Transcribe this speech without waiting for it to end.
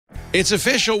It's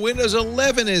official. Windows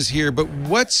 11 is here, but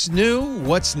what's new?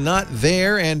 What's not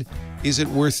there? And is it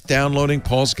worth downloading?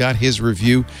 Paul's got his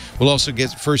review. We'll also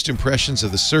get first impressions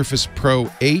of the Surface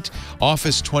Pro 8.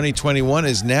 Office 2021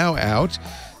 is now out.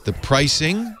 The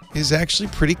pricing is actually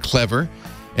pretty clever.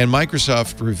 And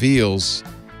Microsoft reveals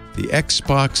the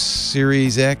Xbox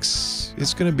Series X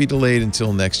is going to be delayed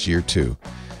until next year, too.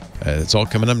 It's all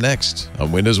coming up next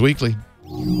on Windows Weekly.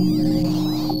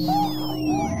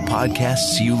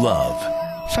 Podcasts you love.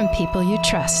 From people you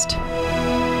trust.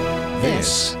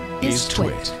 This is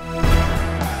Twit.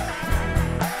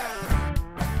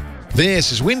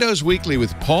 This is Windows Weekly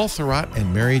with Paul Thurrott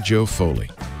and Mary Jo Foley.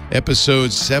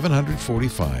 Episode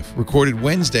 745, recorded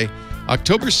Wednesday,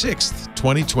 October 6th,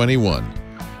 2021.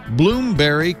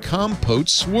 Bloomberry Compote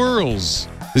Swirls.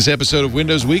 This episode of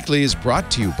Windows Weekly is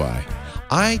brought to you by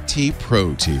IT Pro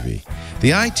TV.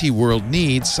 The IT world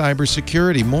needs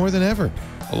cybersecurity more than ever,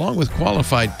 along with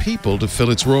qualified people to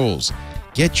fill its roles.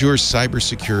 Get your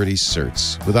cybersecurity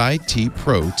certs with IT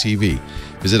Pro TV.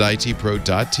 Visit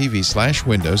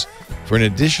itpro.tv/Windows for an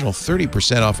additional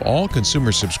 30% off all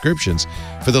consumer subscriptions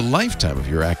for the lifetime of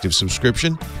your active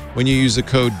subscription when you use the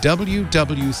code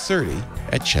WW30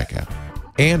 at checkout.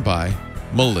 And by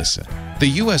Melissa. The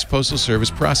U.S. Postal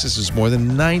Service processes more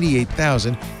than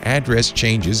 98,000 address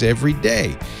changes every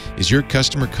day. Is your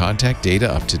customer contact data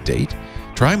up to date?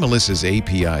 Try Melissa's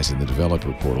APIs in the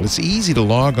developer portal. It's easy to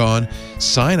log on,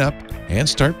 sign up, and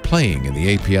start playing in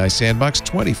the API sandbox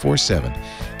 24/7.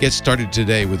 Get started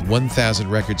today with 1,000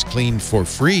 records cleaned for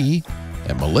free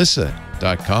at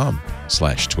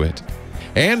melissa.com/twit.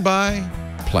 And by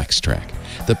PlexTrack,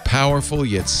 the powerful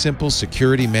yet simple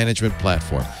security management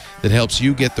platform that helps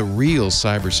you get the real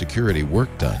cybersecurity work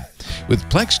done. With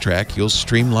PlexTrack, you'll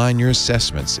streamline your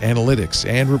assessments, analytics,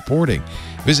 and reporting.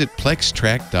 Visit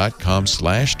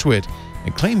plextrack.com/twit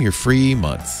and claim your free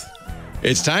month.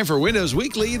 It's time for Windows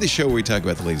Weekly, the show where we talk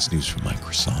about the latest news from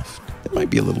Microsoft. It might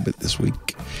be a little bit this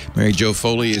week. Mary Jo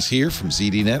Foley is here from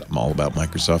ZDNet. I'm all about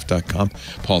Microsoft.com.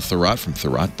 Paul Thurrott from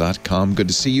Thurrott.com. Good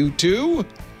to see you, too.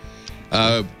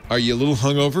 Are you a little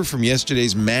hungover from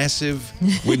yesterday's massive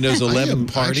Windows 11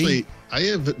 party? Actually, I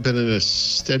have been in a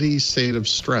steady state of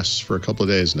stress for a couple of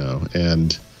days now,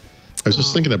 and I was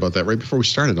just thinking about that right before we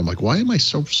started. I'm like, why am I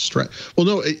so stressed? Well,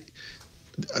 no, I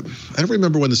don't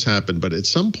remember when this happened, but at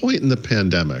some point in the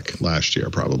pandemic last year,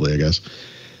 probably, I guess,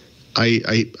 I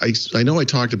know I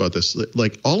talked about this.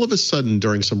 Like, all of a sudden,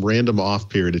 during some random off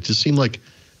period, it just seemed like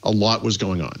a lot was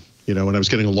going on. You know, and I was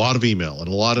getting a lot of email and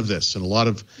a lot of this and a lot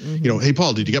of, you know, hey,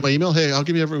 Paul, did you get my email? Hey, I'll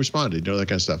give you everyone responded, you know, that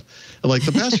kind of stuff. And like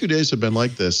the past few days have been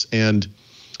like this. And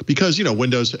because, you know,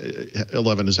 Windows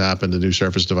 11 has happened, the new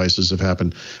Surface devices have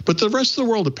happened, but the rest of the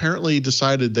world apparently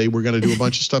decided they were going to do a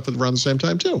bunch of stuff around the same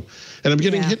time too. And I'm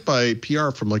getting hit by PR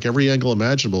from like every angle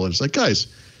imaginable. And it's like, guys,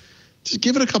 just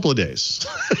give it a couple of days.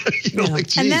 You know, like,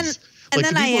 geez. And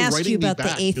then I asked you about the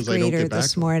 8th grader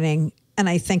this morning. And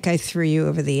I think I threw you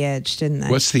over the edge, didn't I?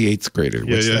 What's the 8th grader?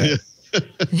 What's that?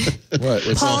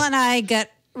 What's Paul that? and I got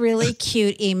really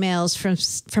cute emails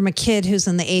from a kid who's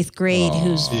in the 8th grade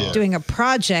who's doing a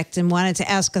project and wanted to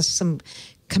ask us some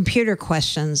computer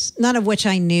questions, none of which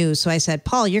I knew. So I said,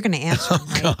 Paul, you're going to answer them,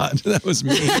 right? God, that was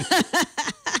me.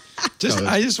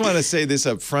 I just want to say this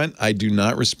up front. I do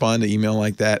not respond to email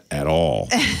like that at all.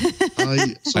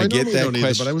 I get that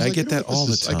question. I get that all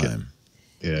the time.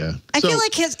 Yeah. I feel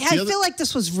like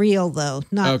this was real though,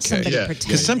 not somebody pretending.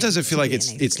 Because sometimes I feel like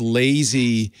it's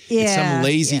lazy. Yeah, some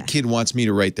lazy kid wants me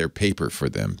to write their paper for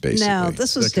them, basically. No,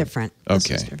 this was different.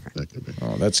 Okay.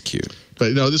 Oh, that's cute.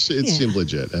 But no, it seemed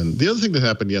legit. And the other thing that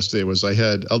happened yesterday was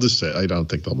I'll just say, I don't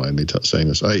think they'll mind me saying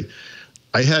this. I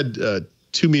had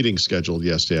 2 meetings scheduled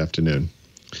yesterday afternoon.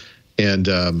 And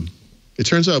it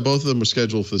turns out both of them were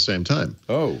scheduled for the same time.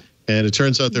 Oh. And it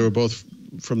turns out they were both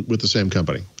with the same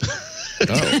company.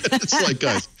 Oh. It's like,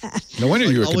 guys. No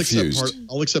wonder you were confused.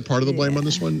 I'll accept part of the blame on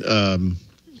this one.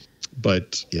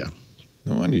 But, yeah.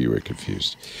 No wonder you were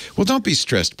confused. Well, don't be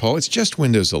stressed, Paul. It's just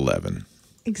Windows 11.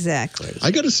 Exactly. I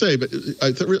got to say, but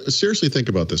seriously think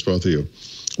about this, both of you.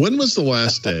 When was the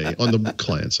last day on the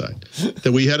client side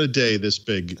that we had a day this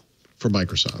big for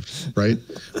Microsoft, right?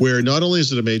 Where not only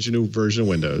is it a major new version of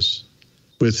Windows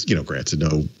with, you know, granted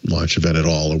no launch event at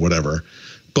all or whatever,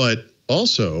 but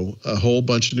also a whole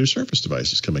bunch of new Surface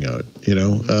devices coming out, you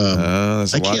know. I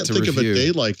can't think of a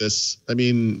day like this. I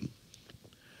mean,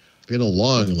 in a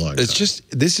long time. It's just,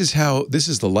 this is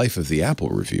the life of the Apple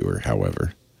reviewer,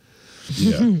 however.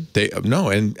 Yeah.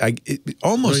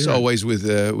 Always with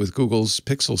Google's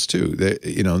Pixels too.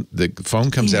 The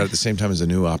phone comes out at the same time as a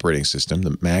new operating system.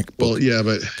 The MacBook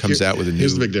comes out with a new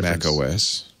Mac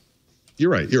OS.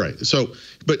 You're right. So,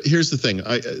 but here's the thing.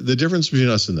 The difference between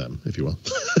us and them, if you will,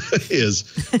 is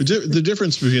the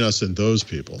difference between us and those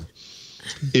people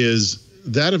is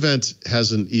that event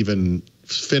hasn't even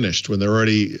finished when they're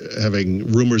already having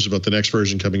rumors about the next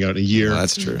version coming out in a year. Well,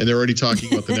 that's true. And they're already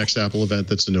talking about the next Apple event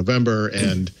that's in November.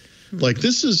 And like,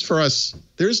 this is for us,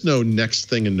 there's no next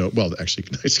thing in well, actually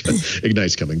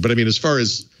Ignite's coming. But I mean, as far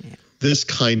as this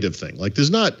kind of thing, like there's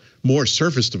not more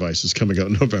Surface devices coming out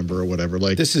in November or whatever.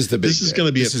 Like this is the big. This is going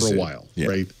to be it for a while,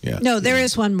 right? Yeah. No, there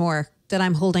is one more that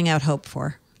I'm holding out hope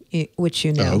for, which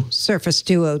Surface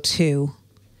Duo 2.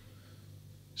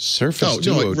 Surface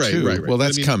Duo 2. Right. Well,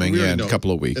 that's coming in a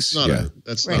couple of weeks.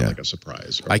 That's not like a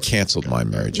surprise. I canceled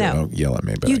mine, Mary Jo. Don't yell at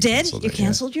me. But you did? You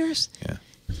canceled yours? Yeah.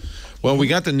 Well, we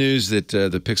got the news that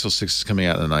the Pixel 6 is coming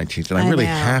out on the 19th, and I really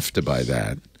have to buy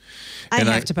that. I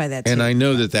have to buy that too. And I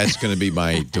know that that's going to be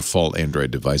my default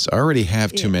Android device. I already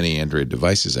have too many Android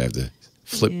devices. I have the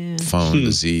Flip phone,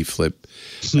 the Z Flip,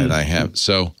 and I have.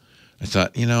 So I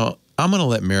thought, I'm going to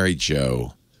let Mary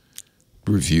Jo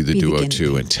review the Duo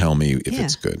 2 and tell me if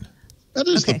it's good. That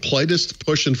is the politest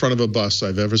push in front of a bus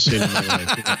I've ever seen in my life.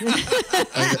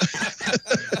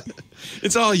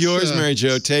 It's all yours, Mary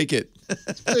Jo. Take it.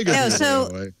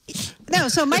 So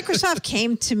Microsoft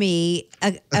came to me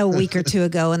a week or two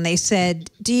ago and they said,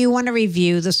 do you want to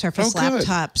review the Surface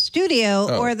Laptop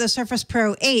Studio or the Surface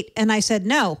Pro 8? And I said,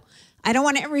 no, I don't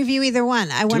want to review either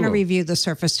one. I want to review the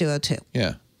Surface Duo 2.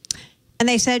 Yeah. And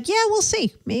they said, yeah, we'll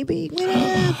see. Maybe.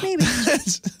 They're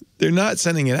not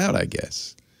sending it out, I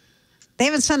guess. They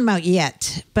haven't sent them out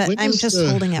yet, but I'm just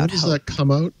holding out hope. When does that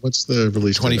come out? What's the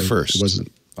release date? 21st. It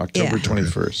wasn't October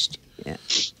 21st.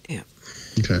 Yeah.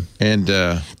 Okay. And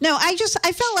no, I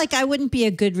felt like I wouldn't be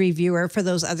a good reviewer for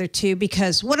those other two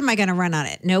because what am I going to run on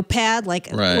it? Notepad,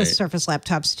 with Surface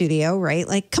Laptop Studio, right?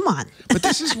 Like, come on. But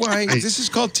this is why this is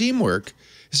called teamwork.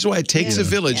 This is why it takes a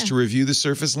village to review the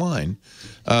Surface line.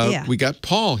 We got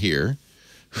Paul here,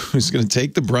 who's going to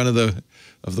take the brunt of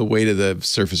the weight of the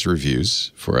Surface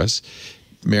reviews for us.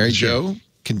 Mary Jo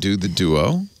can do the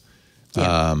Duo,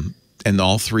 and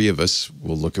all three of us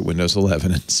will look at Windows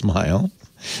 11 and smile.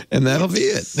 And that'll be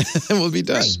it. We'll be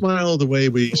done. Smile the way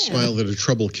we smile at a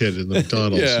trouble kid in the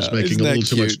McDonald's who's making a little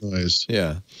too much noise.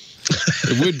 Yeah.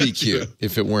 It would be cute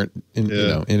if it weren't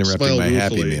interrupting smile my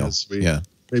Happy Meal.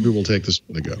 Maybe we'll take this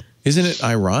one to go. Isn't it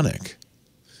ironic?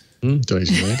 Don't you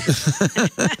think?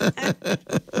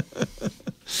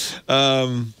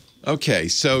 Okay,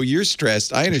 so you're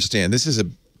stressed. I understand. This is a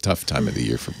tough time of the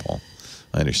year for Paul.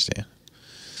 I understand.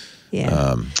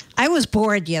 Yeah. I was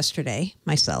bored yesterday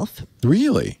myself.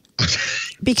 Really?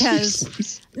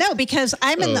 Because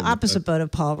I'm in the opposite boat of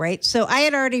Paul, right? So I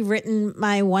had already written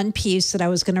my one piece that I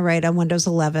was going to write on Windows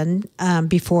 11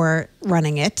 before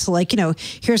running it. So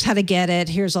here's how to get it.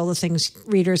 Here's all the things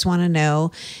readers want to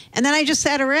know. And then I just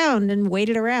sat around and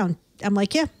waited around. I'm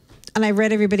like, and I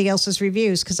read everybody else's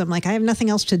reviews because I'm like, I have nothing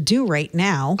else to do right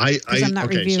now because I'm not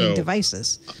reviewing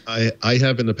devices. I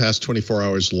have in the past 24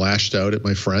 hours lashed out at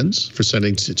my friends for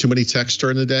sending too many texts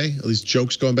during the day, all these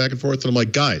jokes going back and forth. And I'm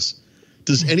like, guys,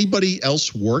 does anybody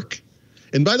else work?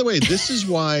 And by the way, this is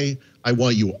why I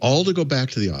want you all to go back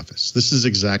to the office. This is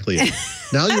exactly it.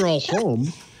 Now you're all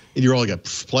home and you're all got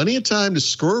plenty of time to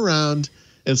screw around.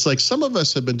 And it's like some of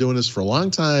us have been doing this for a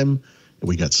long time and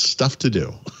we got stuff to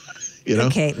do.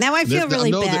 Okay, now I feel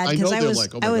really bad because I was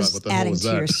adding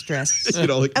to your stress. I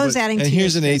was adding to your stress. And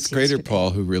here's an 8th grader,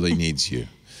 Paul, who really needs you.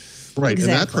 Right, and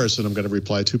that person I'm going to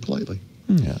reply to politely.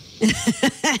 Yeah.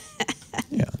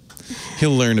 Yeah.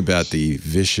 He'll learn about the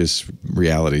vicious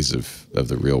realities of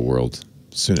the real world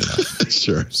soon enough.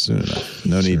 Sure. Soon enough.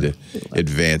 No need to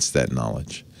advance that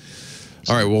knowledge.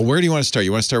 All right, well, where do you want to start?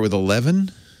 You want to start with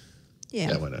 11?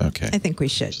 Yeah. Why not? Okay. I think we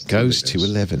should. Goes to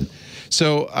 11.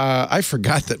 So I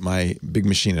forgot that my big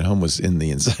machine at home was in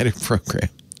the Insider program.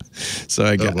 So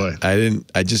I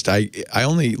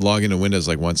only log into Windows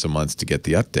like once a month to get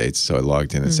the updates. So I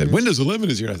logged in and said, Windows 11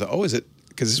 is here. And I thought, oh, is it?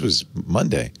 Because this was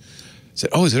Monday. I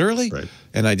said, oh, is it early? Right.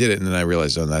 And I did it. And then I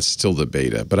realized, oh, that's still the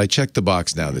beta. But I checked the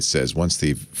box now that says once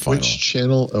the final. Which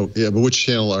channel? Oh, yeah, but which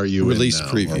channel are you release in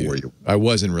now? preview. Or were you? I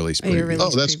was in release preview.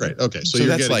 Oh, that's great. Okay. So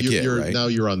that's like it, right? Now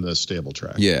you're on the stable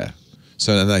track. Yeah.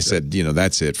 So then I said,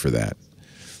 that's it for that.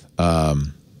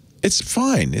 It's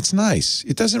fine. It's nice.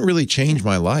 It doesn't really change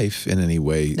my life in any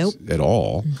way at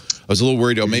all. I was a little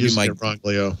worried. Maybe my wrong,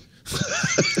 Leo.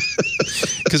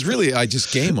 Because really, I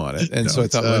just game on it, and so I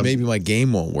thought, well, maybe my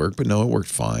game won't work. But no, it worked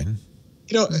fine.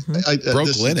 I broke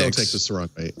Linux. Don't take this the wrong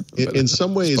way. In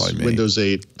some ways, Windows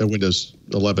 8 and Windows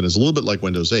 11 is a little bit like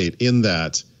Windows 8 in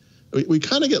that we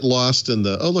kind of get lost in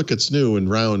the look, it's new and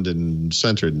round and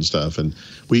centered and stuff, and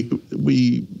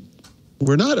we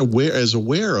we're not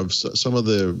aware of some of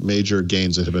the major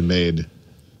gains that have been made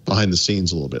behind the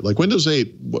scenes a little bit. Like Windows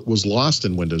 8, what was lost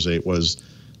in Windows 8 was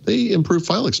they improved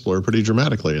File Explorer pretty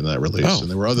dramatically in that release, and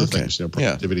there were other things,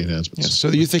 productivity enhancements. Yeah. So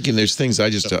you're thinking there's things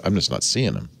I'm just not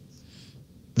seeing them.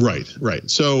 Right.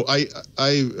 So I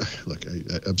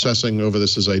obsessing over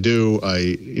this as I do.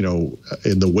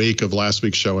 In the wake of last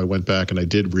week's show, I went back and I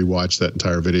did rewatch that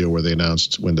entire video where they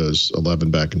announced Windows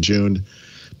 11 back in June.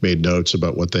 Made notes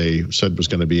about what they said was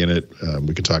going to be in it.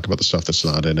 We can talk about the stuff that's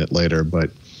not in it later,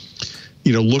 but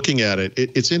looking at it,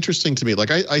 it's interesting to me. Like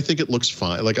I think it looks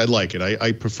fine. Like I like it.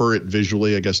 I prefer it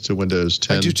visually, I guess, to Windows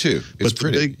 10. I do too. It's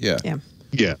pretty. Yeah.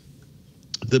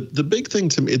 The big thing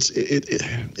to me,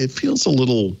 it feels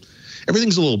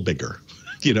everything's a little bigger.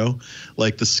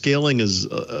 Like the scaling is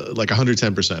like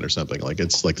 110% or something. Like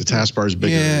it's like the taskbar is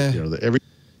bigger. Yeah.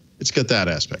 It's got that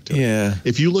aspect to it. Yeah.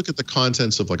 If you look at the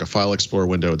contents of like a File Explorer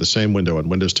window, the same window on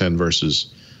Windows 10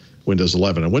 versus Windows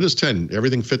 11. On Windows 10,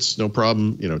 everything fits, no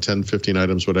problem. 10, 15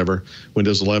 items, whatever.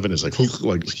 Windows 11 is like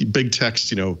big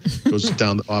text, goes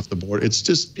down off the board. It's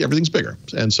just everything's bigger.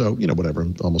 And so, whatever,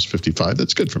 I'm almost 55.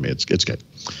 That's good for me. It's good.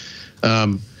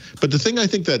 But the thing I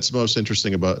think that's most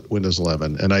interesting about Windows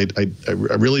 11, and I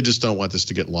really just don't want this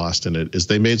to get lost in it, is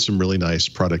they made some really nice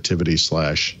productivity /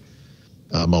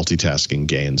 multitasking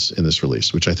gains in this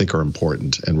release, which I think are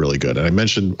important and really good. And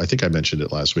I think I mentioned it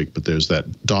last week, but there's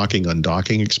that docking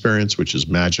undocking experience, which is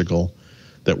magical,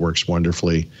 that works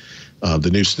wonderfully. The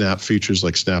new Snap features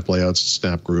like Snap layouts,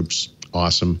 Snap groups,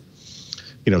 awesome.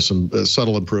 Some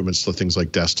subtle improvements to things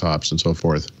like desktops and so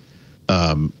forth.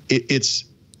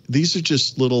 These are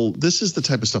just this is the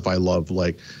type of stuff I love.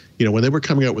 Like, when they were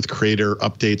coming out with creator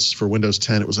updates for Windows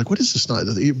 10, it was like, what is this? Not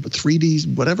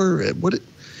 3D, whatever.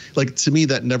 Like, to me,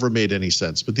 that never made any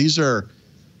sense. But these are,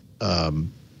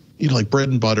 like bread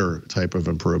and butter type of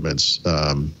improvements.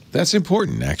 That's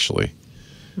important, actually.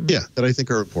 Yeah, that I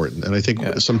think are important. And I think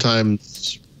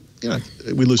sometimes,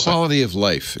 we lose quality of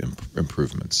life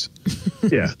improvements.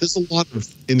 Yeah, there's a lot of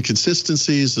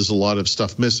inconsistencies. There's a lot of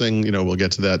stuff missing. We'll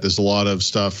get to that. There's a lot of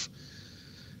stuff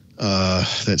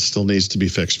that still needs to be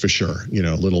fixed for sure.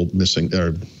 Little missing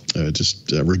or just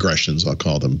regressions, I'll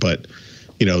call them. But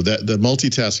that the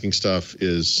multitasking stuff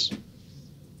is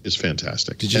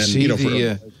fantastic. Did you see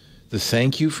the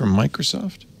thank you from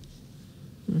Microsoft?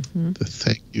 Mm-hmm. The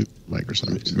thank you,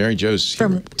 Microsoft. Mary Jo's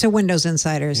to Windows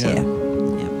Insiders. Yeah.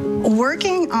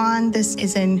 Working on this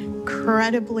is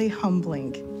incredibly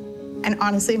humbling, and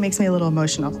honestly, it makes me a little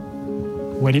emotional.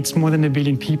 When it's more than 1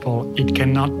 billion people, it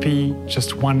cannot be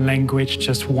just one language,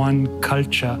 just one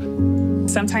culture.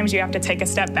 Sometimes you have to take a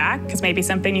step back because maybe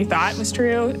something you thought was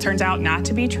true, it turns out not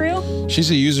to be true. She's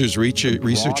a users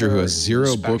researcher who has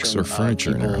 0 books or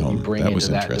furniture in her home. That was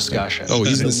interesting. Oh,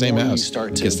 he's in the same house. I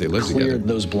guess they live together.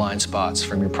 Those blind spots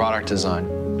from your product design.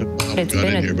 It's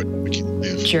been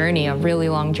a journey, a really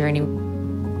long journey.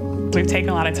 We've taken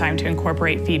a lot of time to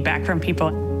incorporate feedback from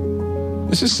people.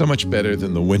 This is so much better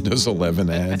than the Windows 11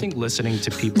 ad. I think listening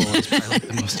to people is probably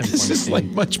the most important This is like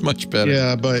much better.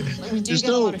 Yeah, but we do get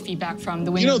a lot of feedback from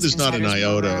the Windows there's not an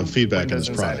iota program. of feedback in this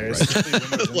product,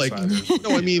 right? Like,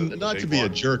 no, I mean, not to be a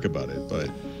jerk about it, but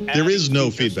there is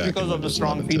no feedback. Because of the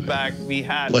strong feedback we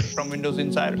had from Windows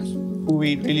Insiders, who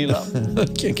we really love. I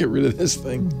can't get rid of this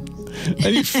thing.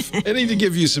 I need to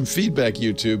give you some feedback,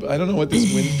 YouTube. I don't know what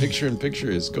this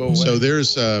picture-in-picture is. Go away. So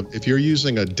there's, if you're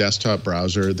using a desktop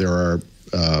browser, there are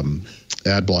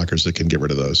ad blockers that can get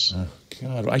rid of those. Oh,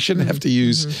 God, I shouldn't have to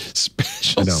use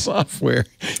special software.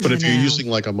 But if you're using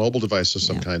like a mobile device of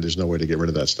some kind, there's no way to get rid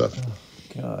of that stuff. Oh,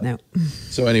 God. No.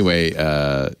 So anyway,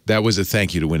 that was a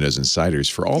thank you to Windows Insiders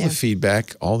for all the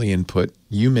feedback, all the input.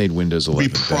 You made Windows 11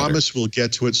 We promise we'll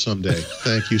get to it someday.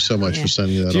 Thank you so much for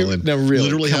sending that all in. No, really,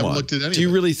 literally haven't looked at anything. Do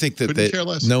you really think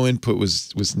that no input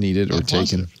was needed or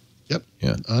taken? Yep.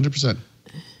 Yeah. 100%.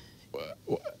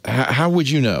 How would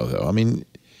you know, though? I mean,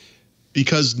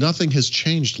 because nothing has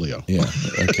changed, Leo. Yeah.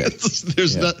 Okay.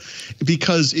 There's not,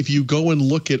 because if you go and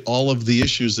look at all of the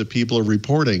issues that people are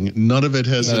reporting, none of it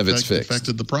has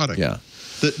affected the product. Yeah.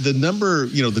 The number,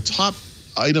 the top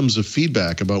items of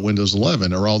feedback about Windows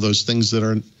 11 are all those things that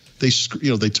are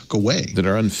they took away, that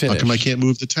are unfinished. How come I can't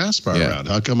move the taskbar around?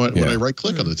 How come when I right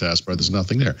click on the taskbar, there's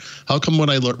nothing there? How come when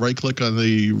I right click on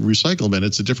the recycle bin,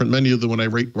 it's a different menu than when I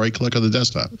right click on the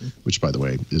desktop, which by the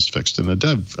way is fixed in a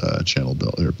dev channel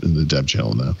build, or in the dev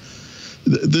channel now.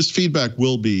 This feedback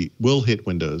will hit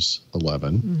Windows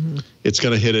 11. Mm-hmm. It's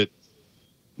going to hit it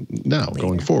now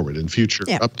going forward in future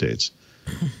updates.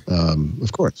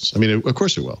 Of course. I mean, of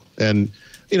course it will. And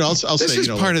I'll say this is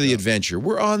part of the adventure.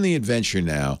 We're on the adventure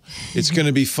now. It's going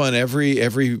to be fun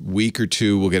every week or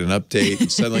two. We'll get an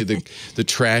update. Suddenly, the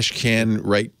trash can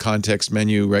right click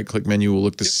menu will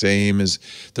look the same as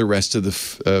the rest of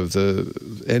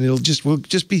the, and we'll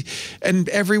just be. And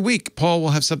every week, Paul will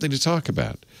have something to talk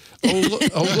about.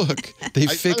 Look, they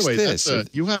fixed this.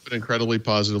 You have an incredibly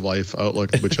positive life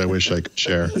outlook, which I wish I could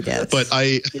share. But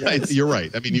you're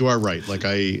right. I mean, you are right. Like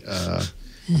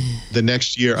the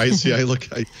next year,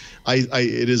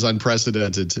 it is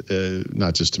unprecedented,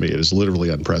 not just to me, it is literally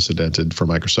unprecedented for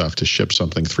Microsoft to ship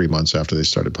something 3 months after they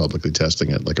started publicly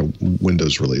testing it, like a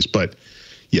Windows release. But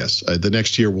yes, the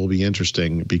next year will be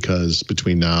interesting because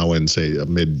between now and say a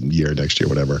mid-year next year,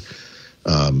 whatever,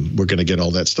 we're going to get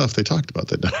all that stuff they talked about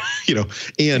that,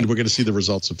 and we're going to see the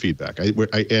results of feedback.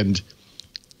 And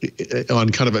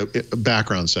on kind of a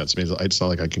background sense, I mean, it's not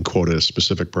like I can quote a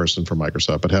specific person from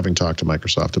Microsoft, but having talked to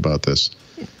Microsoft about this,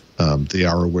 they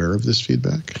are aware of this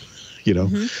feedback,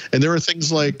 and there are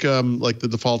things like the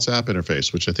defaults app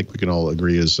interface, which I think we can all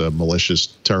agree is a malicious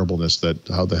terribleness. That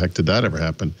how the heck did that ever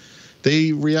happen?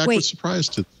 They react with surprise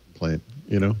to the complaint,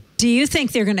 Do you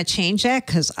think they're going to change that?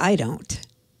 Because I don't.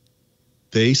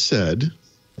 They said,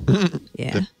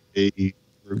 that they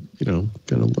were, going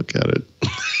to look at it.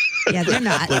 Yeah, they're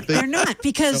not. They're not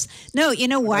because you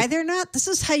know why they're not? This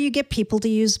is how you get people to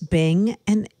use Bing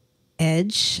and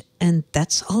Edge, and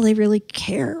that's all they really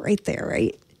care right there,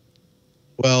 right?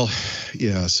 Well,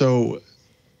 yeah. So,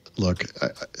 look,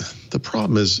 the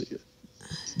problem is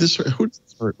this. Who does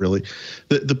this hurt really?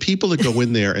 The people that go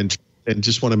in there and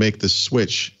just want to make the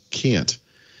switch can't.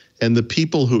 And the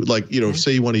people who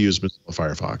say you want to use Mozilla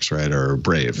Firefox, right, or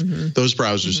Brave, those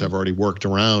browsers have already worked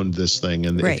around this thing.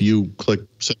 And if you click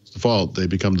set default, they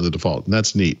become to the default. And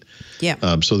that's neat. Yeah.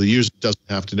 So the user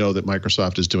doesn't have to know that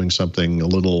Microsoft is doing something a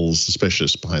little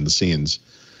suspicious behind the scenes.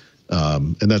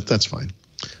 And that's fine.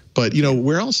 But,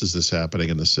 where else is this happening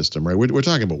in the system, right? We're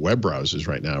talking about web browsers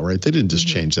right now, right? They didn't just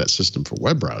change that system for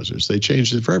web browsers. They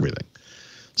changed it for everything.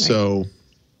 Right. So...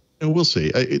 we'll see.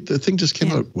 The thing just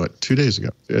came out, 2 days ago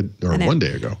or 1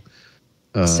 day ago.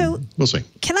 So we'll see.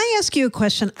 Can I ask you a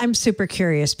question? I'm super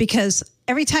curious because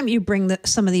every time you bring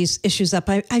some of these issues up,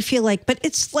 I feel like, but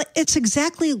it's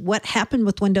exactly what happened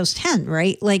with Windows 10,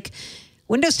 right? Like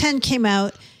Windows 10 came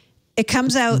out, it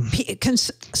comes out,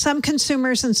 some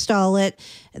consumers install it,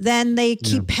 then they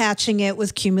keep patching it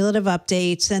with cumulative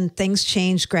updates and things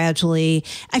change gradually.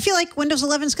 I feel like Windows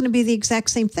 11 is going to be the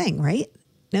exact same thing, right?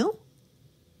 No?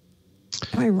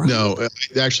 Am I wrong? No,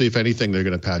 actually, if anything, they're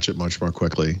going to patch it much more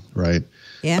quickly, right?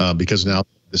 Yeah. Because now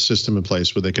the system in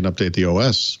place where they can update the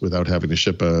OS without having to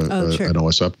ship an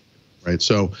OS up, right?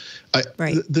 So,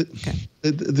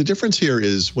 the difference here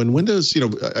is when Windows,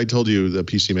 I told you one of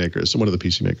the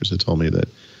PC makers had told me that,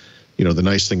 the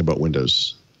nice thing about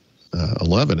Windows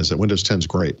 11 is that Windows 10 is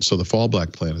great, so the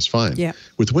fallback plan is fine. Yeah.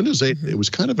 With Windows 8, it was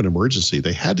kind of an emergency.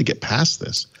 They had to get past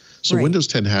this, so Windows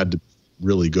 10 had to be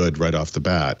really good right off the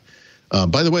bat.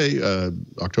 By the way,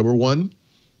 October 1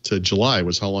 to July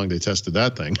was how long they tested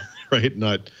that thing, right?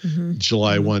 Not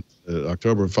July 1 to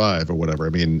October 5 or whatever. I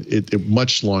mean, it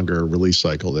much longer release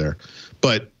cycle there.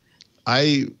 But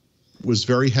I was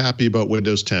very happy about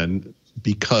Windows 10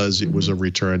 because it was a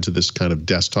return to this kind of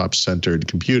desktop-centered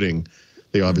computing.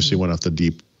 They obviously went off the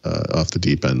deep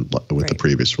end with the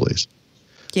previous release.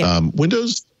 Yeah.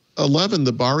 Windows 11,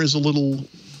 the bar is a little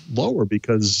lower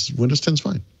because Windows 10 is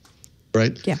fine.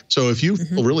 Right? Yeah. So if you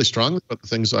feel really strongly about the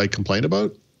things I complain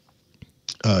about,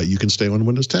 you can stay on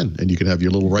Windows 10 and you can have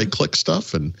your little right-click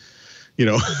stuff and,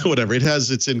 whatever. It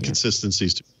has its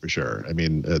inconsistencies too, for sure. I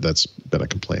mean, that's been a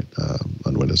complaint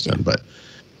on Windows 10, but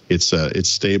it's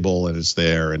stable and it's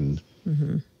there. And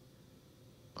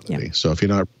so if you're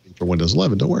not ready for Windows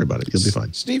 11, don't worry about it. You'll be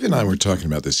fine. Steve and I were talking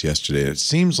about this yesterday. It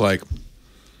seems like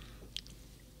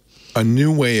a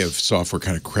new way of software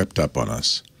kind of crept up on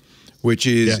us. Which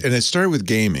is, and it started with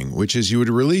gaming, which is you would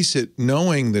release it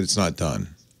knowing that it's not done,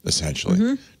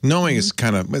 essentially. Knowing it's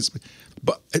kind of,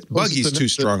 buggy is too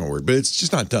strong a word, but it's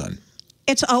just not done.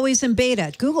 It's always in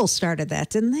beta. Google started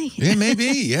that, didn't they? Yeah, maybe.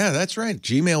 Yeah, that's right.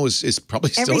 Gmail is probably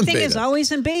still in beta. Everything is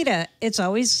always in beta. It's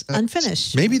always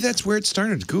unfinished. Maybe that's where it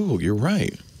started, Google. You're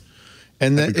right.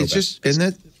 And that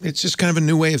it's just kind of a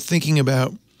new way of thinking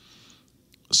about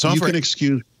software. You can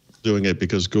excuse doing it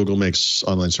because Google makes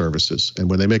online services, and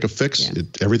when they make a fix,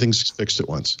 everything's fixed at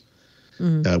once.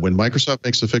 When Microsoft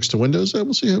makes a fix to Windows,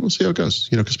 we'll see how it goes.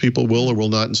 Because people will or will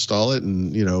not install it,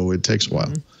 and it takes a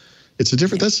while. It's a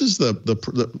different. This is the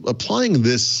applying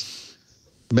this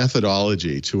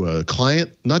methodology to a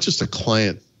client, not just a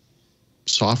client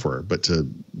software, but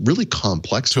to really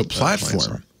complex to a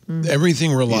platform.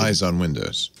 Everything relies on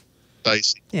Windows.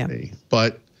 Dicey to me.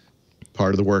 But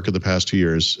part of the work of the past 2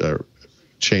 years,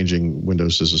 changing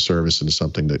Windows as a service into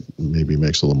something that maybe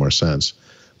makes a little more sense,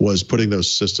 was putting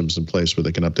those systems in place where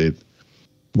they can update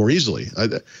more easily.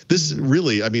 This is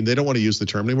really, I mean, they don't want to use the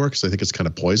term anymore because I think it's kind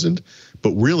of poisoned,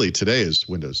 but really today is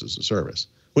Windows as a service.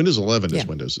 Windows 11 is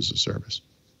Windows as a service.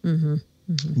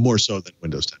 More so than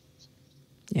Windows 10.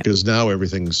 Because now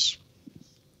everything's,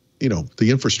 you know,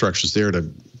 the infrastructure's there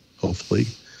to hopefully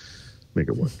make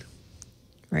it work.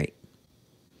 Right.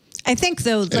 I think,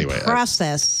 though, the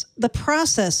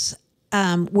process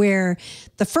where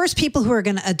the first people who are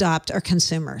going to adopt are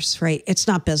consumers, right? It's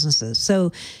not businesses.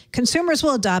 So consumers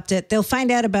will adopt it. They'll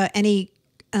find out about any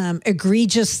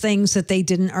egregious things that they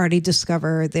didn't already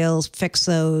discover. They'll fix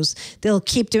those. They'll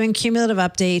keep doing cumulative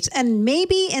updates. And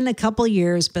maybe in a couple of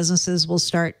years, businesses will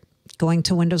start going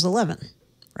to Windows 11,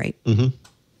 right? I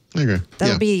agree.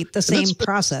 That'll be the same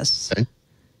process. Okay.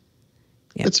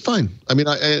 It's fine. I mean,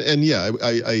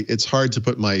 it's hard to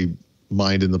put my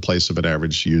mind in the place of an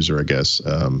average user, I guess.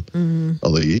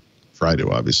 Although you try to,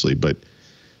 obviously, but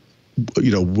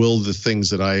you know, will the things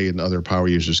that I and other power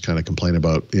users kind of complain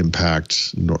about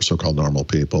impact so-called normal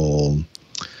people?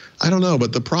 I don't know,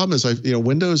 but the problem is,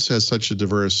 Windows has such a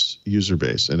diverse user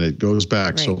base, and it goes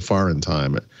back so far in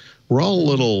time. We're all a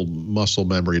little muscle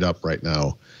memoried up right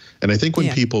now, and I think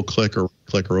when people click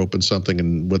or open something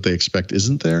and what they expect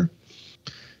isn't there,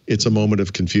 it's a moment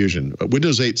of confusion.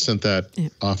 Windows 8 sent that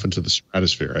off into the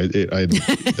stratosphere.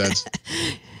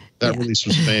 That release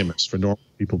was famous for normal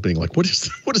people being like, what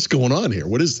is going on here?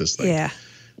 What is this thing?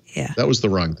 Yeah. That was the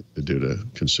wrong thing to do to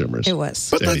consumers. It was.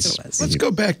 But let's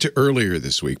go back to earlier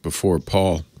this week before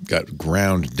Paul got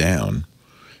ground down.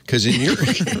 Because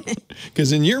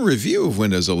in your review of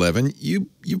Windows 11, you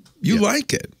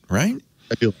like it, right?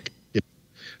 I feel like it.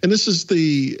 And this is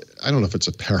I don't know if it's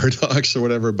a paradox or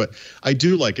whatever, but I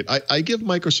do like it. I give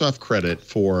Microsoft credit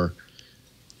for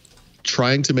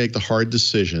trying to make the hard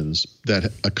decisions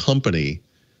that accompany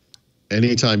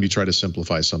anytime you try to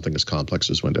simplify something as complex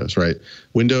as Windows, right?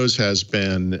 Windows has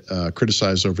been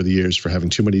criticized over the years for having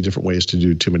too many different ways to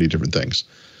do too many different things.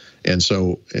 And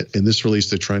so in this release,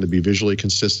 they're trying to be visually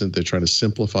consistent. They're trying to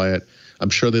simplify it. I'm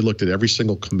sure they looked at every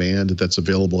single command that's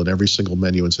available in every single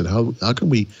menu and said, how can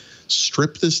we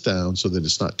strip this down so that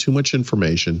it's not too much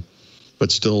information,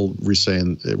 but still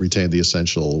retain the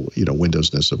essential,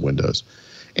 Windows-ness of Windows.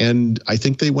 And I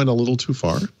think they went a little too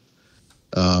far.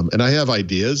 And I have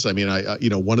ideas. I mean,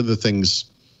 one of the things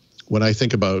when I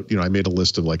think about, I made a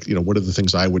list of what are the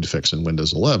things I would fix in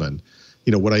Windows 11?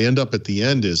 What I end up at the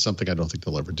end is something I don't think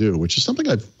they'll ever do, which is something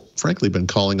I've frankly been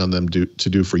calling on them to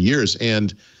do for years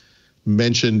and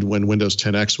mentioned when Windows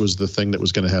 10X was the thing that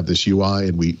was going to have this UI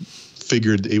and we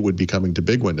figured it would be coming to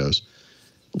big Windows.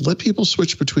 Let people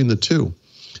switch between the two.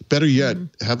 Better yet,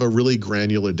 have a really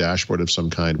granular dashboard of some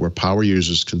kind where power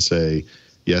users can say,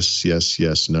 yes, yes,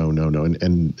 yes, no, no, no,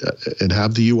 and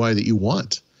have the UI that you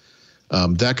want.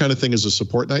 That kind of thing is a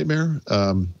support nightmare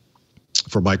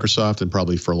for Microsoft and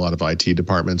probably for a lot of IT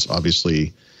departments.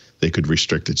 Obviously, they could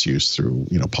restrict its use through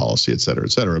policy, et cetera,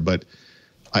 et cetera. But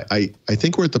I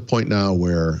think we're at the point now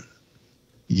where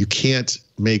you can't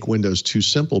make Windows too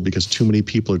simple because too many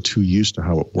people are too used to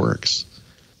how it works,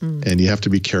 and you have to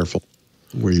be careful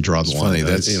where you draw the line.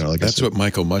 Funny, that's what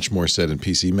Michael Muchmore said in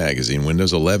PC Magazine.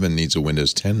 Windows 11 needs a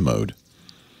Windows 10 mode.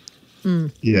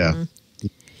 Yeah.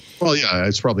 Well, yeah,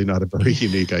 it's probably not a very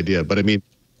unique idea, but I mean,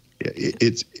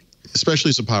 it's especially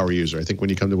as a power user. I think when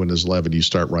you come to Windows 11, you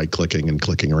start right-clicking and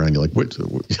clicking around. You're like,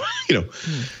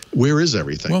 where is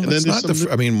everything? Well, and it's not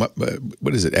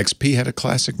what is it? XP had a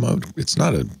classic mode. It's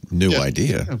not a new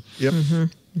idea. Yep.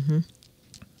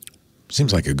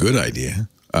 Seems like a good idea.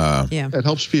 It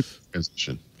helps people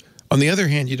transition. On the other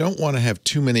hand, you don't want to have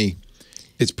too many.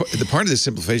 It's the part of the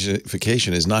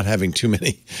simplification is not having too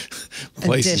many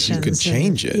places you can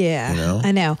change it. Yeah,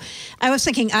 I know. I was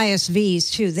thinking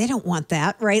ISVs too. They don't want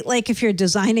that, right? Like if you're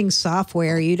designing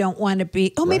software, you don't want to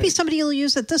be, maybe somebody will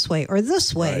use it this way or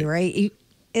this way, right?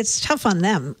 It's tough on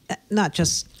them, not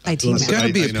just IT. It's got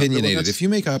to be opinionated. If you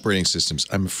make operating systems,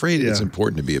 I'm afraid it's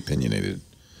important to be opinionated.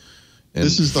 And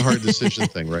this is the hard decision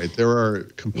thing, right? There are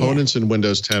components in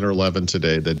Windows 10 or 11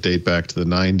 today that date back to the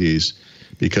 90s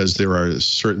because there are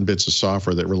certain bits of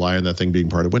software that rely on that thing being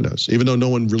part of Windows. Even though no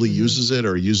one really uses it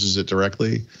or uses it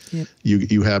directly,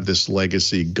 you have this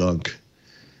legacy gunk.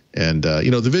 And,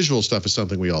 the visual stuff is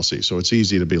something we all see. So it's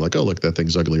easy to be like, oh, look, that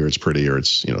thing's ugly or it's pretty or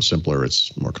it's, simpler,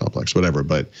 it's more complex, whatever.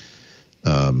 But,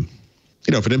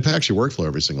 if it impacts your workflow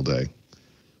every single day,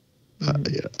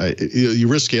 you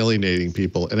risk alienating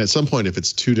people. And at some point, if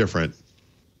it's too different,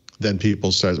 then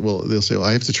people start, they'll say, well,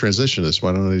 I have to transition this.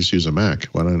 Why don't I just use a Mac?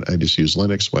 Why don't I just use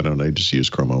Linux? Why don't I just use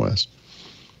Chrome OS?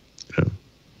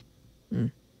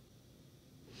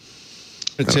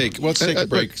 Let's take a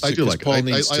break. I do like it. Paul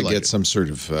needs to like get it. some sort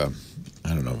of, I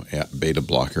don't know, beta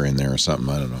blocker in there or something.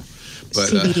 I don't know. But,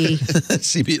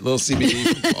 CBD. Little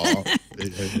CBD for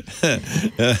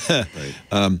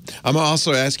Paul. I'm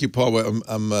also ask you, Paul,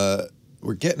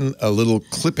 we're getting a little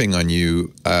clipping on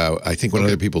you. I think when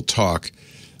other people talk,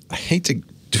 I hate to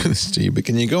do this to you, but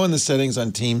can you go in the settings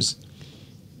on Teams?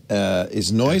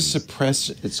 Is noise suppress?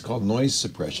 It's called noise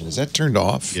suppression. Is that turned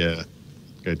off? Yeah,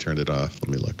 I turned it off. Let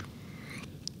me look.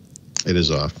 It is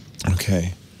off.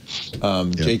 Okay.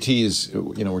 JT is,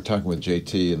 we're talking with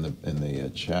JT in the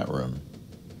chat room.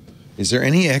 Is there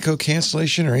any echo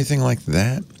cancellation or anything like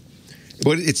that?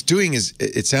 What it's doing is,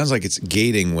 it sounds like it's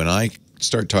gating when I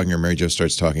start talking or Mary Jo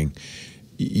starts talking.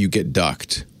 You get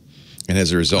ducked, and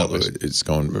as a result, it's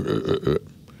going. So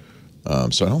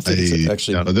I don't think it's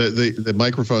actually. No, the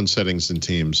microphone settings in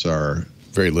Teams are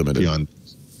very limited. Beyond.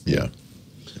 Yeah.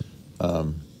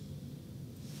 All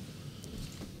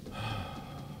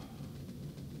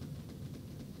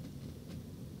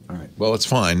right. Well, it's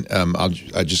fine. I'm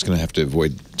just going to have to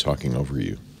avoid talking over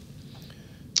you.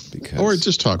 Or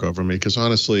just talk over me, because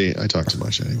honestly, I talk too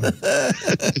much anyway.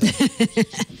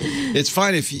 It's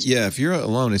fine if you're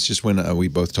alone. It's just when we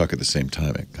both talk at the same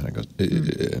time, it kind of goes.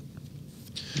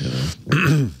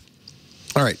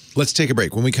 All right. Let's take a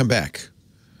break. When we come back,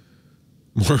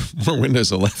 more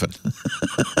Windows 11.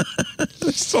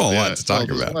 There's still a lot to talk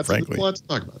about, frankly. A lot to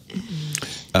talk about.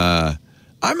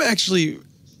 I'm actually.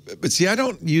 But see, I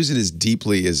don't use it as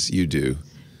deeply as you do.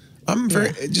 I'm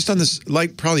just on this,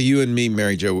 like probably you and me,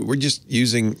 Mary Jo, we're just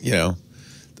using,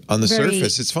 on the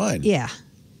Surface, it's fine. Yeah.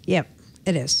 Yep,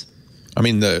 it is. I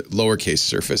mean, the lowercase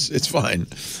Surface, it's fine.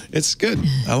 It's good.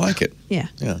 I like it. Yeah.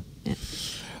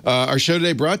 Our show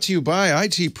today brought to you by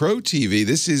IT Pro TV.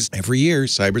 This is every year,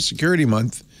 Cybersecurity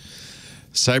Month.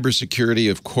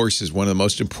 Cybersecurity, of course, is one of the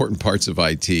most important parts of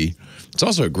IT. It's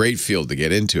also a great field to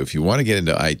get into if you want to get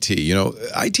into IT.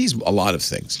 IT is a lot of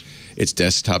things. It's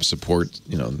desktop support,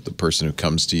 the person who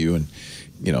comes to you and,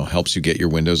 helps you get your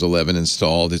Windows 11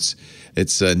 installed. It's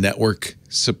network,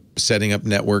 setting up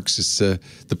networks. It's the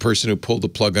person who pulled the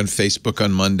plug on Facebook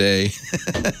on Monday.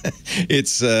 And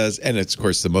it's, of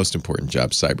course, the most important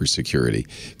job, cybersecurity,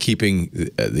 keeping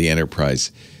the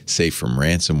enterprise safe from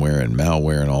ransomware and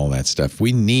malware and all that stuff.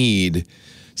 We need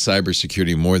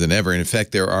cybersecurity more than ever. And in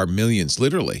fact, there are millions,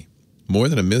 literally, more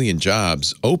than 1 million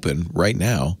jobs open right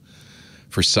now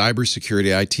for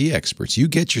cybersecurity IT experts. You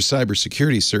get your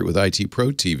cybersecurity cert with IT Pro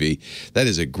TV. That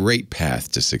is a great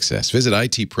path to success. Visit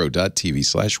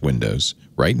itpro.tv/windows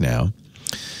right now.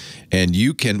 And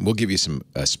we'll give you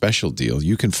a special deal.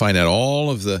 You can find out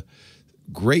all of the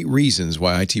great reasons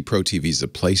why IT Pro TV is a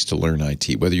place to learn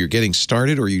IT. Whether you're getting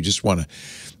started or you just want to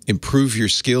improve your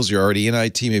skills, you're already in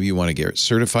IT, maybe you want to get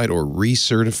certified or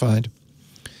recertified.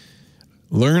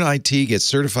 Learn IT, get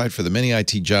certified for the many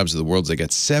IT jobs of the world. They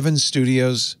got 7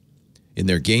 studios in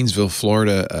their Gainesville,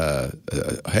 Florida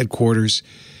headquarters,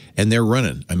 and they're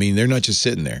running. I mean, they're not just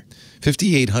sitting there.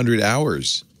 5,800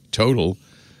 hours total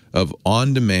of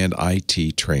on-demand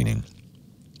IT training.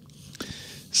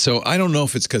 So I don't know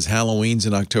if it's because Halloween's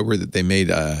in October that they made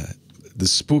the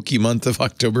spooky month of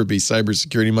October be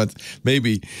Cybersecurity Month.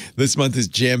 Maybe this month is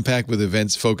jam-packed with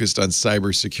events focused on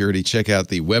cybersecurity. Check out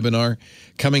the webinar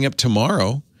coming up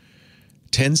tomorrow,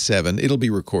 10/7. It'll be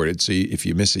recorded, so if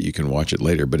you miss it, you can watch it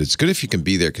later. But it's good if you can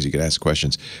be there because you can ask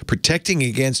questions. Protecting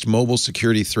against mobile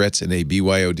security threats in a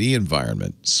BYOD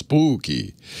environment.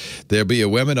 Spooky. There'll be a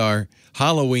webinar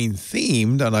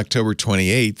Halloween-themed on October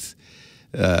 28th.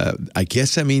 I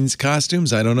guess that means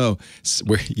costumes. I don't know.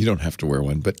 You don't have to wear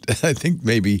one, but I think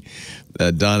maybe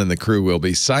Don and the crew will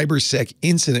be. CyberSec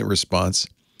Incident Response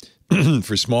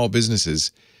for Small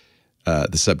Businesses.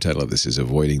 The subtitle of this is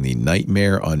Avoiding the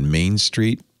Nightmare on Main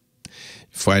Street.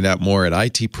 Find out more at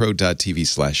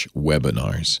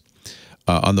itpro.tv/webinars.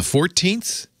 On the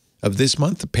 14th of this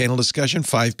month, the panel discussion,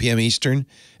 5 p.m. Eastern.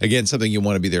 Again, something you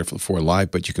want to be there for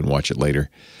live, but you can watch it later.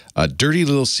 Dirty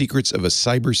Little Secrets of a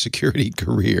Cybersecurity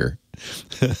Career.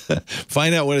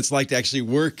 Find out what it's like to actually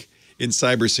work in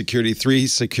cybersecurity. 3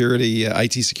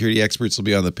 IT security experts will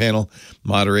be on the panel,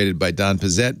 moderated by Don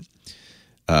Pizzette.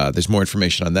 There's more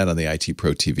information on that on the IT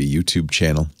Pro TV YouTube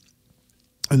channel.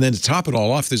 And then to top it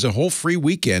all off, there's a whole free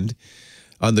weekend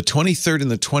on the 23rd and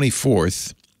the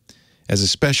 24th as a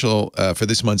special for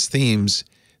this month's themes.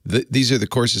 These are the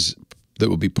courses that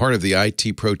will be part of the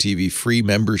IT Pro TV free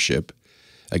membership.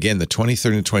 Again, the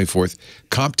 23rd and 24th,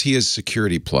 CompTIA's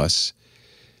Security Plus,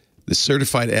 The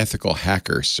Certified Ethical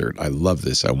Hacker cert. I love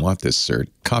this. I want this cert.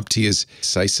 CompTIA's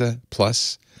CISA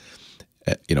Plus.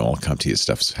 All CompTIA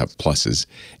stuff have pluses.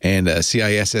 And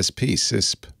CISSP,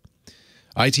 CISP.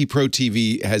 IT Pro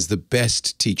TV has the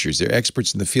best teachers. They're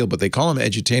experts in the field, but they call them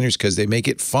edutainers because they make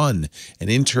it fun and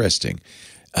interesting.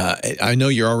 I know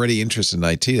you're already interested in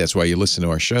IT. That's why you listen to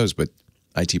our shows, but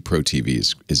IT Pro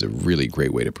TV is a really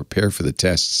great way to prepare for the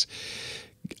tests.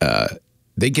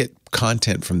 They get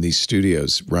content from these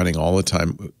studios running all the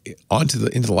time into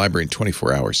the library in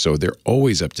 24 hours, so they're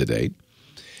always up to date.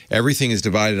 Everything is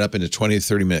divided up into 20 to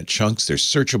 30-minute chunks. There's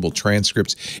searchable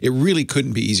transcripts. It really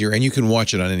couldn't be easier, and you can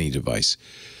watch it on any device.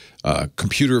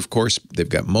 Computer, of course. They've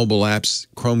got mobile apps,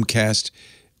 Chromecast,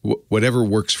 whatever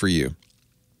works for you.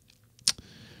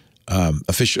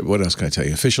 What else can I tell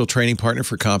you? Official training partner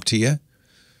for CompTIA.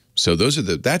 So that's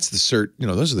the cert.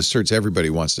 Those are the certs everybody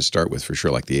wants to start with for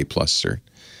sure, like the A+ cert.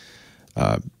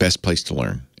 Best place to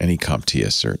learn, any CompTIA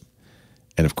cert.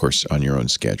 And of course, on your own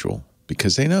schedule,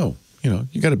 because they know,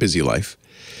 you got a busy life.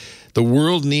 The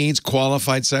world needs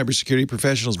qualified cybersecurity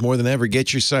professionals more than ever.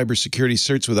 Get your cybersecurity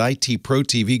certs with IT Pro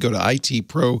TV. Go to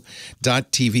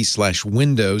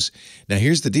itpro.tv/windows. Now,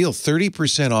 here's the deal.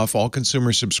 30% off all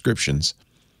consumer subscriptions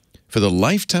for the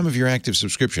lifetime of your active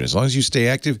subscription. As long as you stay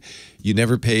active, you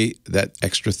never pay that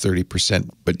extra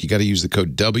 30%, but you got to use the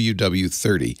code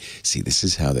WW30. See, this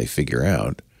is how they figure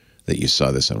out that you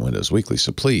saw this on Windows Weekly.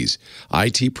 So please,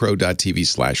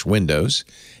 itpro.tv/windows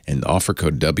and offer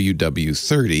code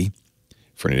WW30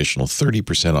 for an additional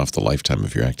 30% off the lifetime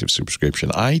of your active subscription.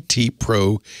 IT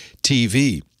Pro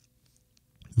TV.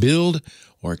 Build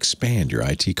or expand your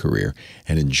IT career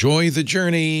and enjoy the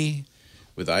journey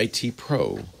with IT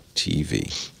Pro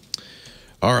TV.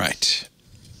 All right.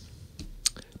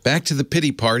 Back to the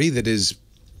pity party that is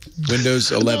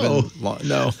Windows 11.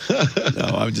 No,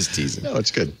 I'm just teasing. No,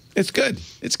 it's good. It's good.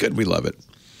 It's good. We love it.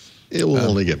 It will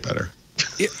only get better.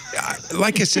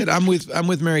 Like I said, I'm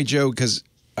with Mary Jo because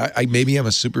maybe I'm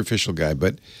a superficial guy,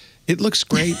 but it looks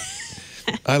great.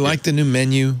 I like the new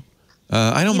menu.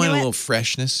 I don't mind a little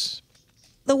freshness.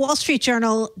 The Wall Street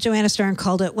Journal, Joanna Stern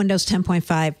called it Windows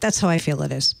 10.5. That's how I feel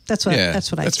it is. That's what I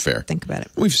think about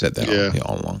it. We've said that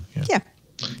all along. Yeah.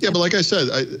 Yeah, but like I said,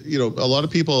 a lot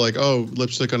of people are like, oh,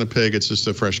 lipstick on a pig, it's just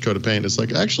a fresh coat of paint. It's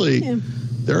like, actually,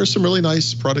 there are some really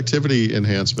nice productivity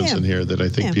enhancements in here that I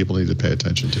think people need to pay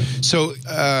attention to. So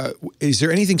is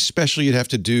there anything special you'd have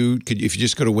to do? If you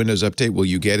just go to Windows Update, will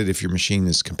you get it if your machine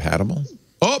is compatible?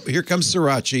 Oh, here comes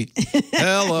Sriracha.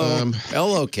 Hello.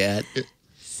 Hello, cat.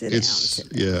 They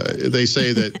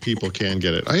say that people can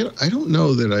get it. I don't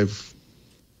know that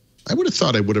I would have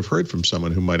thought I would have heard from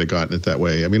someone who might have gotten it that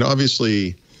way. I mean,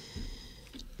 obviously,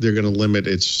 they're going to limit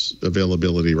its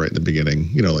availability right in the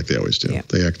beginning, like they always do. Yeah.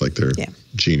 They act like they're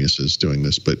geniuses doing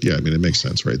this. But, yeah, I mean, it makes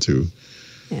sense, right, too.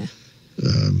 Yeah.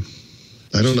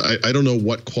 I don't know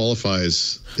what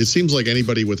qualifies. It seems like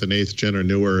anybody with an 8th gen or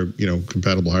newer,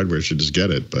 compatible hardware should just get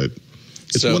it. But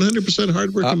it's 100%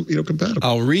 hardware compatible.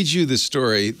 I'll read you the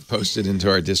story posted into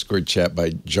our Discord chat by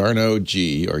Yarno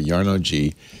G.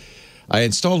 I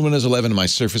installed Windows 11 on my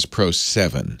Surface Pro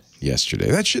 7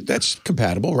 yesterday. That's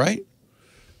compatible, right?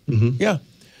 Mm-hmm. Yeah.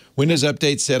 Windows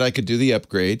Update said I could do the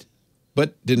upgrade,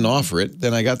 but didn't offer it.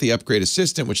 Then I got the Upgrade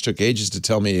Assistant, which took ages to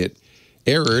tell me it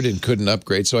errored and couldn't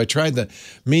upgrade. So I tried the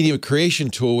Media Creation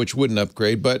tool, which wouldn't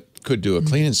upgrade, but could do a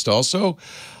clean install. So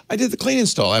I did the clean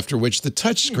install, after which the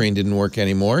touch screen didn't work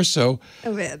anymore. So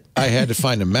I had to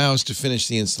find a mouse to finish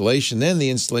the installation. Then the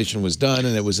installation was done,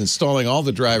 and it was installing all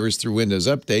the drivers through Windows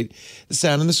Update. The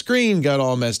sound on the screen got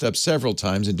all messed up several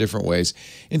times in different ways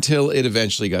until it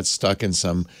eventually got stuck in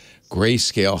some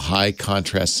grayscale, high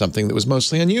contrast something that was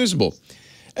mostly unusable.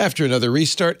 After another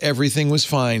restart, everything was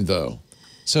fine, though.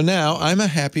 So now I'm a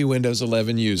happy Windows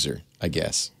 11 user, I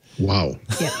guess. Wow.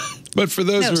 Yeah. But for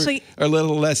those who are a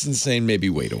little less insane, maybe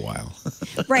wait a while.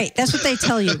 Right. That's what they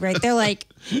tell you, right? They're like,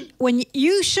 when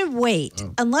you should wait,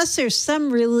 unless there's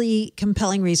some really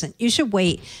compelling reason, you should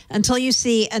wait until you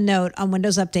see a note on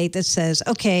Windows Update that says,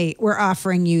 okay, we're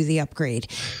offering you the upgrade.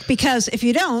 Because if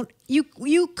you don't,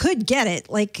 you could get it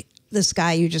like this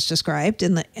guy you just described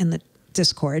in the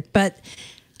Discord. But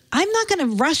I'm not going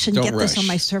to rush and get this on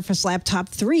my Surface Laptop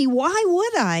 3. Why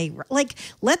would I?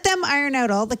 Let them iron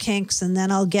out all the kinks, and then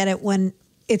I'll get it when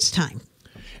it's time.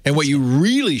 And what you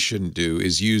really shouldn't do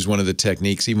is use one of the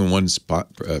techniques, even one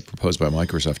proposed by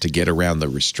Microsoft, to get around the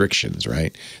restrictions,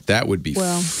 right? That would be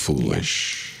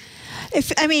foolish.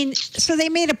 Yeah. So they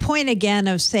made a point again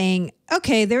of saying,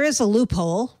 okay, there is a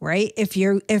loophole, right? If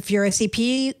your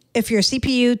CPU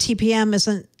TPM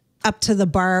isn't up to the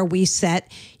bar we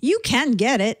set, you can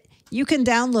get it. You can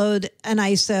download an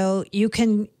ISO. You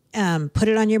can put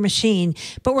it on your machine,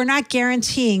 but we're not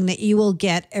guaranteeing that you will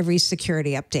get every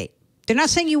security update. They're not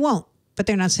saying you won't, but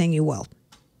they're not saying you will.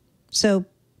 So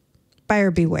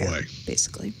buyer beware,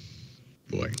 basically.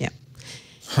 Boy. Yeah.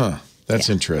 Huh. That's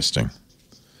interesting.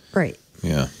 Right.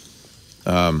 Yeah.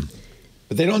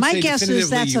 But they don't My say guess is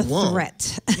that's definitively a you won't.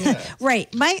 threat.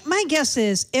 Right. My guess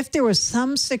is if there was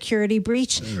some security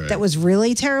breach Right. that was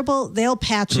really terrible, they'll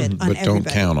patch it on But everybody. don't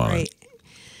count on right? it.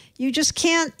 You just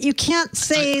can't. You can't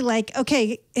say like,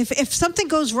 okay, if something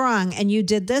goes wrong and you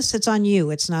did this, it's on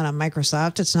you. It's not on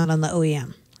Microsoft. It's not on the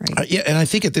OEM. Right. Yeah, and I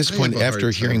think at this point, have a after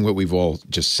hard hearing time. what we've all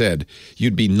just said,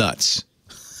 you'd be nuts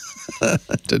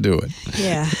to do it.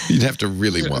 Yeah. You'd have to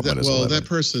really want Windows 11. That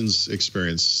person's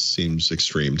experience seems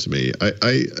extreme to me.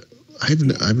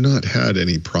 I've not had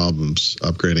any problems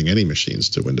upgrading any machines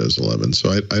to Windows 11,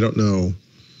 so I don't know.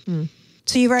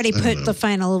 So you've already put the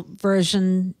final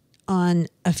version on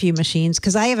a few machines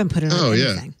because I haven't put it on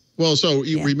anything. Well, so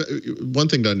one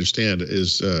thing to understand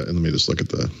is, and let me just look at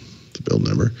the build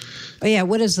number. Oh yeah,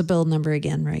 what is the build number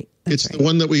again? Right. It's the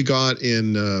one that we got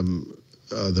in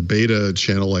the beta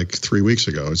channel like 3 weeks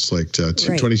ago. It's like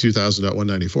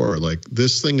 22,000.194. Like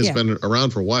this thing has been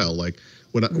around for a while. Like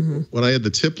when I had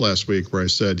the tip last week where I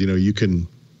said, you can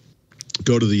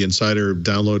go to the Insider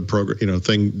download program,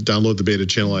 download the beta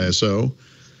channel ISO,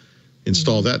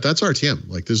 install that. That's RTM.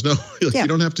 Like there's no, you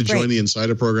don't have to join the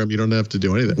Insider program. You don't have to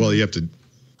do anything. Well, you have to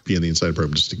be in the Insider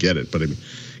program just to get it. But I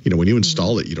mean, when you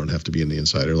install it, you don't have to be in the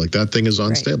Insider. Like that thing is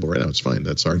unstable right now. It's fine.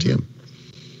 That's RTM.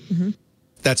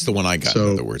 That's the one I got,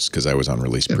 in other words, because I was on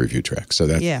release preview track. So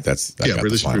that's I got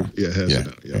release the final.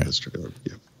 that's true.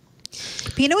 Yeah.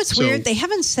 But you know what's weird? They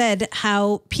haven't said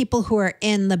how people who are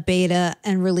in the beta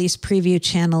and release preview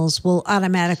channels will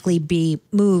automatically be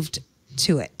moved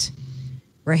to it.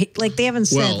 Right? Like they haven't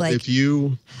said if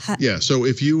you so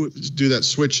if you do that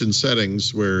switch in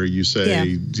settings where you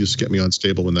say just get me on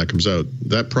stable when that comes out,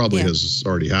 that probably has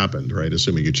already happened, right?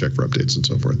 Assuming you check for updates and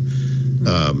so forth.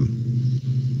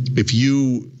 If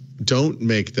you don't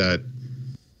make that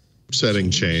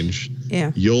setting change,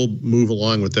 you'll move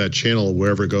along with that channel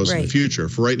wherever it goes in the future.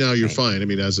 For right now, you're fine. I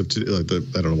mean, as of today,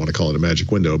 I don't want to call it a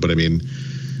magic window, but I mean,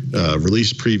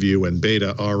 release preview and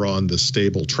beta are on the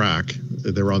stable track.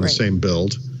 They're on the same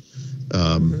build.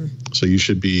 So you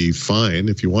should be fine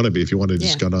if you want to be. If you want to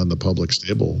just get on the public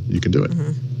stable, you can do it.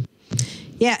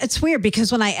 Yeah, it's weird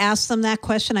because when I asked them that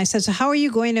question, I said, so how are you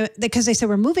going to, because they said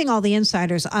we're moving all the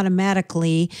insiders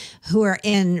automatically who are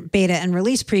in beta and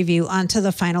release preview onto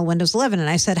the final Windows 11. And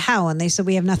I said, how? And they said,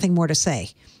 we have nothing more to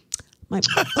say.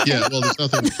 Yeah, well, there's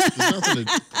nothing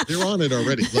they're on it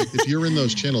already. Like if you're in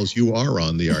those channels, you are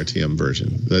on the RTM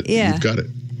version. You've got it.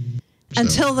 So,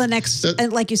 until the next,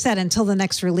 like you said, until the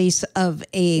next release of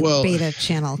a beta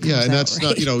channel comes and that's out,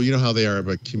 right? not, you know how they are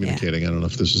about communicating. I don't know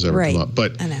if this has ever come up,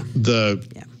 but I know.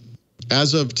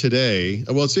 As of today,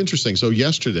 well, it's interesting. So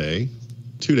yesterday,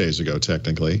 2 days ago,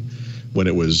 technically, when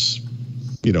it was,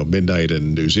 midnight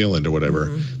in New Zealand or whatever,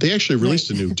 they actually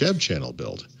released a new dev channel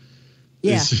build.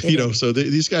 Yeah, so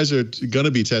these guys are going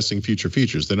to be testing future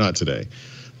features. They're not today.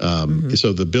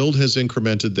 So the build has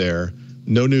incremented there.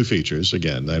 No new features.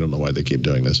 Again, I don't know why they keep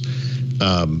doing this.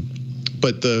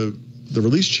 But the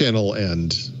release channel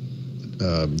and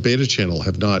beta channel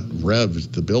have not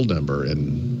revved the build number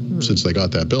since they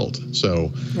got that build.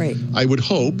 So I would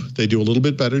hope they do a little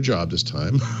bit better job this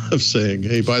time of saying,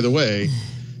 hey, by the way,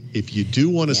 if you do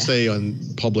want to stay on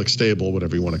public stable,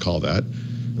 whatever you want to call that,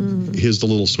 here's the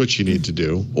little switch you need to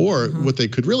do. Or what they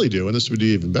could really do, and this would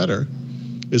be even better,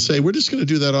 is say, we're just going to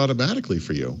do that automatically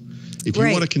for you. If you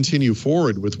want to continue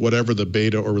forward with whatever the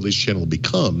beta or release channel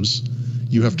becomes,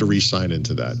 you have to re-sign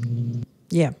into that.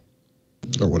 Yeah.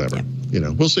 Or whatever.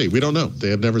 We'll see. We don't know. They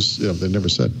have never. They've never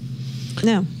said.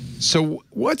 No. So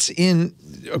what's in?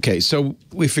 Okay, so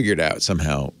we figured out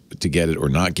somehow to get it or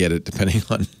not get it, depending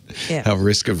on how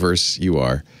risk averse you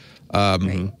are.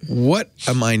 What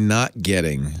am I not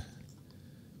getting?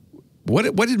 What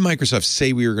did Microsoft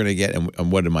say we were going to get,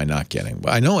 and what am I not getting?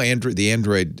 I know the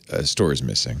Android store is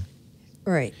missing.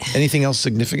 Right. Anything else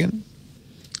significant?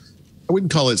 I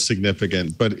wouldn't call it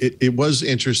significant, but it was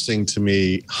interesting to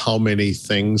me how many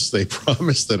things they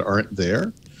promised that aren't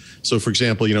there. So, for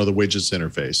example, the widgets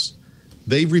interface.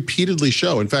 They repeatedly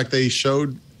show. In fact, they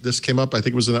showed, this came up, I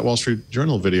think it was in that Wall Street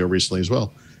Journal video recently as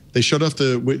well. They showed off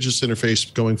the widgets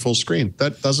interface going full screen.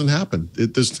 That doesn't happen.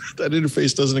 That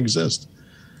interface doesn't exist.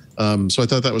 So I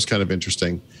thought that was kind of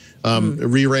interesting.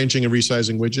 Rearranging and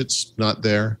resizing widgets, not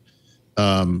there.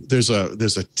 There's a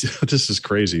this is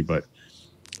crazy, but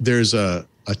there's a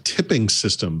tipping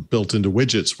system built into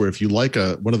widgets where if you like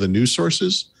one of the news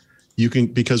sources, you can,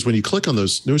 because when you click on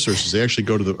those news sources, they actually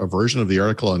go to a version of the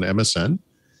article on MSN,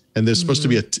 and there's supposed to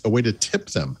be a way to tip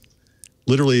them.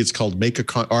 Literally, it's called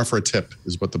offer a tip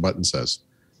is what the button says.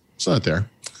 It's not there.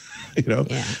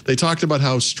 They talked about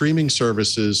how streaming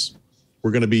services were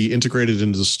going to be integrated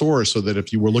into the store so that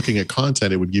if you were looking at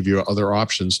content, it would give you other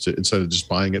options to instead of just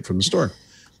buying it from the store.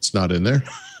 It's not in there.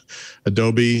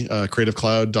 Adobe Creative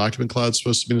Cloud, Document Cloud is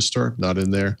supposed to be in the store. Not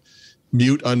in there.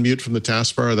 Mute, unmute from the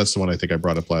taskbar. That's the one I think I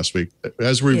brought up last week.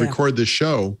 As we record this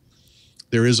show,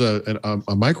 there is a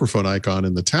microphone icon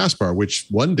in the taskbar, which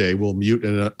one day will mute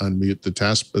and unmute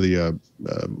the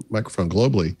microphone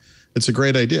globally. It's a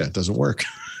great idea. It doesn't work.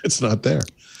 It's not there.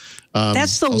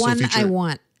 That's the one I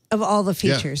want of all the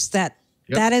features. That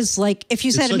is like, if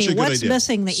you said to me, what's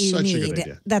missing that you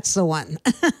need? That's the one.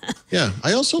 Yeah.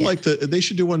 I also like they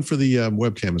should do one for the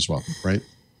webcam as well, right?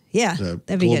 Yeah.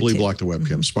 That'd be globally good block the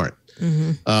webcam. Smart.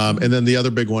 And then the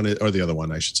other big one, or the other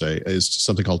one I should say, is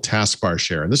something called taskbar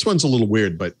share. And this one's a little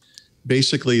weird, but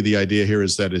basically the idea here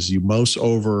is that as you mouse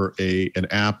over an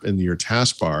app in your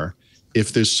taskbar,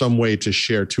 if there's some way to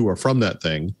share to or from that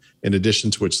thing, in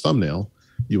addition to its thumbnail,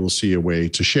 you will see a way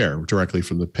to share directly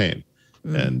from the pane.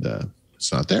 And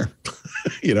it's not there,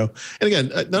 And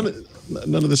again,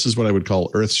 none of this is what I would call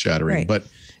earth shattering, but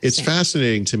it's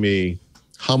fascinating to me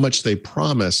how much they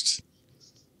promised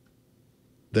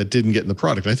that didn't get in the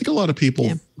product. And I think a lot of people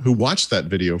who watched that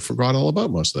video forgot all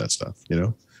about most of that stuff.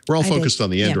 We're all focused on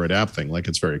the Android app thing. Like,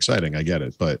 it's very exciting. I get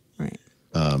it. But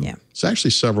it's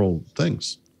actually several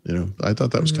things. I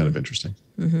thought that was kind of interesting.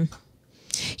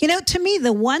 To me,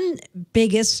 the one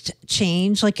biggest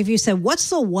change, like if you said, what's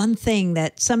the one thing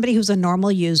that somebody who's a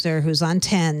normal user who's on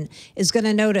 10 is going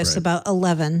to notice about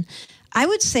 11? I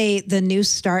would say the new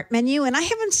start menu. And I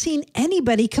haven't seen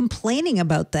anybody complaining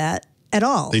about that at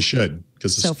all. They should,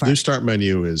 because the new start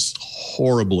menu is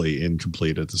horribly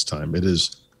incomplete at this time. It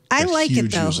is. I like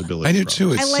it though. I do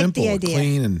too. It's simple, the idea.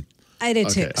 clean, and I did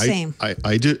too. Same.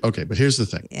 I do. Okay, but here's the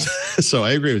thing. Yeah. So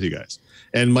I agree with you guys.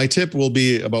 And my tip will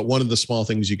be about one of the small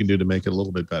things you can do to make it a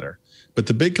little bit better. But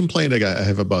the big complaint I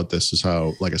have about this is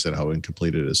how, like I said, how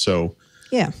incomplete it is. So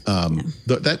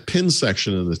that pin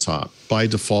section at the top by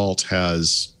default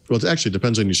has, well, it actually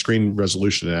depends on your screen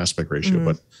resolution and aspect ratio.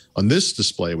 But on this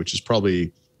display, which is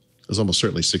almost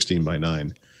certainly 16 by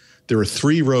 9, there are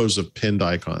 3 rows of pinned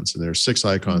icons, and there are 6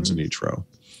 icons in each row.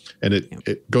 And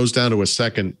it goes down to a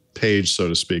second page, so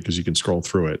to speak, because you can scroll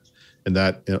through it. And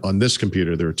that on this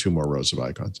computer, there are 2 more rows of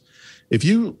icons. If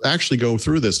you actually go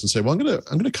through this and say, well, I'm going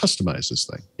to customize this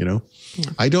thing,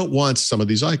 I don't want some of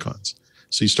these icons.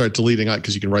 So you start deleting out,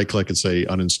 because you can right click and say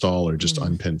uninstall or just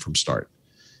unpin from start.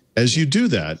 As you do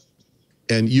that,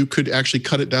 and you could actually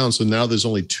cut it down. So now there's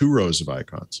only 2 rows of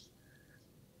icons.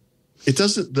 It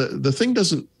doesn't, the thing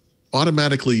doesn't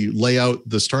automatically lay out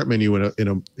the start menu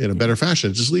in a better fashion.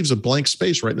 It just leaves a blank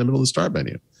space right in the middle of the start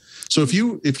menu. So if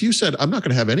you said, I'm not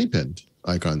going to have any pinned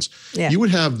icons, you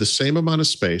would have the same amount of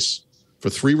space for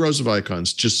 3 rows of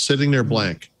icons just sitting there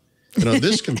blank. And on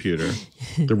this computer,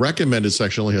 the recommended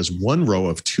section only has 1 row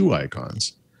of 2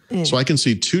 icons. So I can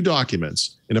see 2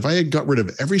 documents. And if I had got rid of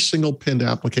every single pinned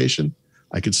application,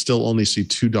 I could still only see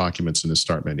 2 documents in the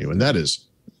start menu. And that is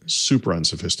super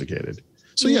unsophisticated.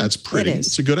 So yeah, it's pretty.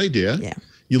 It's a good idea. Yeah.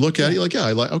 You look at it, you're like,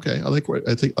 I like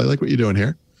what you're doing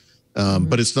here.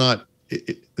 But it's not,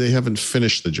 they haven't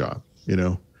finished the job,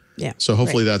 Yeah. So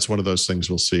hopefully that's one of those things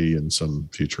we'll see in some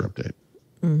future update.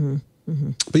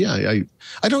 But yeah,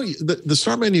 I don't, the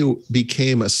start menu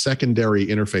became a secondary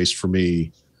interface for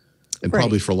me, and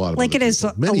probably for a lot of like it is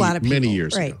many, a lot of people. Many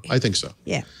years ago. I think so.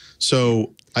 Yeah.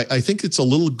 So I think it's a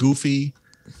little goofy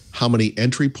how many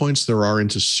entry points there are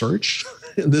into search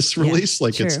in this release.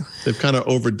 They've kind of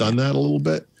overdone that a little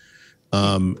bit.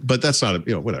 But that's not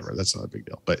whatever. That's not a big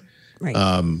deal. But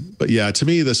but yeah, to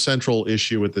me, the central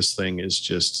issue with this thing is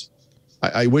just,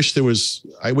 I wish it was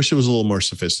a little more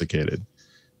sophisticated.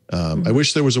 I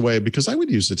wish there was a way, because I would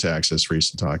use it to access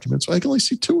recent documents. I can only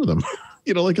see 2 of them.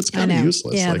 It's kind of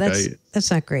useless. Yeah,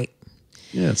 that's not great.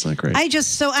 Yeah, it's not great.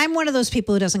 I'm one of those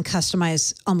people who doesn't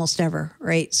customize almost ever,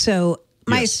 right? So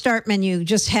my start menu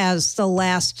just has the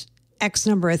last X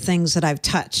number of things that I've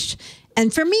touched.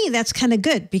 And for me, that's kind of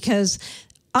good, because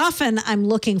often I'm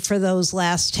looking for those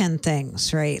last 10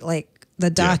 things, right? Like the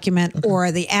document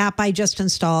or the app I just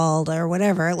installed or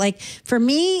whatever. Like for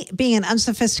me, being an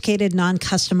unsophisticated,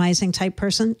 non-customizing type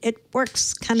person, it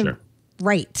works kind of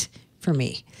right for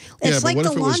me. It's like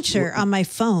the launcher on my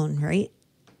phone, right?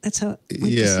 That's how.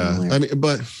 I mean,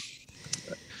 but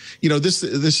this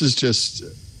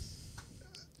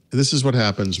is what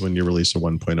happens when you release a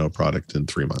 1.0 product in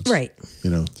 3 months, right?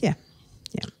 Yeah.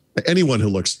 anyone who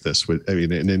looks at this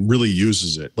and really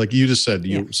uses it, like you just said,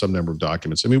 some number of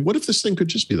documents. I mean, what if this thing could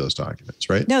just be those documents,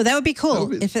 right? No, that would be cool.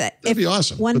 That'd be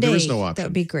awesome. One day, there is no option. that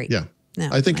would be great. Yeah. No,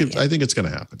 I think it's going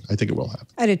to happen. I think it will happen.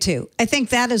 I do too. I think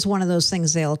that is one of those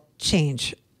things they'll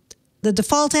change. The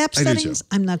default app settings,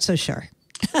 I'm not so sure.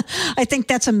 I think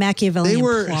that's a Machiavellian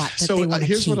plot.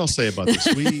 Here's what I'll say about this.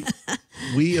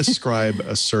 We ascribe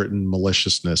a certain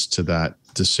maliciousness to that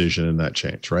decision and that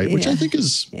change, right? Which I think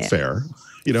is fair.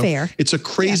 Fair. It's a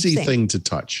crazy thing to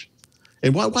touch.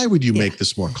 And why would you make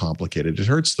this more complicated? It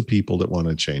hurts the people that want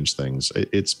to change things.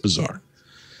 It's bizarre.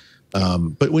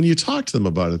 But when you talk to them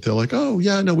about it, they're like, oh,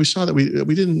 yeah, no, we saw that.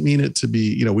 We didn't mean it to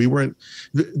be, we weren't.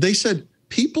 They said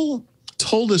people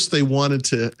told us they wanted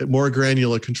to more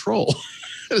granular control.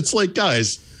 It's like,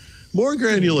 guys, more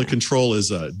granular control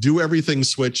is a do everything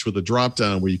switch with a drop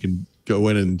down where you can go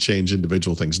in and change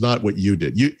individual things, not what you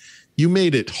did. You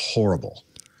made it horrible.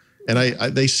 And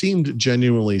they seemed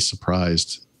genuinely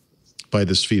surprised by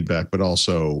this feedback, but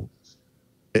also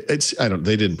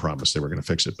they didn't promise they were going to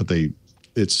fix it, but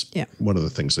it's one of the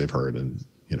things they've heard, and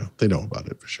they know about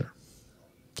it for sure.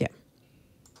 Yeah.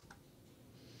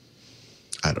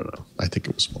 I don't know. I think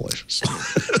it was malicious.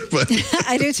 But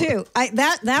I do too.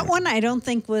 That one I don't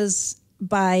think was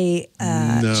by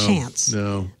chance.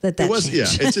 No. That it was.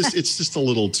 changed. Yeah. It's just a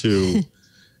little too.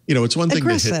 It's one thing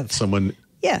aggressive. to hit someone.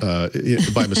 Yeah.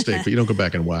 By mistake, but you don't go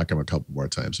back and whack them a couple more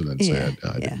times and then say,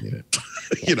 I didn't mean it.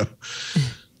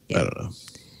 I don't know.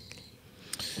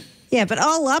 Yeah, but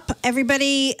all up,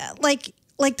 everybody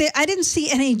I didn't see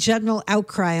any general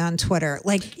outcry on Twitter.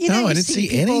 I didn't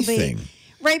see anything.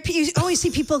 Right, you always see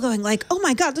people going like, "Oh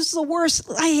my God, this is the worst!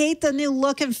 I hate the new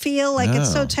look and feel.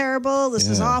 It's so terrible. This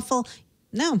is awful."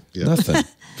 No, nothing.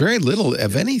 Very little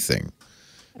of anything.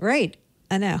 Right,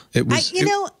 I know. It was.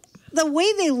 The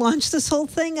way they launched this whole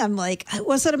thing, I'm like,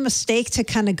 was it a mistake to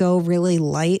kind of go really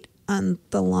light on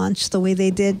the launch the way they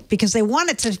did? Because they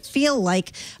wanted to feel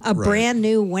like a brand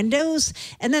new Windows,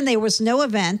 and then there was no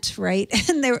event, right?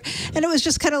 And it was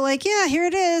just kind of like, yeah, here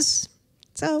it is.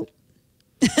 So.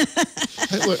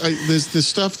 There's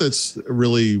stuff that's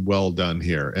really well done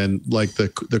here, and like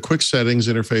the quick settings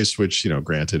interface, which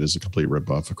granted is a complete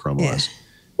ripoff of Chrome OS.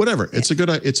 Whatever, it's a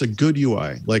good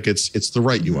UI. Like it's the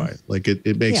right UI. Like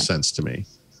it makes sense to me.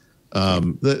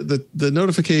 The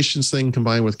notifications thing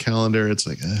combined with calendar, it's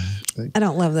like I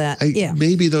don't love that.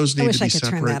 Maybe those need to be separate. I wish I could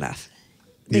turn that off.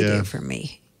 They do for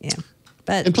me. Yeah.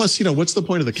 And plus, what's the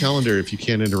point of the calendar if you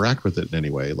can't interact with it in any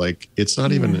way? Like, it's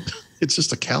not even, it's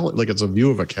just a calendar, like it's a view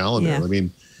of a calendar. Yeah. I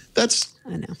mean,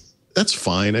 I know. That's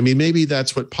fine. I mean, maybe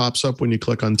that's what pops up when you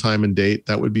click on time and date.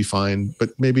 That would be fine.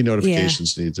 But maybe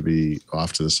notifications need to be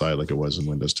off to the side like it was in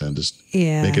Windows 10. Just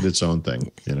make it its own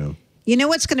thing, You know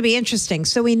what's going to be interesting?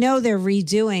 So we know they're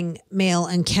redoing Mail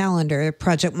and Calendar,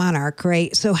 Project Monarch,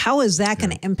 right? So how is that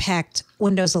going to impact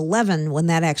Windows 11 when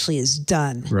that actually is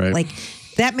done? Right. Like,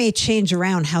 that may change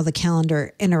around how the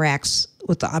calendar interacts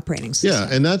with the operating system.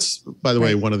 Yeah, and that's, by the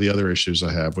way, one of the other issues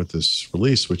I have with this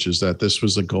release, which is that this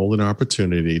was a golden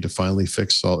opportunity to finally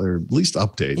fix all, or at least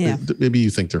update. Yeah. Maybe you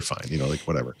think they're fine, like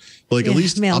whatever. But at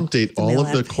least update all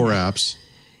of the core apps.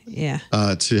 Yeah.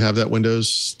 To have that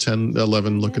Windows 10,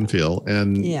 11 look and feel.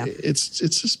 And it's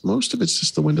just, most of it's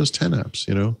just the Windows 10 apps,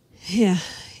 Yeah.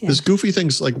 There's goofy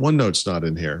things like OneNote's not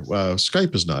in here.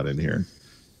 Skype is not in here.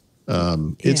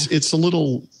 It's a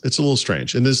little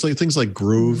strange, and there's things like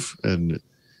Groove and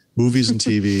movies and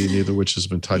TV, neither of which has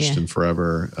been touched in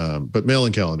forever. But Mail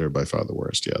and Calendar are by far the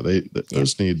worst. Yeah,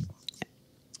 those need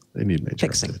major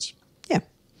fixing. updates.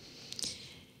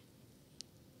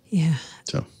 Yeah.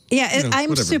 So. Yeah,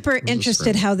 I'm super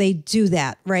interested how they do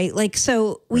that, right? Like,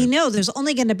 so we know there's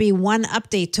only going to be one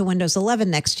update to Windows 11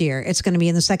 next year. It's going to be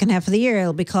in the second half of the year.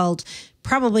 It'll be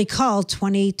probably called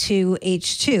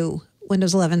 22H2.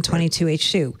 Windows 11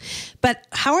 22H2. But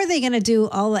how are they going to do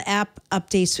all the app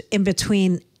updates in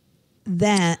between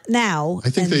now? I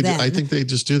think they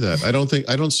just do that. I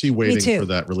don't see waiting for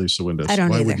that release of Windows.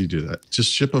 Why would you do that?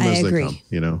 Just ship them as they come,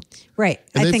 Right.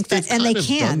 And I think that, and they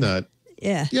can. Done that.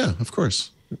 Yeah. Yeah, of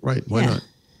course. Right. Why not?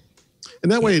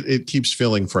 And that way it keeps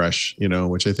feeling fresh,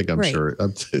 which I think I'm sure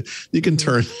you can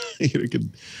turn,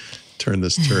 turn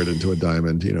this turd into a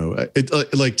diamond,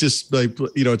 it's like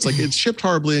it's shipped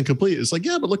horribly incomplete. It's like,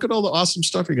 but look at all the awesome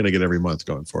stuff you're going to get every month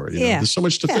going forward. There's so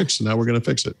much to fix, and now we're going to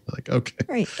fix it. Like, okay.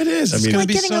 Right. It is. It's going to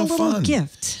be getting so a little fun.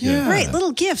 gift. Yeah. Right.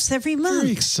 Little gifts every month.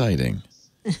 Very exciting.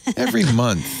 Every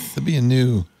month. There'll be a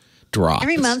new drop.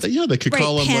 Every month. Yeah, they could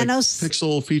call them Panos. like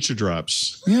Pixel feature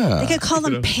drops. Yeah. They could call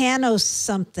them Panos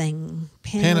something.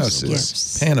 Panos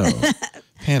gifts.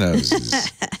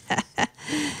 Panos.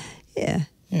 Yeah.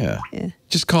 Yeah.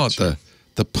 Just call it the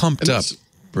the pumped up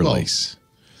release. Well,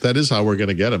 that is how we're going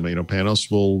to get them.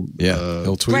 Panos will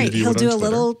he'll tweet. Right, he'll do a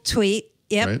little tweet.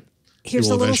 Yep. Right? Here's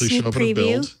a little sneak preview.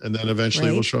 Build, and then eventually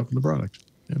it will show up in the product.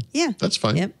 Yeah. That's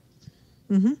fine. Yep.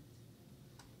 Mm-hmm.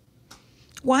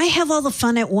 Why have all the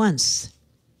fun at once?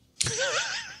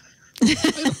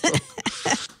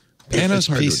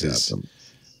 Panos pieces.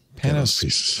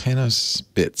 Panos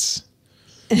bits.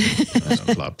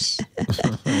 Flops.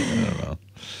 I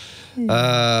don't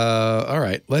know. All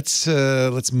right,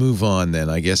 let's move on then.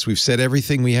 I guess we've said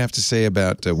everything we have to say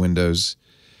about Windows.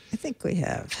 I think we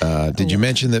have. Did you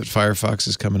mention that Firefox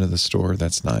is coming to the store?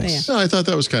 That's nice. No, I thought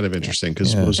that was kind of interesting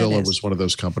because Mozilla was one of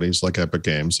those companies like Epic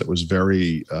Games that was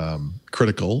very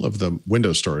critical of the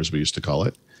Windows Store, as we used to call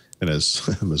it, and as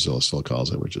Mozilla still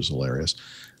calls it, which is hilarious.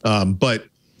 But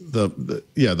the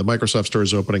Microsoft Store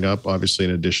is opening up. Obviously,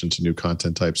 in addition to new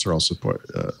content types, they're also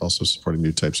supporting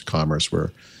new types of commerce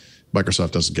where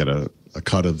Microsoft doesn't get a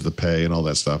cut of the pay and all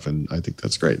that stuff, and I think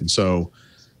that's great. And so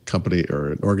company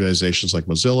or organizations like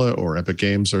Mozilla or Epic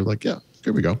Games are like, yeah,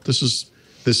 here we go. This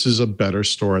is a better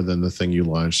store than the thing you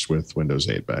launched with Windows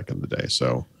 8 back in the day.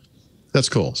 So that's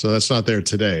cool. So that's not there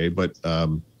today, but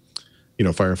Firefox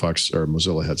or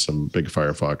Mozilla had some big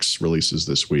Firefox releases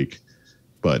this week,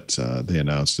 but they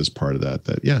announced as part of that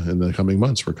in the coming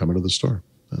months we're coming to the store.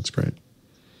 That's great.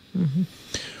 Mm-hmm.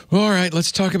 All right,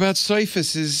 let's talk about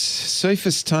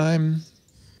Surface time.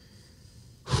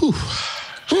 Whew.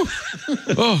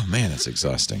 Oh man, it's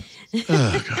exhausting.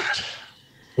 Oh God.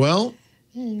 Well,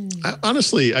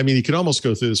 honestly, you could almost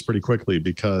go through this pretty quickly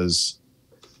because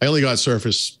I only got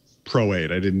Surface Pro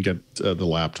 8. I didn't get the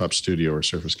Laptop Studio or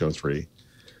Surface Go 3.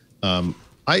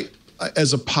 I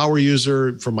as a power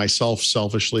user for myself,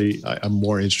 selfishly, I'm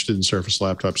more interested in Surface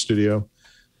Laptop Studio.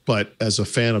 But as a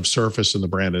fan of Surface and the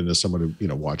brand, and as someone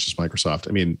who watches Microsoft,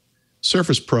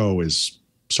 Surface Pro is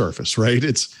Surface, right?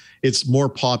 It's more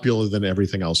popular than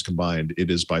everything else combined. It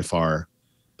is by far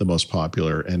the most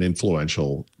popular and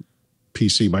influential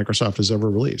PC Microsoft has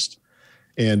ever released.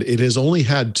 And it has only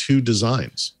had two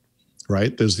designs,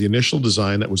 right? There's the initial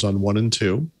design that was on 1 and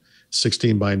 2,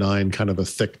 16 by 9, kind of a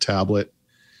thick tablet.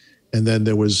 And then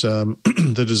there was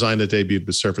the design that debuted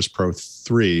with Surface Pro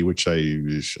 3, which off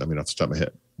the top of my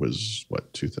head, was what,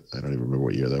 I don't even remember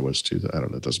what year that was. I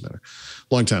don't know. It doesn't matter.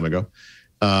 Long time ago.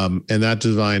 And that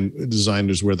design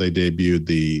is where they debuted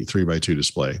the 3x2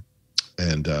 display.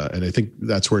 And I think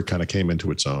that's where it kind of came into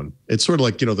its own. It's sort of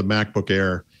like, the MacBook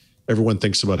Air. Everyone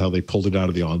thinks about how they pulled it out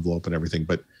of the envelope and everything.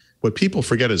 But what people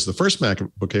forget is the first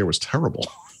MacBook Air was terrible.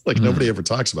 Nobody ever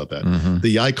talks about that. Mm-hmm.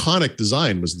 The iconic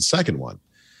design was the second one.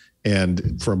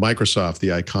 And for Microsoft, the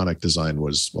iconic design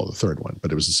was, the third one,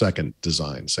 but it was the second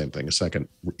design, same thing, the second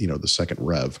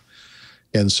rev.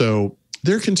 And so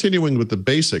they're continuing with the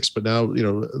basics, but now,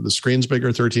 the screen's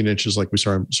bigger, 13 inches, like we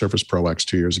saw on Surface Pro X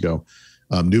 2 years ago.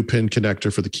 New pin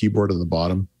connector for the keyboard on the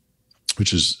bottom,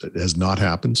 which has not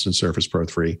happened since Surface Pro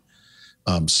 3.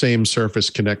 Same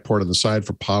Surface Connect port on the side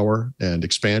for power and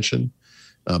expansion,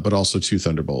 but also 2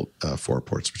 Thunderbolt 4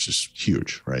 ports, which is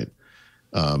huge, right?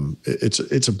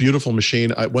 It's a beautiful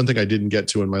machine. One thing I didn't get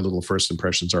to in my little first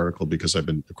impressions article, because I've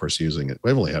been, of course, using it.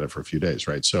 I've only had it for a few days,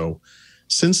 right? So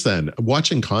since then,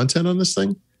 watching content on this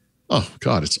thing, oh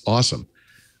God, it's awesome.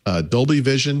 Dolby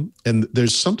Vision, and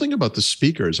there's something about the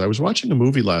speakers. I was watching a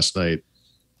movie last night,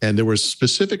 and there were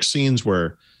specific scenes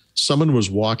where someone was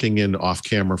walking in off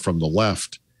camera from the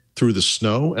left through the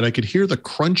snow, and I could hear the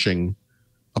crunching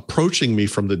approaching me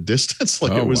from the distance.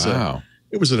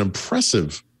 It was an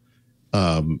impressive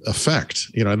effect.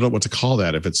 I don't know what to call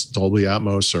that, if it's Dolby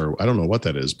Atmos or I don't know what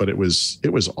that is, but it was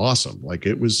awesome.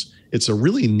 It's a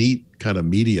really neat kind of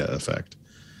media effect.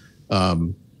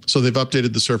 So they've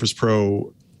updated the Surface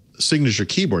Pro signature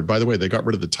keyboard. By the way, they got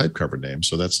rid of the type cover name,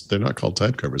 so they're not called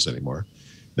type covers anymore.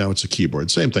 Now it's a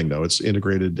keyboard. Same thing though. It's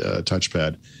integrated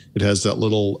touchpad. It has that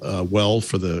little well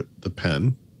for the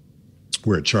pen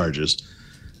where it charges,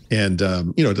 and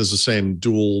it does the same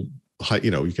dual height.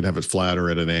 You can have it flat or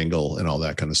at an angle and all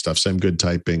that kind of stuff. Same good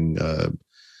typing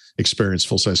experience,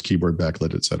 full size keyboard,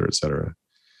 backlit, et cetera, et cetera.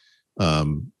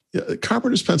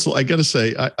 Carpenter's pencil. I got to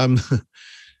say, I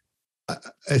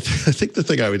think the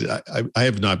thing I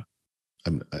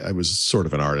was sort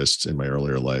of an artist in my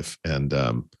earlier life. And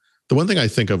the one thing I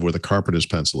think of with a carpenter's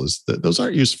pencil is that those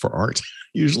aren't used for art.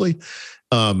 Usually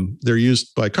they're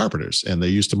used by carpenters, and they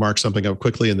used to mark something up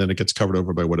quickly, and then it gets covered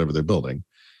over by whatever they're building.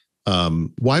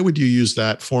 Why would you use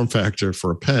that form factor for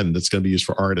a pen that's going to be used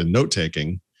for art and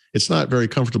note-taking? It's not very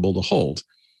comfortable to hold.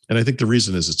 And I think the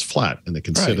reason is it's flat, and they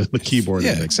can sit on the keyboard.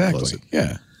 Yeah, and exactly.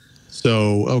 Yeah.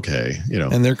 So, okay,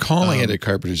 And they're calling it a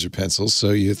carpenter's pencil, so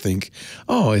you think,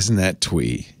 oh, isn't that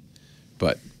twee?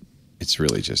 but it's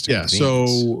really just a convenience.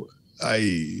 So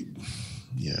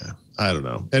I don't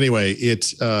know. Anyway,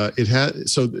 it had,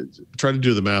 so try to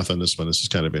do the math on this one. This is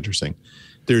kind of interesting.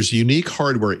 There's unique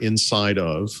hardware inside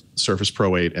of Surface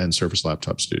Pro 8 and Surface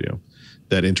Laptop Studio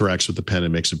that interacts with the pen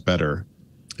and makes it better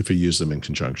if you use them in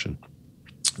conjunction.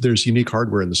 There's unique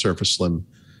hardware in the Surface Slim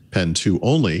Pen 2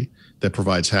 only that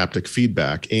provides haptic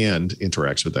feedback and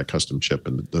interacts with that custom chip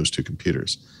in those two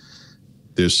computers.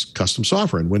 There's custom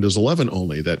software in Windows 11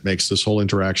 only that makes this whole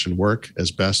interaction work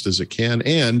as best as it can,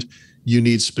 and you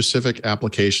need specific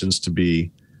applications to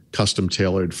be custom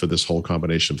tailored for this whole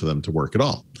combination for them to work at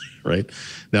all, right?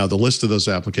 Now, the list of those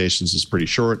applications is pretty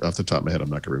short. Off the top of my head, I'm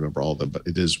not going to remember all of them, but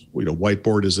it is,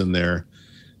 Whiteboard is in there,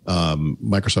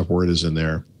 Microsoft Word is in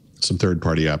there, some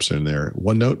third-party apps are in there.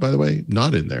 OneNote, by the way,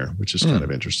 not in there, which is kind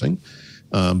of interesting.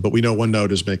 But we know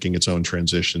OneNote is making its own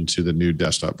transition to the new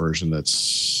desktop version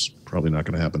that's probably not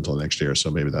going to happen until next year, so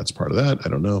maybe that's part of that. I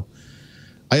don't know.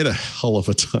 I had a hell of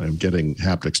a time getting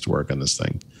haptics to work on this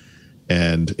thing.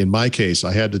 And in my case,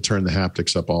 I had to turn the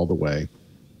haptics up all the way.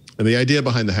 And the idea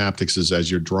behind the haptics is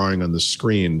as you're drawing on the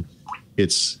screen,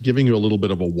 it's giving you a little bit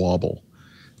of a wobble.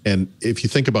 And if you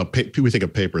think about paper, we think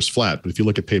of paper as flat, but if you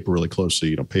look at paper really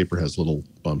closely, paper has little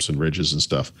bumps and ridges and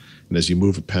stuff. And as you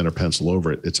move a pen or pencil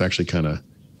over it, it's actually kind of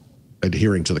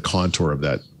adhering to the contour of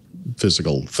that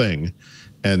physical thing.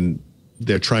 And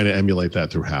they're trying to emulate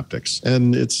that through haptics.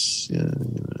 And it's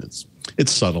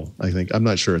subtle, I think. I'm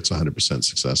not sure it's 100%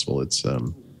 successful. It's, I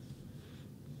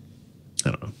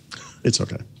don't know. It's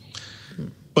okay.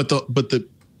 But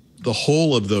the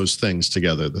whole of those things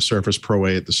together, the Surface Pro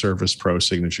 8, the Surface Pro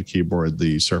Signature Keyboard,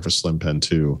 the Surface Slim Pen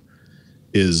 2,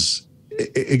 is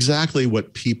exactly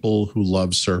what people who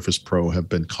love Surface Pro have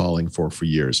been calling for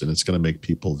years, and it's going to make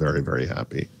people very, very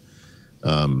happy.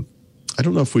 I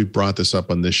don't know if we brought this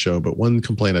up on this show, but one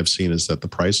complaint I've seen is that the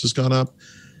price has gone up,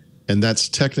 and that's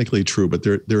technically true, but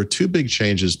there are two big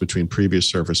changes between previous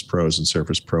Surface Pros and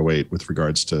Surface Pro 8 with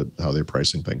regards to how they're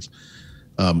pricing things.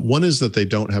 One is that they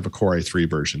don't have a Core i3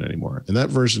 version anymore. And that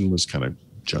version was kind of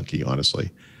junky,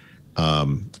 honestly,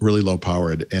 really low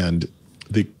powered. And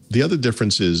the other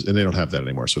difference is, and they don't have that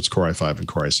anymore. So it's Core i5 and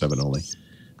Core i7 only.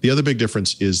 The other big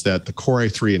difference is that the Core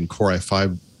i3 and Core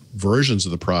i5 versions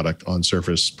of the product on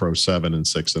Surface Pro 7 and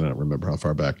 6, and I don't remember how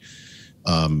far back,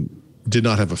 did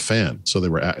not have a fan. So they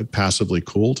were passively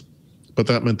cooled, but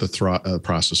that meant the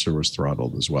processor was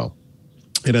throttled as well.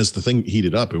 And as the thing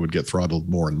heated up, it would get throttled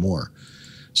more and more.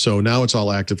 So now it's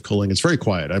all active cooling. It's very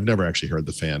quiet. I've never actually heard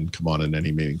the fan come on in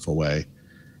any meaningful way.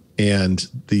 And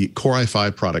the Core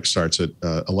i5 product starts at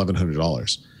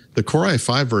 $1,100. The Core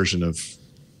i5 version of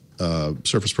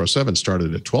Surface Pro 7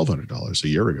 started at $1,200 a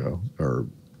year ago, or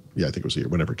I think it was a year,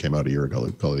 whenever it came out a year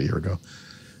ago, call it a year ago.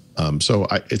 So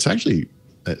it's actually,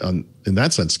 in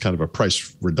that sense, kind of a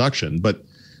price reduction, but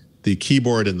the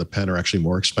keyboard and the pen are actually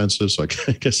more expensive. So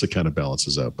I guess it kind of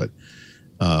balances out, but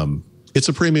it's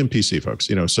a premium PC, folks.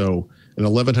 So an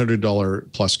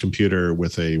 $1,100 plus computer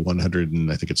with a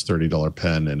 $130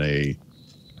 pen and I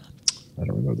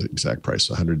don't remember the exact price,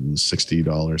 $160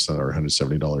 or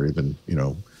 $170 even,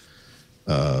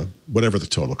 whatever the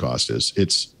total cost is.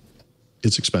 It's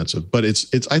expensive, but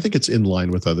I think it's in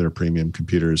line with other premium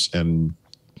computers, and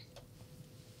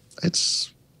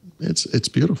it's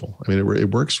beautiful. I mean, it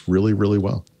works really, really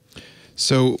well.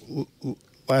 So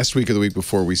last week or the week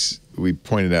before, we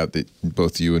pointed out that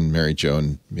both you and Mary Jo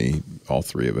and me, all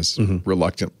three of us,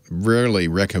 rarely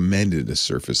recommended a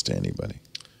Surface to anybody.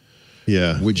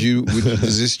 Yeah.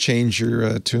 Does this change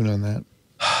your tune on that?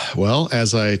 Well,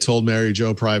 as I told Mary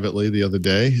Jo privately the other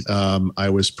day, I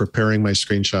was preparing my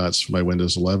screenshots for my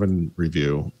Windows 11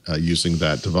 review using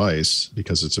that device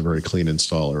because it's a very clean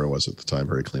install, or it was at the time,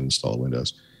 very clean install of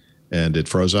Windows. And it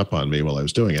froze up on me while I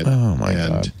was doing it. Oh my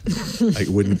God.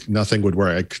 Nothing would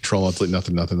work. I control alt,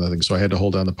 nothing. So I had to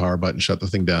hold down the power button, shut the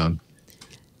thing down.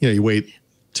 You wait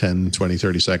 10, 20,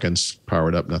 30 seconds, power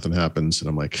it up, nothing happens. And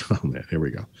I'm like, oh man, here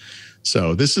we go.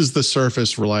 So this is the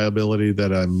Surface reliability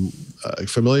that I'm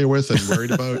familiar with and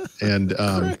worried about. And to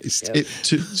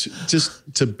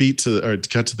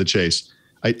cut to the chase,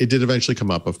 it did eventually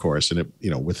come up, of course, and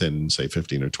it, within say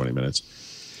 15 or 20 minutes.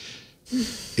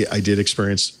 I did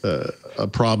experience a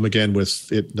problem again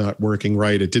with it not working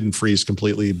right. It didn't freeze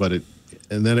completely,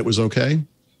 and then it was okay.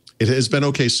 It has been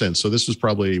okay since. So this was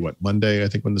probably Monday, I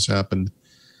think, when this happened.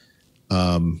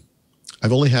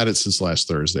 I've only had it since last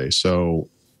Thursday. So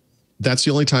that's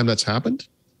the only time that's happened.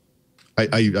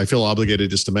 I feel obligated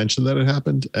just to mention that it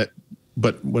happened.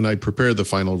 But when I prepare the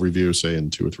final review, say in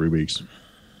 2 or 3 weeks,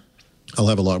 I'll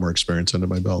have a lot more experience under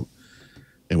my belt,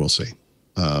 and we'll see.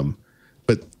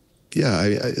 But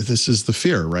this is the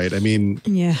fear, right? I mean,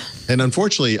 and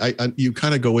unfortunately, you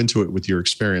kind of go into it with your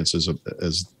experience as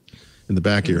in the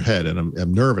back of your head, and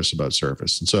I'm nervous about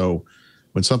Surface, and so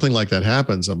when something like that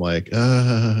happens, I'm like,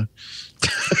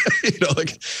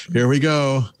 like here we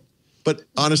go. But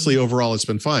honestly, overall, it's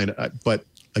been fine. But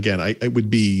again, it would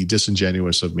be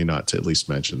disingenuous of me not to at least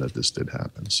mention that this did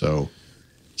happen. So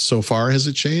far, has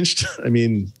it changed? I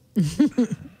mean,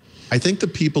 I think the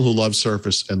people who love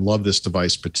Surface and love this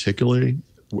device particularly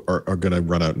are going to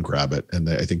run out and grab it, and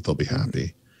I think they'll be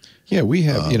happy. Yeah, we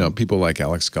have, people like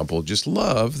Alex Couple just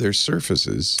love their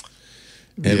Surfaces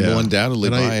and will undoubtedly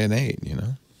buy an 8,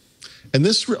 And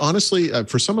this, honestly,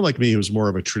 for someone like me who's more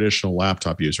of a traditional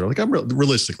laptop user, like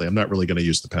realistically, I'm not really going to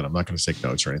use the pen. I'm not going to take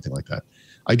notes or anything like that.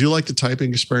 I do like the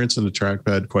typing experience in the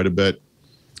trackpad quite a bit.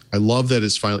 I love that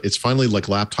it's finally like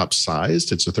laptop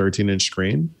sized. It's a 13-inch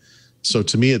screen. So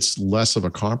to me, it's less of a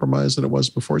compromise than it was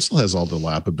before. It still has all the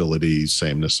lappability,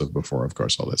 sameness of before, of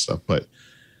course, all that stuff. But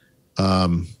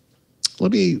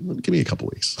give me a couple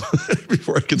weeks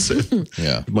before I can say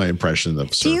my impression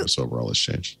of Surface overall has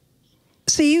changed.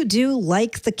 So you do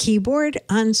like the keyboard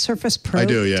on Surface Pro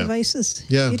devices?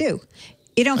 Yeah. You do?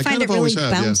 You don't find it really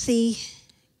bouncy?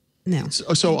 No.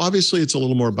 So obviously it's a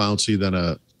little more bouncy than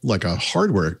a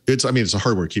hardware. It's a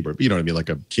hardware keyboard, but you know what I mean? Like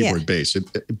a keyboard base.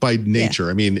 By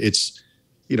nature, I mean, it's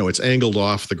angled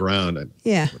off the ground.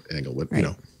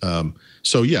 Angle,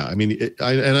 so yeah, I mean,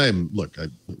 I'm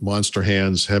monster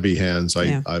hands, heavy hands.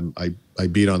 I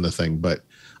beat on the thing, but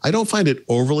I don't find it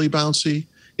overly bouncy.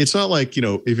 It's not like,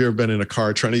 if you've ever been in a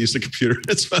car trying to use the computer,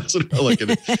 it's bouncing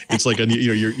around it's like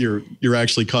you're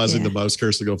actually causing the mouse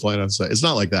cursor to go flying outside. It's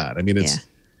not like that. I mean, it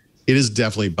is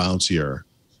definitely bouncier,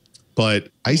 but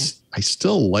I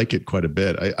still like it quite a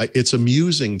bit. It's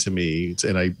amusing to me,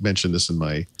 and I mentioned this in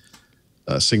my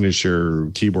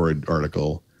signature keyboard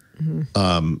article.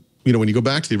 Mm-hmm. When you go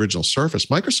back to the original Surface,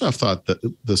 Microsoft thought that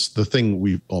the thing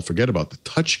we all forget about, the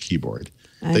touch keyboard,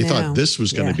 they thought this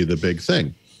was going to be the big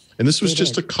thing. And this was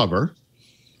just a cover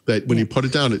that when you put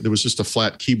it down, there was just a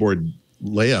flat keyboard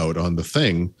layout on the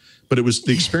thing, but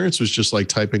the experience was just like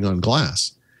typing on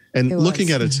glass. And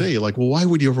looking at it today, you're like, well, why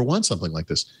would you ever want something like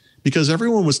this? Because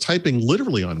everyone was typing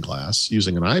literally on glass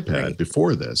using an iPad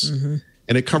before this,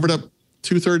 and it covered up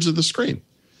 2/3 of the screen.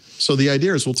 So the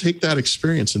idea is we'll take that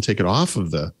experience and take it off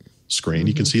of the screen.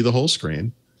 You can see the whole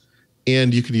screen,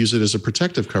 and you could use it as a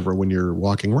protective cover when you're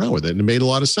walking around with it. And it made a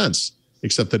lot of sense,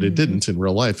 except that it didn't in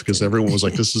real life because everyone was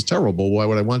like, this is terrible. Why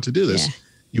would I want to do this?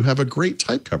 You have a great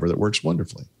type cover that works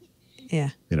wonderfully.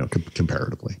 Yeah.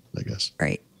 Comparatively, I guess.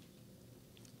 Right.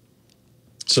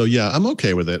 So yeah, I'm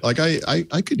okay with it. Like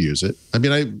I could use it. I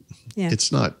mean,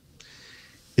 it's not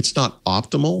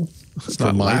optimal. It's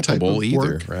not my lappable type of either,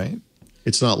 work. right?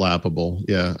 It's not lappable.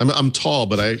 Yeah. I'm tall,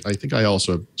 but I think I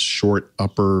also have short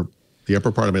the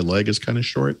upper part of my leg is kind of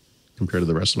short compared to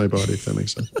the rest of my body, if that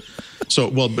makes sense. So,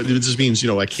 but it just means,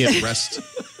 I can't rest.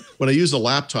 When I use a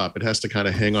laptop, it has to kind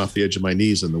of hang off the edge of my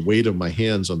knees, and the weight of my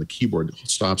hands on the keyboard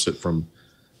stops it from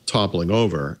toppling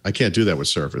over. I can't do that with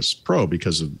Surface Pro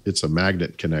because it's a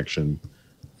magnet connection.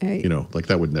 Right. Like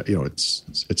that would, it's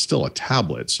still a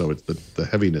tablet. So the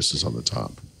heaviness is on the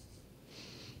top.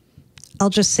 I'll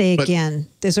just say again,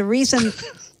 there's a reason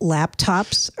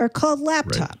laptops are called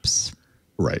laptops.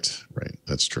 Right.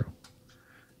 That's true.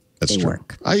 They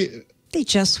work. They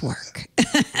just work.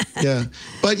 Yeah.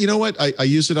 But you know what? I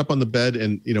use it up on the bed,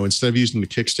 and, instead of using the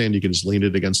kickstand, you can just lean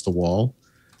it against the wall.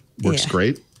 Works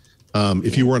great.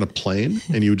 If you were on a plane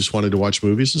and you just wanted to watch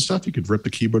movies and stuff, you could rip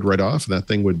the keyboard right off, and that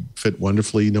thing would fit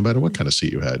wonderfully no matter what kind of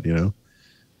seat you had,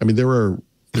 I mean, there were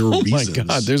reasons. Oh my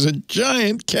God, there's a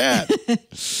giant cat.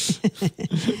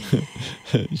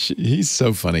 He's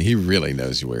so funny. He really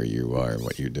knows where you are and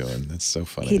what you're doing. That's so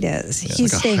funny. He does. Yeah.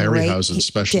 He's like a Harryhausen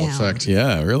special effect.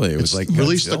 Yeah, really. It was like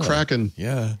release Godzilla. the Kraken.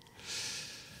 Yeah.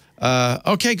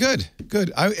 Okay, good.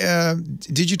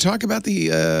 Did you talk about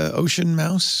the ocean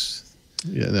mouse?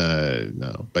 Yeah,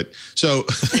 no. But so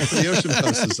the ocean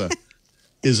mouse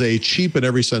is a cheap in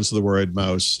every sense of the word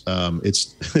mouse.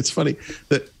 It's funny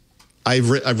that I've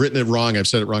written it wrong. I've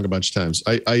said it wrong a bunch of times.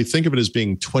 I think of it as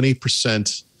being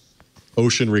 20%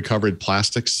 ocean recovered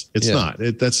plastics. It's not.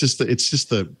 It's just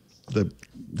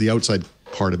the outside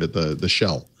part of it, the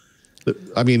shell.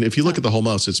 I mean, if you look at the whole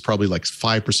mouse, it's probably like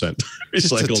 5% recycled.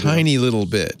 Just a tiny little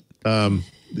bit.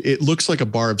 It looks like a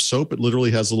bar of soap. It literally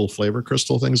has little flavor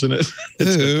crystal things in it.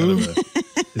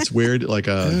 It's weird, like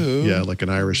like an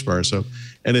Irish bar. So,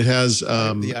 and it has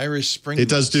the Irish Spring. It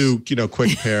does do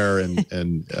quick pair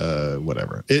and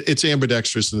whatever. It's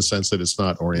ambidextrous in the sense that it's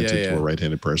not oriented to a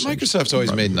right-handed person. Microsoft's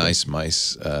always made nice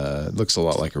mice. Looks a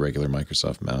lot like a regular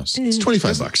Microsoft mouse. It's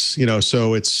 $25,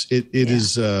 so it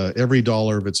is every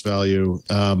dollar of its value.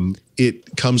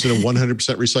 It comes in a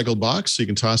 100% recycled box, so you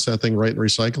can toss that thing right in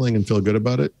recycling and feel good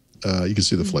about it. You can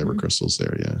see the flavor crystals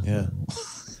there. Yeah.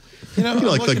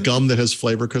 Like the gum that has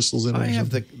flavor crystals in it. I have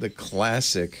the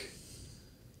classic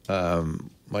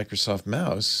Microsoft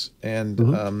mouse, and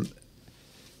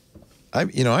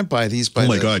I buy these by. Oh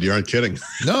my God, you aren't kidding!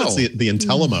 No, that's the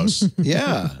IntelliMouse.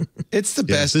 Yeah, it's the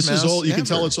best. This mouse is old. You can ever.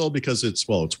 tell it's old because it's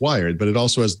wired, but it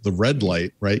also has the red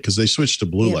light, right? Because they switched to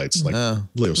blue lights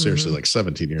seriously, like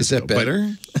 17 years ago. Is that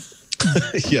better?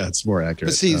 Yeah, it's more accurate.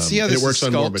 But see how this it works is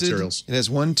on more sculpted? materials. It has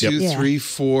 1, 2, 3,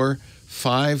 4,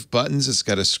 5 buttons. It's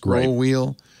got a scroll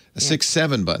wheel. 6,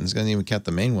 7 buttons. Doesn't even count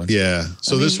the main ones. Yeah.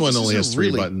 So this one only has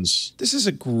 3 buttons. This is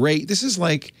this is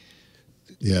like.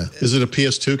 Yeah. Is it a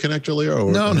PS2 connector, Leo?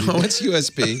 Or no, it's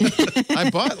USB.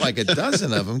 I bought like a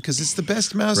dozen of them because it's the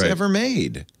best mouse ever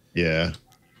made. Yeah.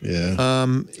 Yeah.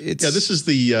 This is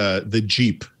the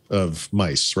Jeep of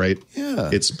mice, right? Yeah.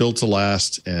 It's built to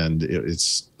last, and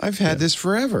it's. I've had this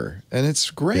forever, and it's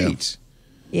great.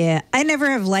 Yeah, I never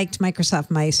have liked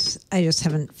Microsoft mice. I just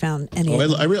haven't found any.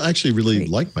 I actually really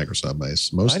like Microsoft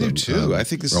mice. Most of them. I do too. I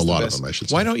think this is a lot the of best. them. I should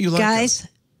say. Why don't you like guys?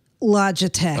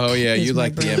 Logitech. Oh yeah, you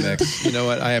like the brand. MX. You know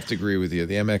what? I have to agree with you.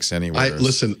 The MX Anywhere.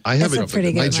 I have a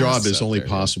pretty good my mouse. job is only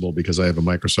possible because I have a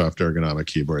Microsoft ergonomic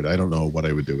keyboard. I don't know what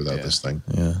I would do without this thing.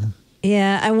 Yeah.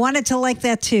 Yeah, I wanted to like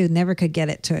that too. Never could get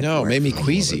it to it. No, it made me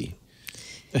queasy.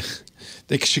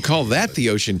 They should call that the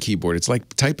ocean keyboard. It's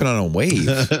like typing on a wave.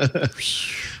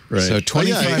 Right. So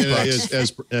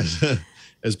 $25.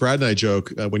 As Brad and I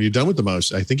joke, when you're done with the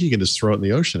mouse, I think you can just throw it in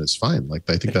the ocean. It's fine. Like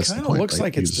I think that's the point. Looks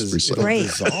like it's great.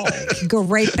 dissolve. Go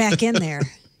right back in there.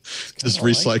 Just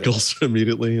recycles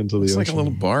immediately into the ocean. It's like a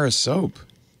little bar of soap.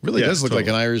 Really does look like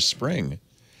an Irish Spring.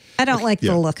 I don't like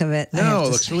the look of it. No,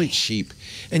 it looks really cheap.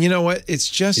 And you know what? It's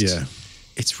just,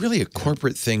 it's really a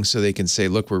corporate thing so they can say,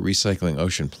 look, we're recycling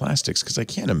ocean plastics. Because I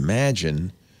can't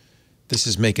imagine this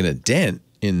is making a dent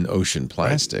in ocean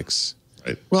plastics.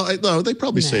 Right. Well, no, they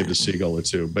probably saved a seagull or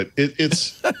two, but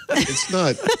it's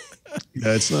not.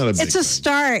 Yeah, it's not a big It's a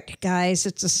start, guys.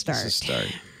 It's a start. It's a start.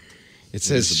 It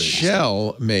says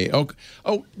shell made.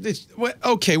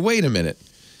 Okay, wait a minute.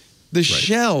 The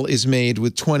shell is made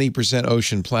with 20%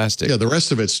 ocean plastic. Yeah, the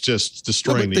rest of it's just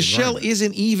destroying the shell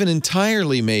isn't even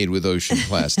entirely made with ocean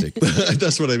plastic.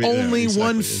 That's what I mean. Only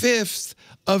 1/5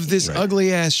 of this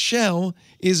ugly ass shell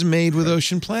is made with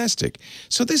ocean plastic.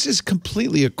 So this is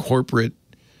completely a corporate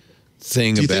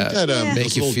thing do you about think that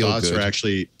make you feel dots good. are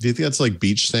actually? Do you think that's like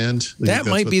beach sand? That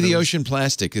might be the ocean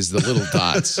plastic. Is the little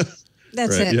dots.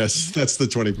 That's it. Yes, that's the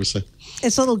 20%.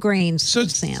 It's little grains so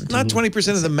of sand. Not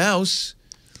 20% of the mouse.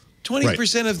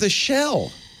 20% of the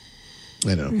shell.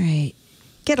 I know. Right.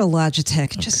 Get a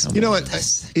Logitech. Just you know what?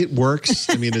 It works.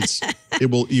 I mean,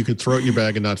 you could throw it in your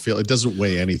bag and not feel it. Doesn't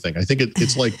weigh anything. I think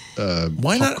it's like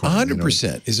why not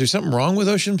 100%? Is there something wrong with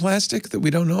ocean plastic that we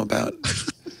don't know about?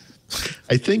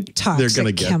 I think they're going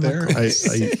to get there.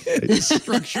 It's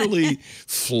structurally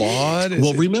flawed.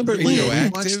 Well, remember, we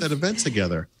watched that event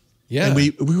together. Yeah, and we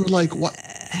were like, "What?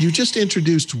 You just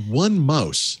introduced one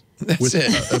mouse." With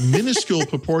a minuscule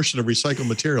proportion of recycled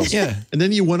materials. Yeah. And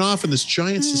then you went off in this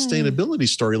giant sustainability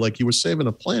story like you were saving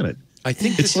a planet. I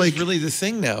think this is really the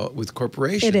thing now with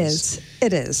corporations. It is.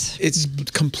 It is. It's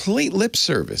complete lip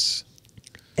service.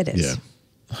 It is.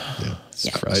 Yeah.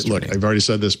 Look, I've already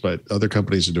said this, but other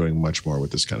companies are doing much more with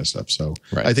this kind of stuff. So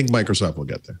I think Microsoft will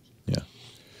get there. Yeah.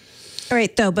 All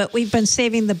right, though, but we've been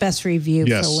saving the best review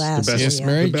for last. Yes,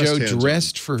 Mary Jo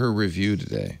dressed for her review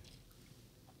today.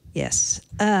 Yes.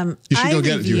 You should go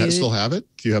get it. Do you still have it?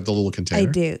 Do you have the little container?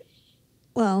 I do.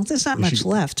 Well, there's not much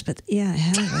left, but yeah, I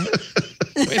have it.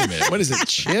 Wait a minute. What is it?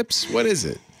 Chips? What is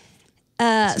it?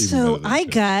 So I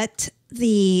got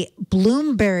the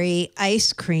Bloomberry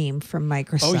ice cream from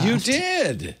Microsoft. Oh, you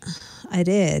did? I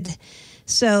did.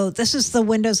 So this is the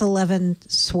Windows 11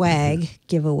 swag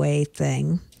giveaway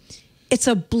thing. It's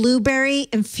a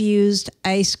blueberry-infused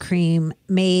ice cream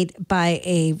made by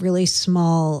a really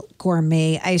small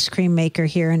gourmet ice cream maker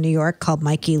here in New York called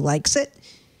Mikey Likes It.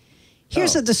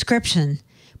 Here's a description.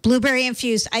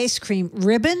 Blueberry-infused ice cream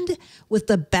ribboned with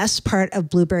the best part of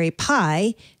blueberry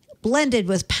pie, blended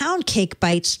with pound cake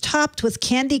bites, topped with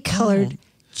candy-colored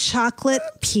chocolate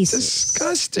pieces.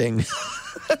 Disgusting.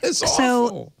 That is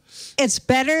awful. So It's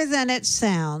better than it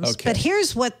sounds. Okay. But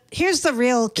here's the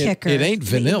real kicker. It ain't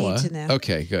vanilla. that you need to know.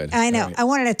 Okay, good. I know. All right. I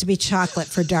wanted it to be chocolate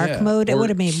for dark mode. It would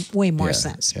have made way more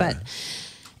sense. But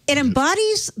it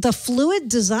embodies the fluid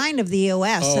design of the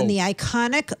OS and the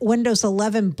iconic Windows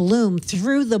 11 bloom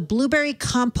through the Bloomberry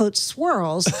Compote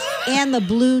Swirls and the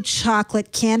blue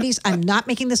chocolate candies. I'm not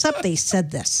making this up. They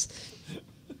said this.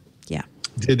 Yeah.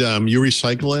 Did you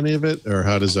recycle any of it, or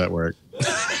how does that work?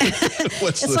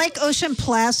 It's like ocean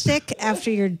plastic.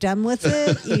 After you're done with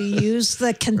it, you use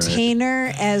the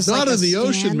container as not like in the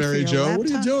ocean, Mary Jo. What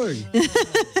are you doing?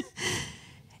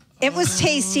 It was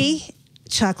tasty.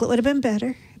 Chocolate would have been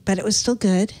better, but it was still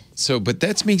good. So, but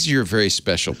that means you're a very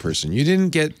special person. You didn't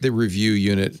get the review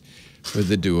unit with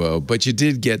the Duo, but you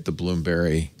did get the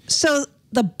Bloomberry. So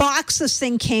the box this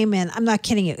thing came in, I'm not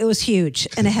kidding you, it was huge,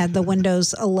 and it had the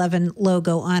Windows 11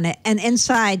 logo on it, and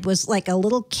inside was like a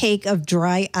little cake of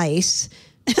dry ice,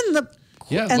 and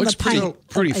it looks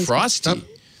pretty frosty.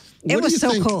 It was so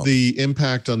cool. What do you think the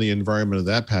impact on the environment of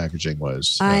that packaging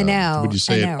was? I know. Would you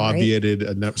say I know, it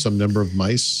obviated some number of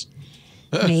mice?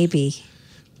 Maybe.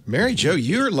 Mary Jo,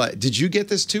 did you get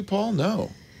this too, Paul?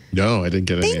 No. No, I didn't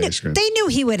get any ice cream. They knew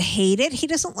he would hate it. He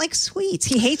doesn't like sweets.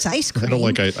 He hates ice cream. I don't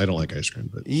like ice cream,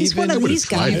 but he's one of these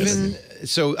guys.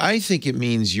 So I think it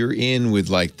means you're in with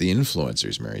like the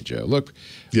influencers, Mary Jo. Look,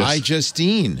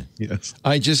 iJustine. Yes.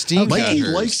 iJustine. Mikey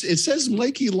likes it. It says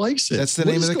Mikey likes it. That's the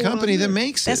name of the company that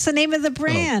makes it. That's the name of the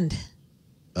brand.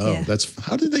 That's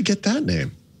how did they get that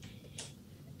name?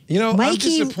 You know,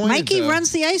 Mikey Mikey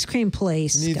runs the ice cream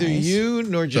place. Neither you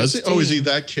nor Justine. Does it? Oh, is he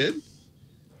that kid?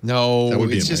 No,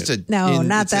 it's just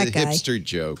not that guy. Hipster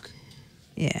joke.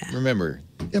 Yeah. Remember,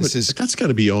 but that's got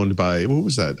to be owned by, what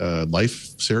was that?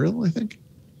 Life Cereal, I think.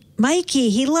 Mikey,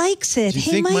 he likes it. Do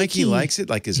you think Mikey likes it?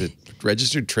 Like, is it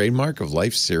registered trademark of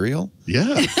Life Cereal?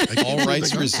 Yeah. All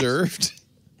rights reserved.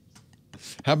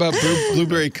 How about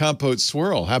Bloomberry Compote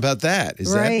Swirl? How about that?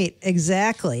 Right,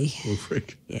 exactly.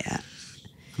 Yeah.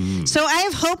 So I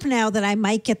have hope now that I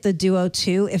might get the Duo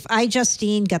too. If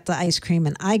iJustine got the ice cream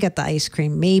and I got the ice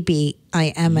cream, maybe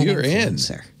I am an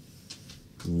influencer.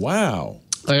 Wow.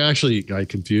 I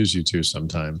confuse you two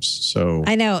sometimes. So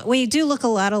I know we do look a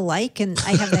lot alike, and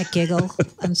I have that giggle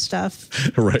and stuff.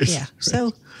 Right. Yeah.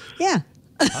 So, yeah.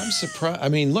 I'm surprised. I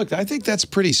mean, look, I think that's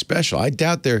pretty special. I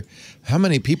doubt how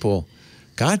many people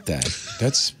got that.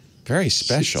 That's very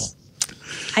special.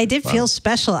 I did feel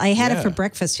special. I had it for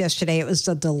breakfast yesterday. It was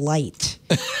a delight.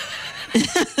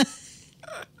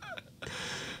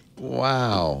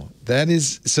 Wow. That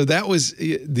was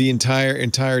the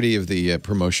entirety of the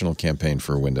promotional campaign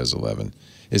for Windows 11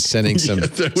 is sending some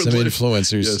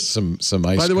influencers some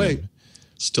ice cream. By the way,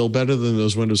 still better than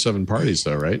those Windows 7 parties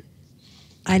though, right?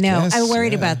 I know. I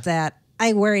worried about that.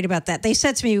 They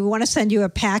said to me, we want to send you a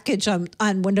package on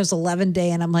Windows 11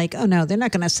 day. And I'm like, oh, no, they're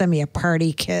not going to send me a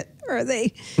party kit, are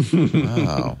they?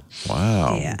 Wow.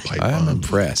 Yeah. I'm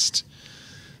impressed.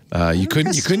 You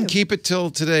couldn't keep it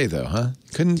till today, though, huh?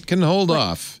 Couldn't hold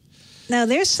off. No,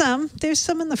 there's some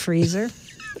in the freezer.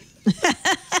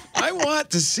 I want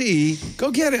to see.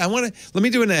 Go get it. Let me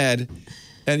do an ad.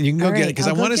 And you can go get it because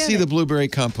I want to see the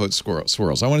Bloomberry Compote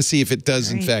Swirls. I want to see if it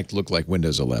does, in fact, look like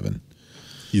Windows 11.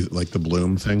 You like the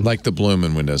bloom thing? Like the bloom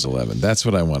in Windows 11. That's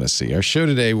what I want to see. Our show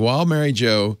today, while Mary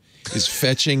Jo is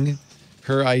fetching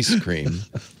her ice cream,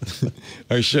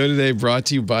 our show today brought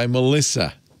to you by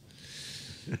Melissa.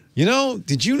 You know,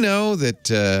 did you know that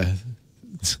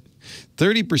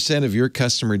 30% of your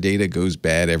customer data goes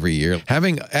bad every year?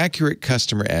 Having accurate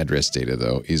customer address data,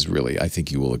 though, is really, I think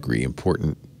you will agree,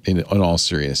 important in all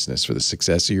seriousness for the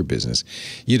success of your business.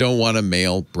 You don't want to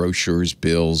mail brochures,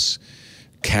 bills,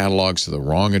 catalogs to the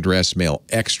wrong address, mail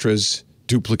extras,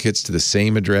 duplicates to the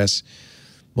same address.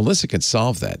 Melissa can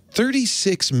solve that.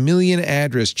 36 million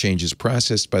address changes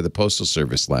processed by the Postal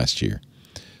Service last year.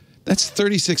 That's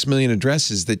 36 million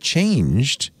addresses that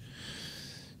changed.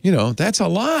 You know, that's a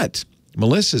lot.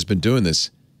 Melissa's been doing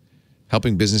this,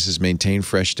 helping businesses maintain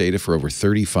fresh data for over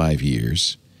 35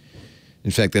 years. In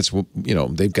fact, that's what,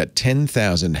 they've got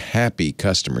 10,000 happy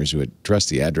customers who trust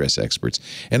the address experts.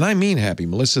 And I mean happy.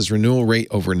 Melissa's renewal rate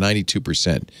over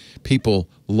 92%. People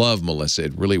love Melissa.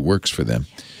 It really works for them.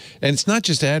 And it's not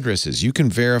just addresses. You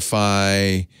can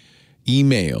verify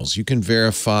emails. You can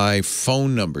verify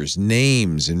phone numbers,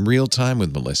 names in real time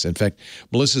with Melissa. In fact,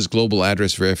 Melissa's global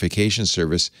address verification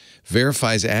service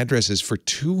verifies addresses for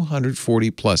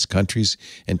 240 plus countries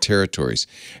and territories.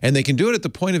 And they can do it at the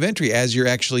point of entry as you're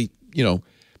actually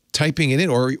typing it in,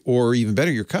 or even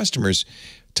better, your customers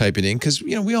type it in, because,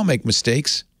 we all make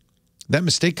mistakes. That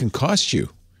mistake can cost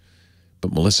you,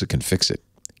 but Melissa can fix it.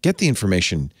 Get the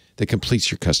information that completes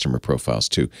your customer profiles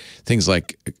too. Things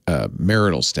like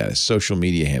marital status, social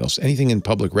media handles, anything in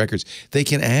public records, they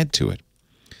can add to it.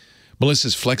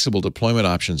 Melissa's flexible deployment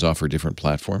options offer different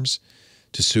platforms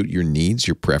to suit your needs,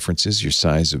 your preferences, your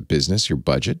size of business, your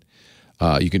budget.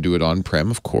 You can do it on-prem,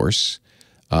 of course,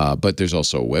 but there's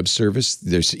also a web service.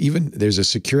 There's a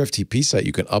secure FTP site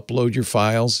you can upload your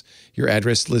files, your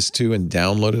address list to, and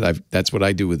download it. That's what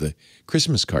I do with the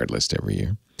Christmas card list every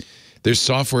year. There's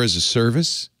software as a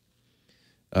service,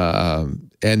 and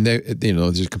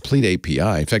there's a complete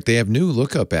API. In fact, they have new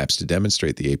lookup apps to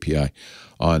demonstrate the API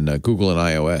on Google and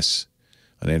iOS,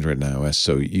 on Android and iOS.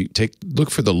 So you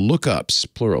look for the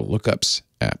lookups, plural, lookups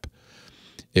app.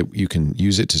 You can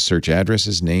use it to search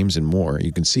addresses, names, and more.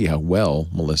 You can see how well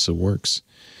Melissa works.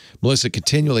 Melissa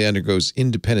continually undergoes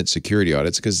independent security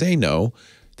audits because they know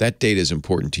that data is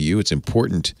important to you. It's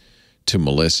important to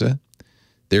Melissa.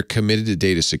 They're committed to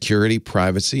data security,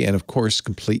 privacy, and, of course,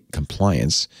 complete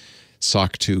compliance.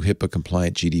 SOC 2, HIPAA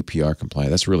compliant, GDPR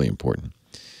compliant. That's really important.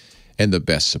 And the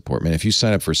best support. Man, if you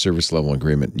sign up for a service level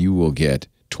agreement, you will get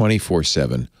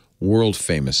 24/7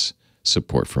 world-famous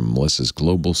support from Melissa's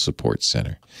Global Support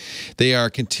Center. They are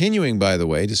continuing, by the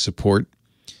way, to support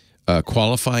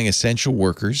qualifying essential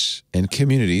workers and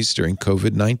communities during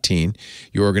COVID-19.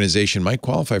 Your organization might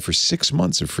qualify for 6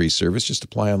 months of free service. Just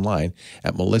apply online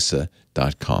at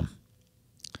melissa.com.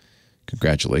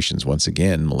 Congratulations once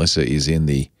again. Melissa is in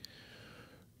the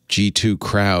G2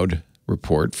 Crowd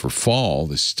report for fall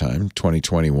this time,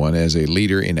 2021, as a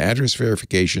leader in address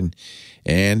verification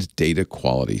and data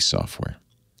quality software.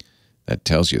 That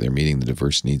tells you they're meeting the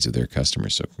diverse needs of their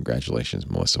customers. So congratulations,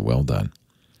 Melissa. Well done.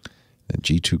 The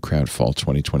G2 Crowd Fall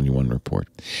 2021 report.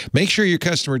 Make sure your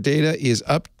customer data is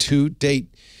up to date.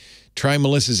 Try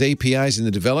Melissa's APIs in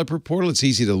the developer portal. It's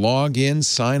easy to log in,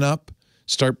 sign up,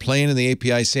 start playing in the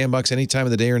API sandbox any time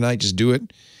of the day or night. Just do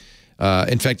it.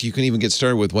 In fact, you can even get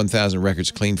started with 1,000 records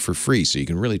cleaned for free, so you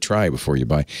can really try before you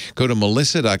buy. Go to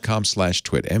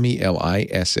melissa.com/twit,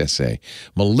 MELISSA,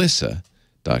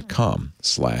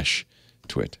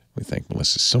 melissa.com/twit. We thank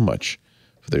Melissa so much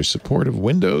for their support of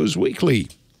Windows Weekly.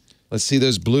 Let's see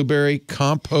those Bloomberry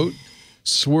Compote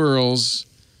Swirls.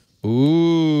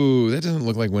 Ooh, that doesn't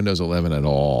look like Windows 11 at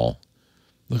all.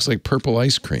 Looks like purple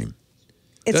ice cream.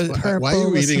 It's purple. Why are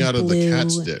you eating out of blue. the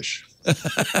cat's dish?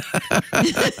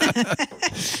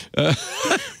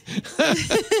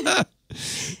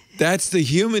 That's the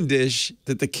human dish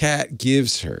that the cat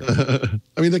gives her.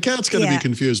 I mean, the cat's going to be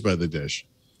confused by the dish.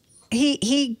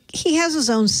 He has his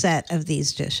own set of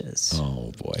these dishes.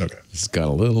 Oh boy, It's gone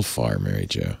a little far, Mary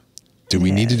Jo. Do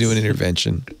we need to do an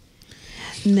intervention?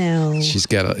 No. She's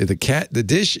got the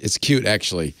dish. It's cute,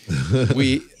 actually.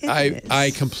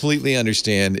 I completely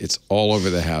understand. It's all over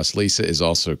the house. Lisa is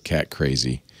also cat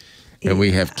crazy, and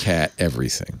we have cat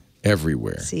everything,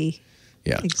 everywhere. See,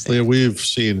 yeah, exactly. Leah, we've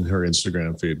seen her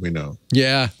Instagram feed. We know.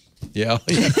 Yeah. We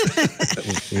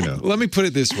know. Let me put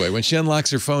it this way: when she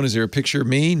unlocks her phone, is there a picture of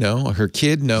me? No. Her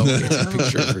kid? No. It's a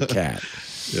picture of her cat.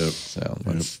 Yep. So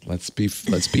let's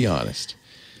be honest.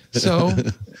 So,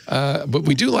 but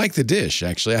we do like the dish.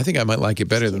 Actually, I think I might like it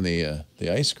better than the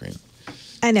ice cream.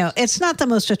 I know it's not the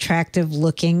most attractive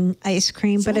looking ice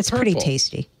cream, but it's pretty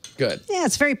tasty. Good. Yeah,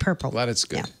 it's very purple. Glad it's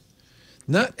good. Yeah.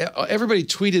 Not everybody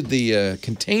tweeted the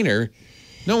container.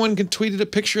 No one can tweeted a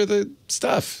picture of the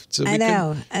stuff. So I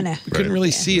know. We couldn't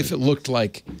really see if it looked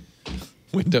like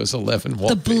Windows 11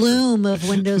 wallpaper. The bloom of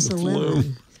Windows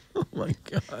 11. Oh my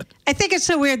God. I think it's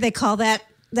so weird they call that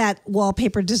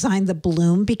wallpaper design the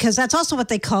bloom, because that's also what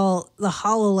they call the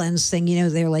HoloLens thing. You know,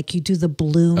 they're like, you do the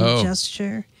bloom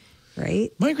gesture,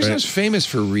 right? Microsoft's famous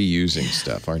for reusing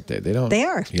stuff, aren't they? They don't. They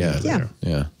are.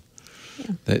 Yeah.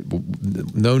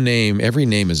 No name. Every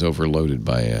name is overloaded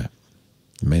by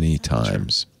many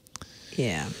times.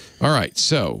 Yeah. All right.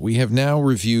 So we have now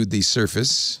reviewed the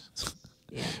Surface.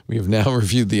 Yeah. We have now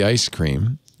reviewed the ice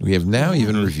cream. We have now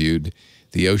even reviewed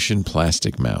the ocean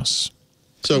plastic mouse.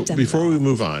 So before we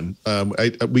move on,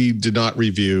 we did not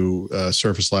review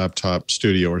Surface Laptop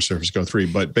Studio or Surface Go 3,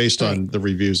 but based on the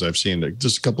reviews I've seen,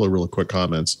 just a couple of real quick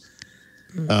comments.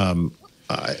 The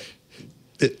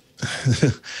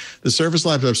Surface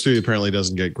Laptop Studio apparently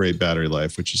doesn't get great battery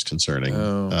life, which is concerning.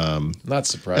 Not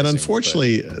surprising. And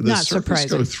unfortunately, the Surface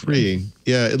Go 3,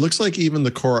 it looks like even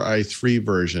the Core i3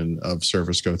 version of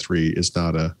Surface Go 3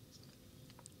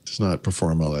 does not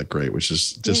perform all that great, which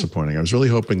is disappointing. I was really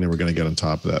hoping they were going to get on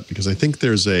top of that, because I think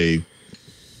there's a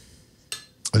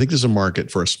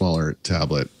market for a smaller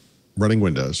tablet running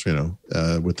Windows,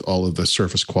 with all of the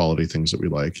Surface quality things that we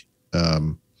like.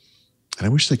 And I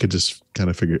wish they could just kind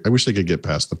of I wish they could get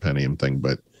past the Pentium thing,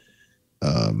 but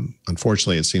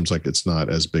unfortunately, it seems like it's not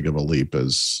as big of a leap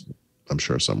as I'm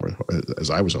sure somewhere as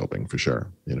I was hoping for sure.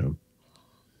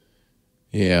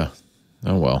 Yeah.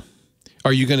 Oh well.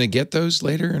 Are you going to get those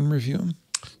later and review them?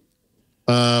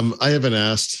 I haven't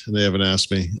asked, and they haven't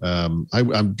asked me.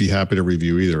 I'd be happy to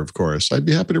review either, of course. I'd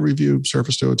be happy to review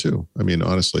Surface 202. I mean,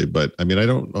 honestly, but I mean, I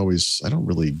don't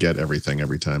really get everything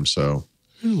every time. So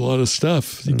a lot of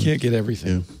stuff. You can't get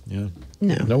everything. Yeah.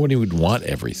 No. Nobody would want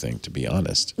everything, to be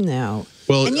honest. No.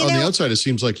 Well, on the outside, it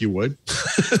seems like you would,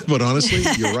 but honestly,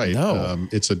 you're right. No.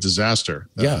 It's a disaster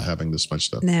having this much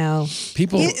stuff. No.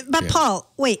 People. But Paul,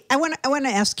 wait, I want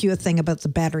to ask you a thing about the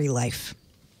battery life.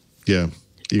 Yeah.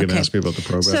 You going to ask me about the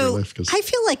Pro battery life? I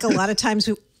feel like a lot of times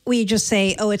we just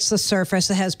say, oh, it's the Surface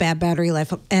that has bad battery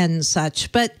life and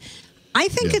such. But I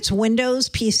think it's Windows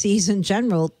PCs in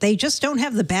general. They just don't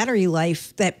have the battery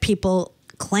life that people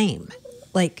claim.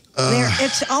 Like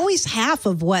it's always half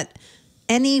of what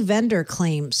any vendor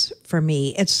claims for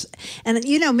me. And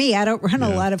you know me, I don't run a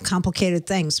lot of complicated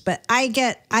things, but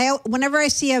whenever I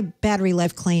see a battery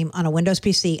life claim on a Windows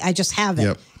PC, I just have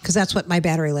it because that's what my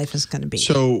battery life is going to be.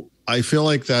 So I feel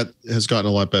like that has gotten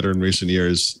a lot better in recent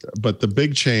years, but the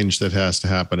big change that has to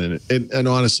happen, and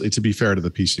honestly, to be fair to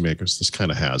the PC makers, this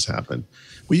kind of has happened.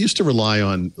 We used to rely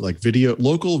on like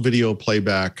local video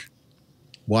playback,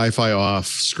 Wi-Fi off,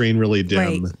 screen really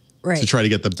dim, to try to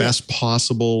get the best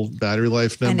possible battery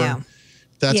life number. I know.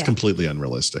 That's completely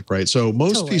unrealistic, right? So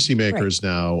most PC makers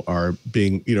now are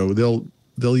being,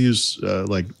 they'll use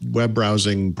like web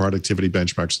browsing, productivity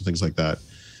benchmarks, and things like that.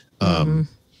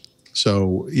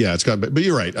 So it's got, but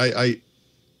you're right. I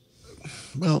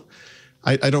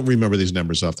don't remember these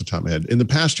numbers off the top of my head. In the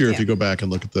past year, if you go back and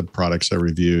look at the products I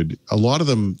reviewed, a lot of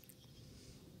them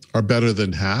are better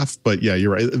than half, but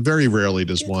you're right. Very rarely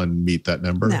does one meet that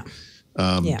number. No.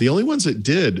 The only ones that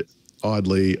did,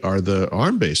 oddly, are the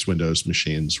ARM-based Windows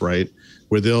machines, right?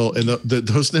 Where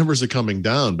those numbers are coming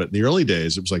down, but in the early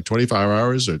days, it was like 25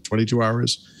 hours or 22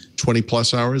 hours, 20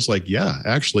 plus hours. Like,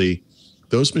 actually,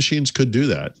 those machines could do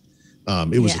that.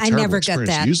 It was a terrible I never got experience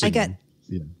that. using them.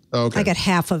 Oh, okay. I got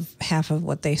half of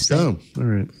what they say. Oh, all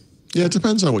right. Yeah, it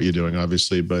depends on what you're doing,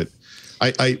 obviously, but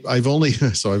I've only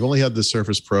had the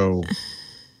Surface Pro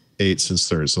 8 since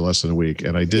Thursday, so less than a week,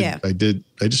 and I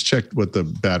just checked what the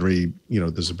battery.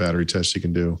 There's a battery test you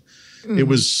can do. It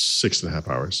was 6.5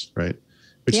 hours, right?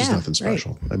 Which is nothing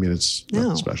special. Right. I mean, it's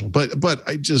nothing special, but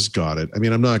I just got it. I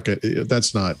mean, I'm not gonna.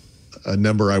 That's not a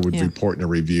number I would report in a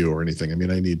review or anything. I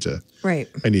mean, I need to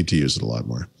use it a lot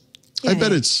more. I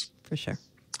bet it's for sure.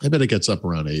 I bet it gets up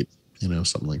around 8,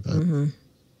 something like that.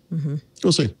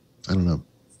 We'll see. I don't know.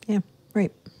 Yeah.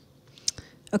 Right.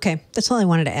 Okay. That's all I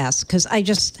wanted to ask. Cause I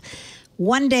just,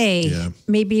 one day,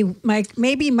 maybe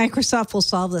Microsoft will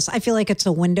solve this. I feel like it's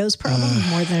a Windows problem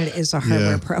more than it is a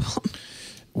hardware problem.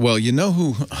 Well, you know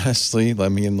who, honestly,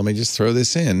 let me just throw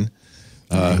this in.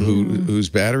 Whose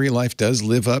battery life does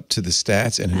live up to the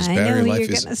stats and whose battery life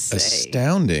is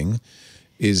astounding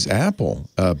is Apple,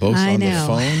 both on the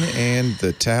phone and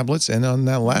the tablets and on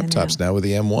the laptops now with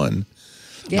the M1.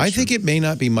 I think it may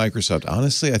not be Microsoft.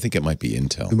 Honestly, I think it might be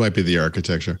Intel. It might be the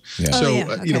architecture. Yeah. So,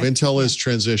 Intel is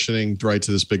transitioning right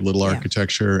to this big little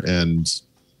architecture. And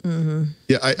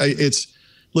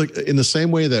look, in the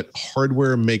same way that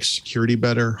hardware makes security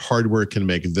better, hardware can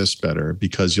make this better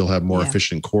because you'll have more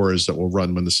efficient cores that will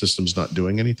run when the system's not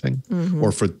doing anything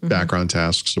or for background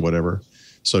tasks or whatever.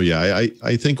 So,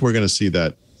 I think we're going to see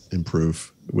that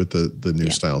improve with the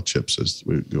new style chips as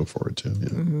we go forward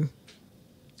too.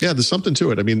 Yeah, there's something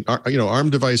to it. I mean,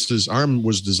 ARM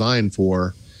was designed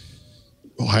for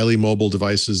highly mobile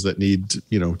devices that need,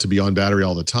 to be on battery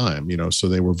all the time, so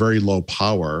they were very low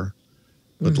power,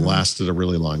 but lasted a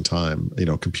really long time.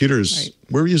 Computers,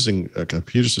 we're using a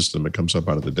computer system that comes up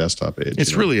out of the desktop age.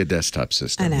 It's really a desktop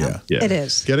system. I know. Yeah. It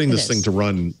is. Getting this thing to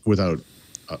run without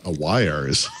a wire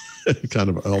is kind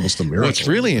of almost a miracle. What's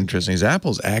really interesting is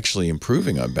Apple's actually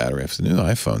improving on battery life. The new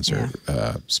iPhones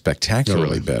are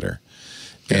spectacularly better.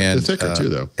 And they're thicker too,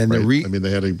 though. And they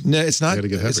had to. No, it's not.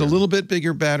 It's a little bit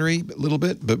bigger battery,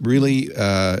 but really,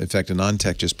 in fact,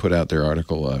 AnonTech just put out their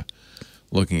article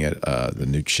looking at the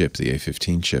new chip, the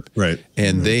A15 chip, right?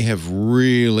 And they have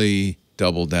really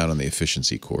doubled down on the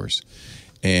efficiency cores,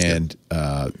 and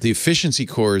the efficiency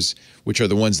cores, which are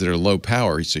the ones that are low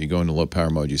power, so you go into low power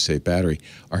mode, you save battery,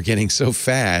 are getting so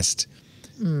fast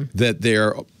that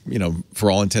they're, for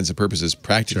all intents and purposes,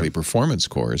 practically performance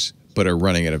cores, but are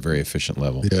running at a very efficient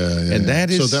level. And that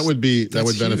is so that would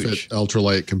benefit huge.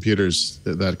 Ultralight computers,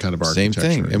 that kind of architecture.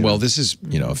 Same thing. And well, this is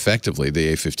effectively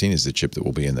the A15 is the chip that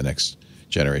will be in the next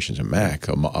generations of Mac,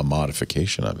 a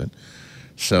modification of it.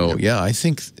 So I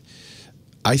think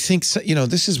I think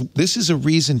this is a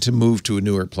reason to move to a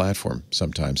newer platform.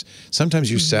 Sometimes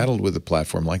you're saddled with a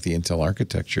platform like the Intel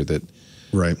architecture that.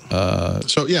 Right.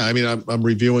 So yeah, I mean, I'm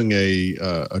reviewing a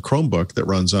Chromebook that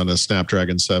runs on a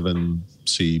Snapdragon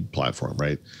 7C platform,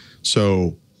 right?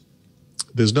 So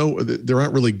there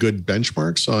aren't really good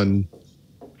benchmarks on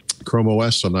Chrome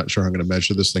OS, so I'm not sure I'm going to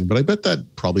measure this thing, but I bet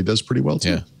that probably does pretty well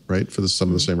too, right? For some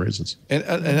of the same reasons. And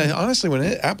honestly, when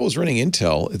Apple was running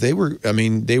Intel, they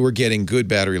were getting good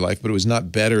battery life, but it was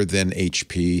not better than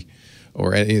HP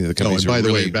or any of the companies. No, and by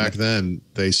the way, back then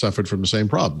they suffered from the same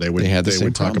problem. They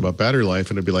would talk about battery life,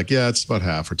 and it'd be like, yeah, it's about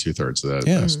half or 2/3 of that at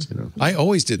best. I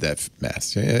always did that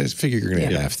math. I figure you're going to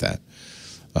get half that.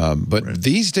 But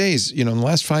these days, in the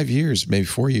last 5 years, maybe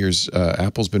 4 years,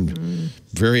 Apple's been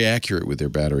very accurate with their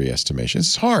battery estimations.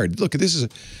 It's hard. Look, this is a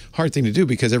hard thing to do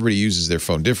because everybody uses their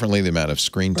phone differently. The amount of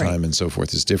screen time and so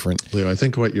forth is different. Leo, I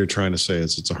think what you're trying to say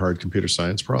is it's a hard computer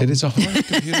science problem. It is a hard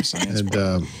computer science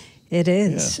problem. It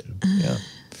is.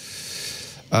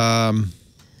 Yeah.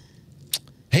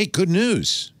 Hey, good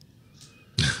news.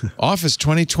 Office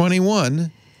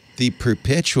 2021. The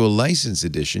perpetual license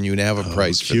edition, you now have a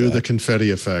price for that. Cue the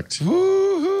confetti effect.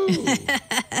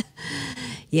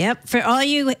 Yep. For all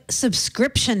you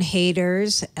subscription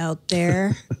haters out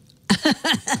there,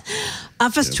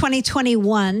 Office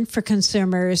 2021 for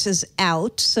consumers is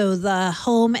out. So the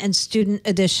Home and Student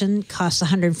Edition costs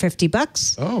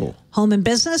 $150. Oh. Home and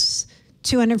Business,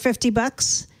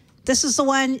 $250. This is the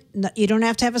one, you don't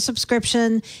have to have a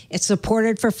subscription. It's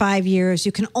supported for 5 years.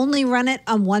 You can only run it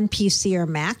on one PC or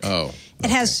Mac. Oh.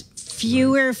 It has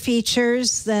fewer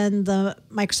features than the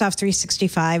Microsoft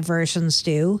 365 versions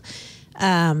do.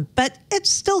 But it's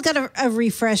still got a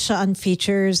refresh on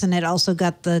features, and it also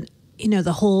got the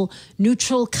whole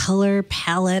neutral color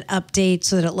palette update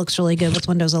so that it looks really good with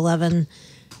Windows 11.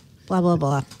 Blah, blah,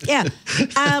 blah. Yeah.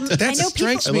 I know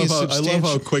I love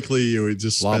how quickly you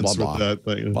just dispense with that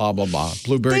thing. Blah, blah, blah.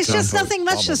 Bloomberry There's just nothing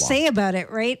much to say about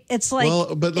it, right? It's like...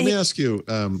 Well, but let me ask you,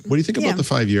 what do you think about the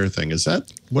 5-year thing? Is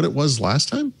that what it was last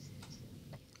time?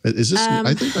 Is this...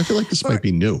 I feel like this might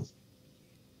be new.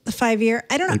 The 5-year?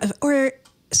 I don't know. Or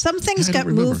some things got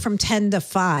moved from 10 to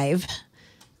 5.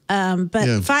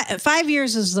 But 5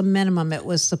 years is the minimum it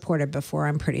was supported before,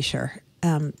 I'm pretty sure.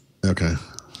 Okay.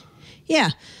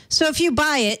 Yeah. So if you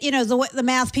buy it, the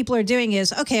math people are doing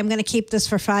is, okay, I'm going to keep this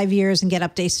for 5 years and get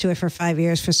updates to it for 5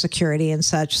 years for security and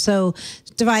such. So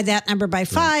divide that number by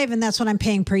 5, and that's what I'm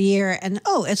paying per year. And,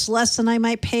 it's less than I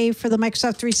might pay for the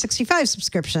Microsoft 365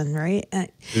 subscription, right?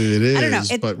 It is, I don't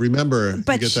know. But remember, you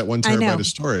get that 1 terabyte of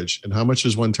storage. And how much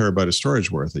is 1 terabyte of storage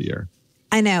worth a year?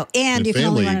 I know. And you can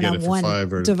only run it on one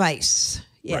 5 device.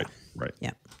 Yeah. Right.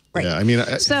 Yeah. Right. Yeah, I mean,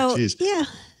 yeah,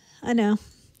 I know.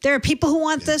 There are people who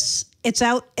want this. It's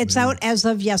out. It's out as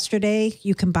of yesterday.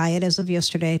 You can buy it as of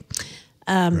yesterday.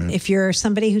 If you're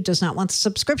somebody who does not want the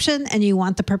subscription and you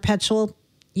want the perpetual,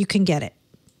 you can get it.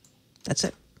 That's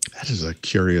it. That is a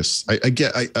curious. I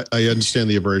understand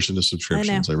the aversion to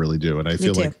subscriptions. I really do, and I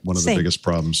feel like one of the biggest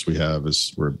problems we have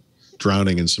is we're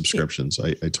drowning in subscriptions.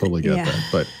 I totally get that,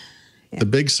 but the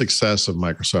big success of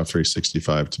Microsoft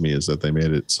 365 to me is that they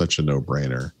made it such a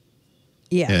no-brainer.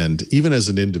 Yeah. And even as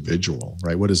an individual,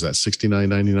 right? What is that?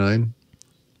 $69.99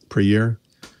 per year?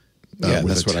 Yeah, with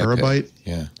that's a terabyte. What I pay.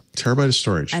 Yeah. Terabyte of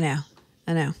storage. I know.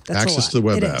 That's access to the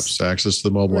web apps, access to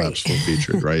the mobile apps full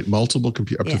featured, right? Multiple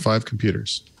up to 5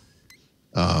 computers.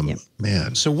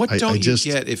 Man. So what don't you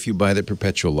get if you buy the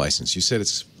perpetual license? You said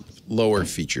it's lower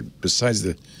featured besides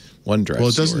the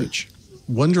OneDrive storage.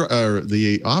 OneDrive,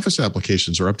 the Office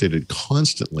applications are updated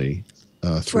constantly.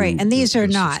 Through and these are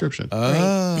not. Subscription.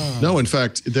 No, in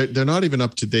fact, they're not even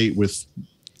up to date with.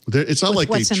 It's not like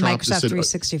what's they in chopped Microsoft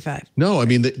 365. No, I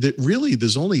mean, really,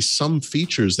 there's only some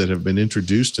features that have been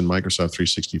introduced in Microsoft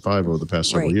 365 over the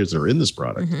past several years that are in this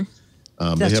product.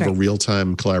 They have a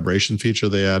real-time collaboration feature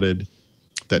they added.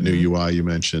 That new UI you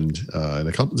mentioned, and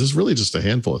a couple. This is really just a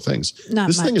handful of things.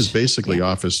 This thing is basically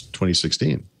Office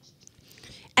 2016.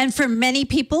 And for many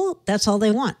people, that's all they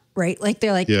want, right? Like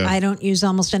they're like, I don't use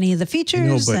almost any of the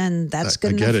features, and that's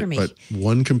good enough for me. But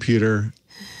one computer,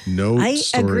 no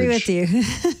storage. I agree with you.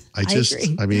 I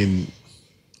agree. I mean,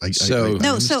 I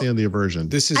understand the aversion.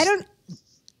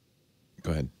 Go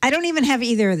ahead. I don't even have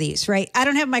either of these, right? I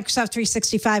don't have Microsoft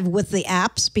 365 with the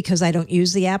apps because I don't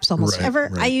use the apps almost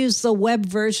ever. I use the web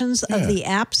versions of the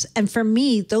apps. And for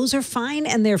me, those are fine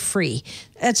and they're free.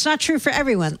 It's not true for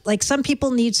everyone. Like some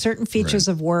people need certain features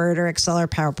of Word or Excel or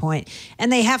PowerPoint,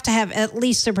 and they have to have at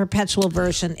least a perpetual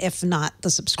version, if not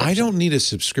the subscription. I don't need a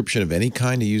subscription of any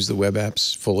kind to use the web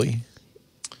apps fully.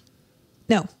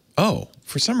 No. Oh,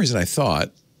 for some reason I thought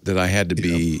that I had to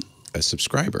be a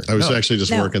subscriber. I was actually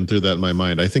just working through that in my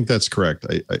mind. I think that's correct.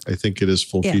 I think it is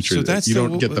full feature. So that's you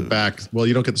don't get the back. Well,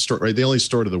 you don't get the store. Right? They only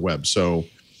store to the web. So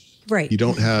right. You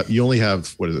only have,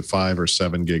 what is it, 5 or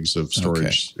 7 gigs of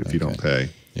storage if you don't pay.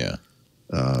 Yeah.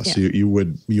 So you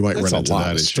might run into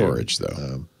that issue. Storage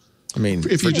though. I mean,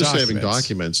 if you're just saving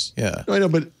documents. Yeah. No, I know,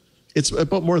 but it's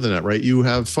about more than that, right? You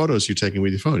have photos you're taking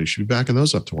with your phone. You should be backing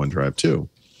those up to OneDrive too.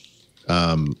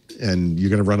 And you're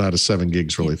going to run out of 7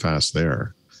 gigs really fast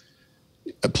there.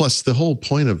 Plus, the whole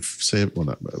point of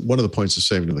one of the points of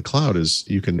saving to the cloud is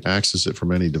you can access it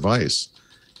from any device.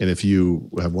 And if you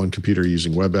have one computer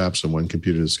using web apps and one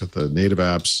computer that's got the native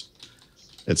apps,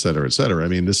 et cetera, I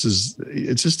mean, it's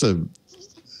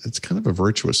kind of a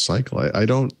virtuous cycle. I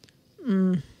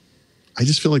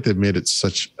just feel like they've made it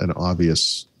such an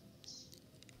obvious.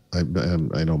 I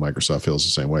know Microsoft feels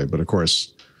the same way, but of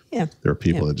course, there are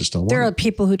people that just don't want it. There are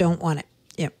people who don't want it.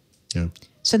 Yep. Yeah.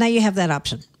 So now you have that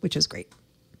option, which is great.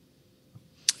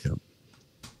 Yep.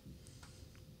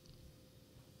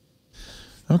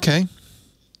 Okay.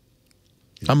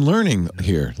 I'm learning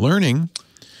here.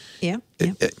 Yeah.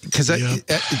 Because it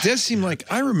does seem like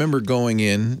I remember going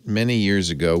in many years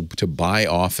ago to buy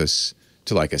Office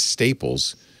to like a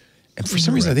Staples. And for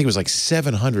some reason, I think it was like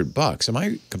 $700. Am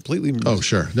I completely? Oh,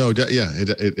 sure. No,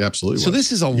 it absolutely was. So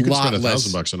this is a you lot spend less.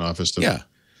 $1,000 in Office.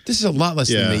 This is a lot less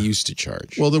than they used to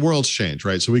charge. Well, the world's changed,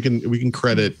 right? So we can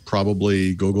credit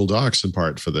probably Google Docs in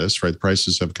part for this, right? The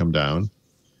prices have come down.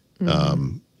 But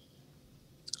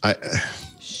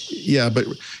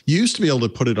you used to be able to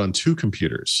put it on 2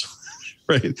 computers,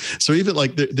 right? So even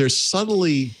like they're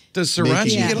subtly does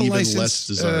Sriracha get a license less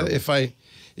desirable.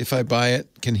 If I buy it?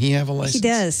 Can he have a license? He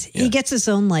does. Yeah. He gets his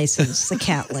own license, the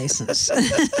cat license.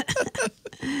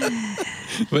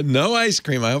 But no ice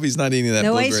cream. I hope he's not eating that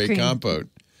Bloomberry Compote.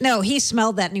 No, he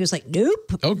smelled that and he was like,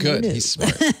 nope. Oh, good. No. He's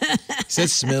smart. That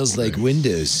smells like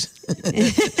Windows.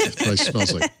 It probably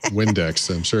smells like Windex.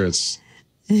 I'm sure it's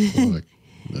like,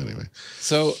 anyway.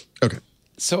 So, okay.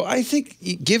 So I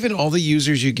think given all the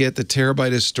users you get, the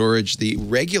terabyte of storage, the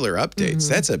regular updates,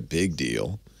 that's a big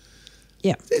deal.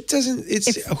 Yeah. It doesn't,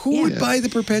 who would buy the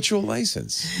perpetual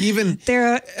license? Even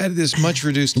at this much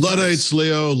reduced Luddites,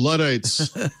 Leo,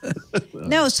 Luddites.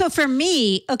 No, so for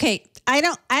me, okay, I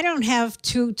don't have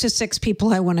 2 to 6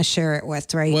 people I want to share it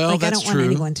with, right? Well, like that's I don't true.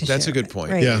 want anyone to that's share a good it,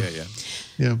 point. Right?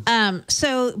 Yeah.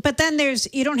 So, but then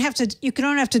you don't have to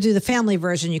do the family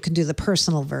version. You can do the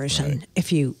personal version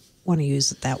if you want to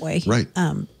use it that way. Right.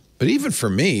 But even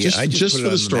for me, just I just for put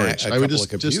it the storage, I would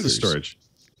just the storage.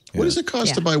 What does it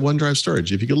cost to buy OneDrive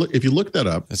storage? If you look that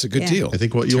up, that's a good deal. I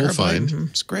think what you'll find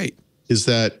it's great is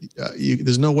that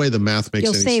there's no way the math makes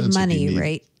any sense. You'll save money,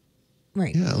 right?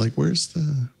 Right. Yeah. Like where's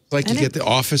the like you get the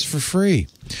Office for free.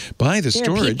 Buy the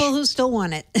storage. There are people who still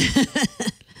want it.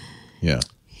 Yeah.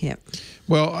 Yep.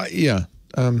 Well,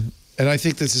 and I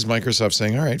think this is Microsoft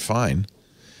saying, "All right, fine."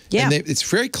 Yeah. And it's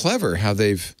very clever how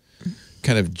they've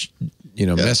kind of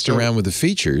messed around with the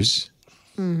features.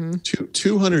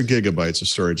 200 gigabytes of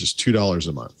storage is $2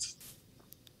 a month,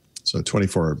 so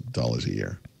 $24 a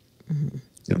year.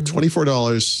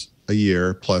 $24 a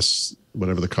year plus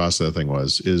whatever the cost of that thing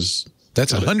was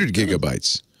that's 100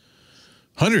 gigabytes.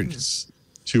 100.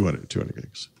 200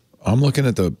 gigs. I'm looking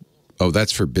at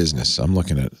that's for business. I'm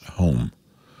looking at home.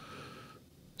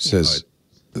 It says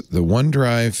the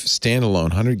OneDrive standalone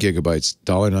 100 gigabytes,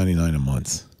 $1.99 a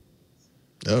month.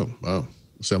 Oh, wow.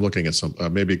 So I'm looking at some,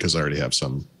 maybe because I already have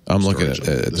some. I'm looking at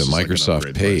the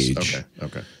Microsoft page.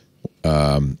 Okay.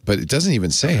 But it doesn't even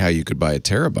say how you could buy a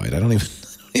terabyte. I don't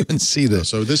even see this.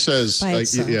 So this says,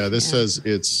 says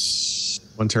it's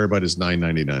 1 terabyte is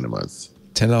 $9.99 a month.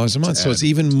 $10 a month. So it's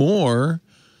even more.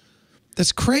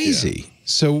 That's crazy. Yeah.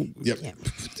 So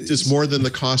it's more than the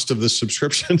cost of the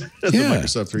subscription, the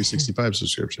Microsoft 365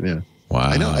 subscription. Yeah. Wow.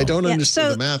 I know. I don't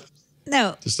understand the math.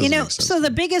 No, so the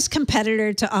biggest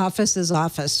competitor to Office is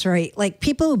Office, right? Like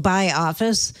people who buy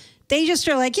Office, they just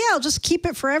are like, I'll just keep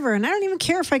it forever. And I don't even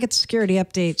care if I get security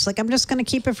updates. Like I'm just going to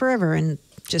keep it forever and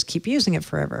just keep using it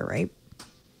forever, right?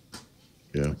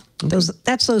 Yeah.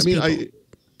 That's those people.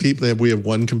 We have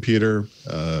one computer.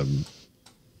 I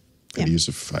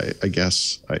use I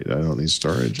guess I don't need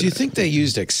storage. Do you think they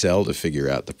used Excel to figure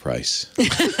out the price?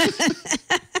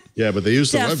 Yeah, but they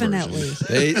use the web Definitely.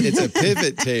 version. It's a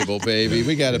pivot table, baby.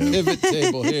 We got a pivot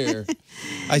table here.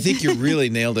 I think you really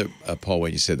nailed it, Paul,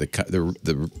 when you said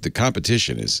the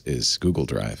competition is Google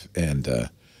Drive and the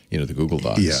Google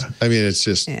Docs. Yeah, I mean it's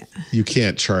just you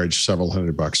can't charge several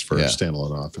 $100 for a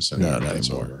standalone Office anymore. No, not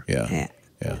anymore. Yeah.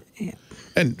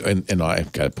 And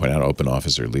I've got to point out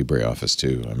OpenOffice or LibreOffice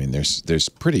too. I mean, there's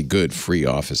pretty good free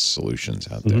Office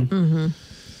solutions out there.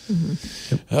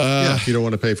 Yeah, if you don't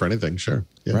want to pay for anything, sure.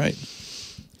 Yeah. Right.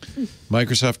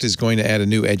 Microsoft is going to add a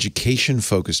new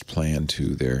education-focused plan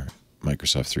to their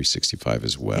Microsoft 365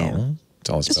 as well. Yeah.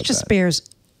 Tell us about that. This just bears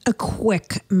a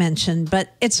quick mention, but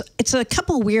it's a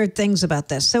couple weird things about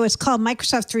this. So it's called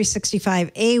Microsoft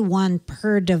 365 A1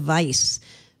 per device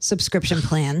subscription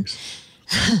plan.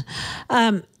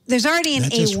 There's already an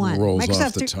that just A1. rolls Microsoft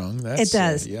off the tongue. It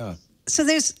does. Yeah. So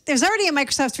there's already a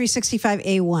Microsoft 365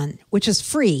 A1, which is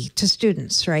free to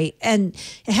students, right? And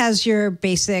it has your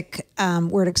basic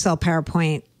Word, Excel,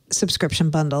 PowerPoint subscription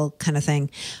bundle kind of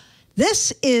thing.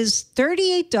 This is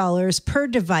 $38 per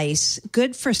device,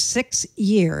 good for 6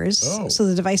 years. Oh. So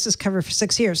the device is covered for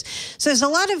 6 years. So there's a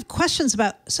lot of questions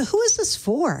about, so who is this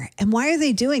for? And why are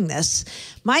they doing this?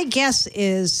 My guess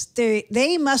is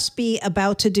they must be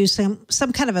about to do some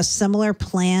kind of a similar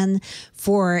plan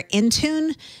for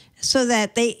Intune so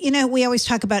that they, we always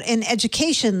talk about in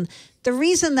education, the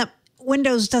reason that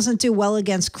Windows doesn't do well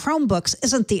against Chromebooks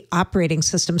isn't the operating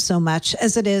system so much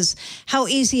as it is how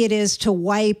easy it is to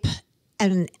wipe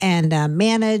and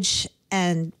manage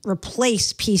and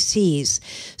replace PCs.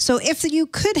 So if you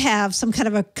could have some kind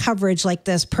of a coverage like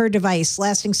this per device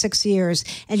lasting 6 years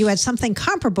and you had something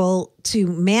comparable to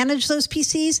manage those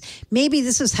PCs, maybe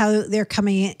this is how they're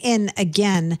coming in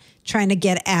again, trying to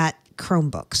get at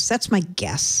Chromebooks. That's my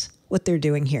guess, what they're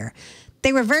doing here.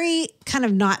 They were very kind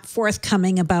of not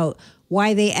forthcoming about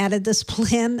why they added this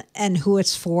plan and who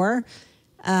it's for.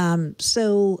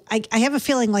 So I have a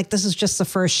feeling like this is just the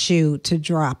first shoe to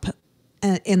drop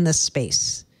in this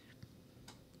space.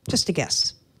 Just a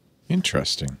guess.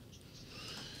 Interesting.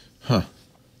 Huh.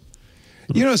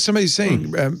 Somebody's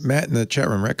saying, Matt in the chat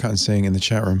room, Retcon's saying in the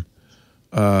chat room,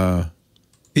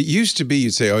 it used to be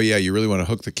you'd say, oh, yeah, you really want to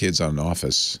hook the kids on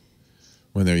Office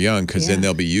when they're young because then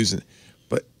they'll be using it.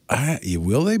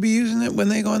 Will they be using it when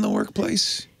they go in the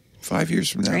workplace 5 years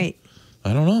from now? Right.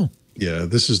 I don't know. Yeah,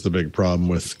 this is the big problem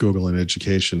with Google and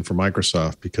education for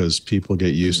Microsoft because people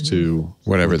get used to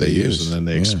whatever they use, and then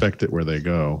they expect it where they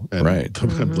go. And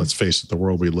let's face it, the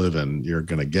world we live in, you're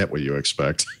going to get what you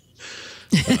expect.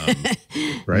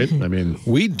 Right? I mean,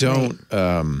 we don't.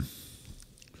 I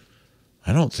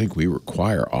don't think we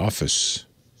require Office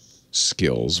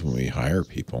skills when we hire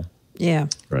people. Yeah.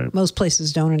 Right. Most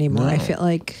places don't anymore, No. I feel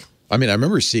like. I mean, I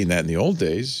remember seeing that in the old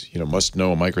days. Must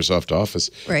know Microsoft Office,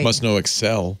 must know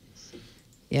Excel.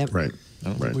 Yep. Right. I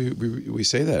don't think we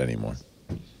say that anymore.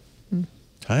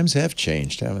 Times have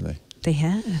changed, haven't they? They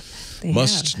have.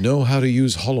 Must know how to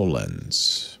use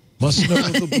HoloLens. Must know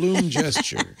the Bloom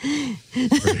gesture.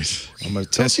 Right. I'm going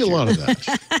to I test see a you. lot of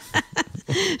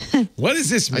that. What does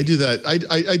this mean? I do that.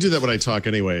 I do that when I talk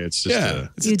anyway. It's just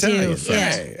it's You Italian. do,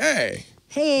 yeah.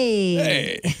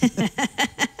 Hey.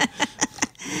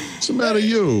 what's the matter,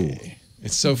 you?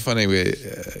 It's so funny. We,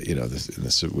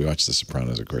 we watched The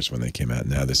Sopranos, of course, when they came out.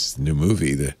 Now this new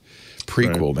movie, the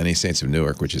prequel, Many Saints of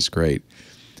Newark, which is great.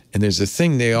 And there's a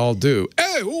thing they all do.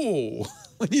 Hey, ooh,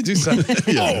 when you do something.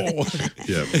 Oh,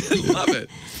 Yeah. I love it.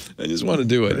 I just want to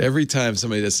do it every time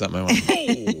somebody does something. I want.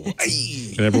 Oh,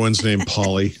 hey. And everyone's named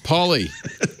Polly. Polly.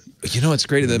 What's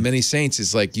great of the Many Saints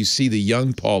is like you see the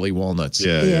young Polly Walnuts.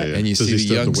 Yeah. And you Does see he the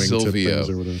still have young the wingtip Silvio. things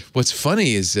or whatever? What's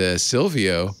funny is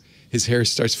Silvio, his hair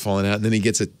starts falling out, and then he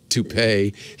gets a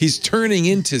toupee. He's turning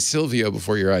into Silvio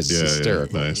before your eyes. It's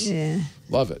hysterical. Yeah, nice. Yeah.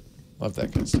 Love it. Love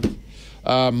that kind of stuff.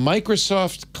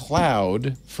 Microsoft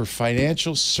Cloud for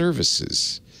financial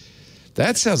services.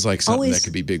 That sounds like something that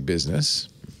could be big business.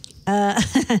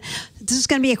 This is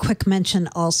going to be a quick mention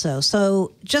also.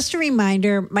 So just a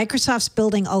reminder, Microsoft's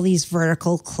building all these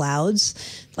vertical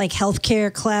clouds like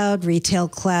healthcare cloud, retail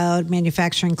cloud,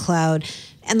 manufacturing cloud,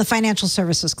 and the financial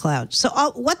services cloud. So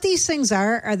what these things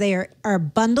are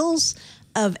bundles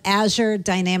of Azure,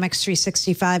 Dynamics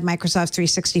 365, Microsoft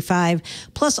 365,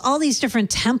 plus all these different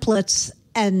templates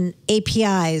and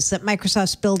APIs that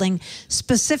Microsoft's building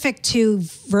specific to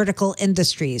vertical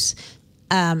industries.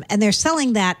 And they're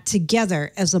selling that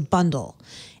together as a bundle.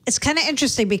 It's kind of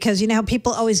interesting because you know how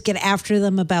people always get after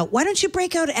them about, why don't you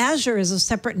break out Azure as a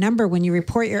separate number when you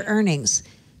report your earnings?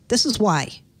 This is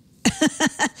why.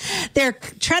 They're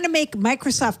trying to make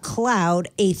Microsoft Cloud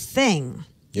a thing,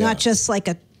 not just like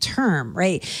a term,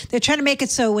 right? They're trying to make it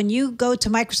so when you go to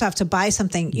Microsoft to buy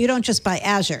something, you don't just buy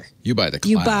Azure. You buy the cloud.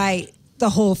 You buy the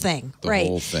whole thing, The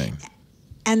whole thing.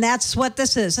 And that's what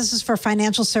this is. This is for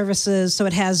financial services. So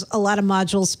it has a lot of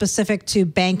modules specific to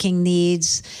banking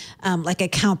needs, like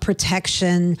account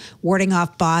protection, warding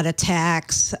off bot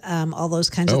attacks, all those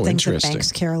kinds of things that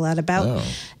banks care a lot about.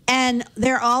 And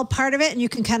they're all part of it, and you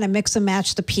can kind of mix and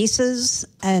match the pieces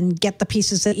and get the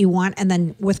pieces that you want. And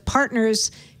then with partners,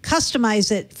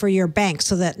 customize it for your bank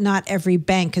so that not every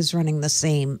bank is running the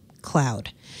same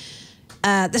cloud.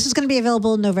 This is going to be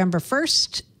available November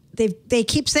 1st. They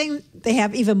keep saying they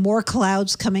have even more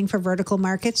clouds coming for vertical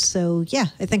markets. So, yeah,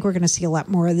 I think we're going to see a lot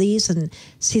more of these and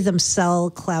see them sell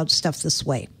cloud stuff this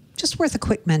way. Just worth a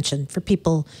quick mention for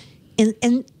people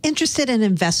interested and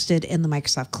invested in the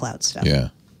Microsoft Cloud stuff. Yeah.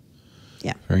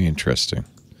 Yeah. Very interesting.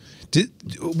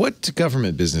 What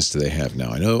government business do they have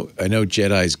now? I know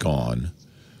Jedi's gone.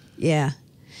 Yeah.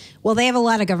 Well, they have a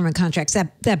lot of government contracts.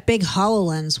 That big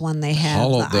HoloLens one they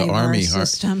have, the Army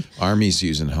system. Army's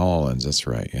using HoloLens. That's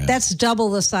right. Yeah. That's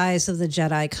double the size of the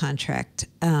Jedi contract.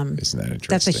 Isn't that interesting?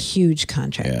 That's a huge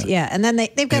contract. Yeah. And then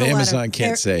they've got and a lot of... Amazon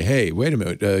can't say, hey, wait a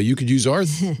minute, you could use our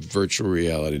virtual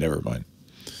reality. Never mind.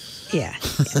 Yeah.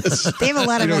 They have a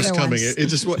lot of other it's coming.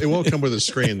 ones. It won't come with a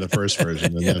screen, the first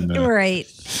version. And then, Right.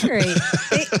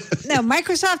 No,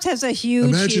 Microsoft has a huge,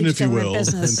 imagine, huge if you will,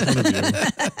 business. in front of you.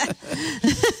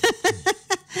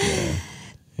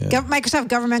 Microsoft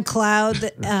Government Cloud.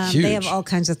 They have all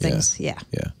kinds of things. Yeah.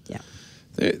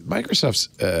 Microsoft's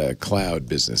cloud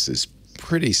business is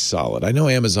pretty solid. I know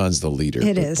Amazon's the leader.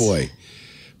 It but is. Boy,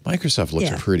 Microsoft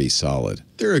looks pretty solid.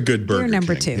 They're a good Burger They're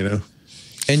number King, 2. You know?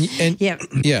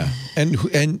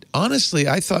 And honestly,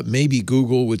 I thought maybe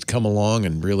Google would come along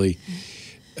and really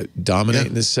dominate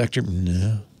in this sector.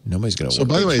 No, nobody's going to. So,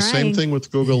 by the way, same thing with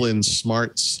Google in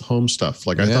smart home stuff.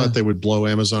 Like I thought they would blow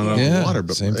Amazon out of the water,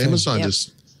 but Amazon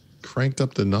just cranked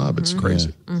up the knob. It's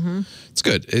crazy. It's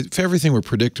good. If everything were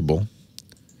predictable,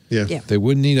 they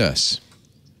wouldn't need us.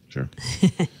 Sure.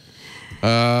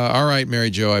 All right, Mary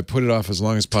Jo, I put it off as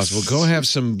long as possible. Go have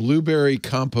some Bloomberry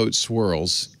Compote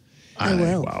Swirls. I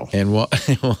will. Wow. And while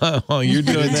you're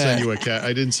doing that,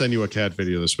 I didn't send you a cat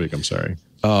video this week. I'm sorry.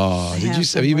 Oh, did you?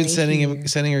 Have you been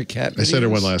sending her cat videos? I sent her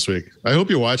one last week. I hope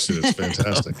you watched it. It's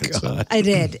fantastic. I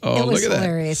did. Oh, it was look at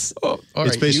hilarious. That. Oh,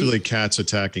 it's basically cats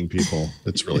attacking people.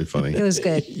 It's really funny. It was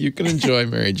good. You can enjoy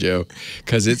Mary Jo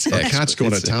because it's cats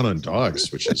going to town on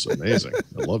dogs, which is amazing.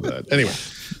 I love that. Anyway,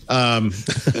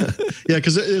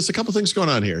 because there's a couple things going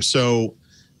on here. So,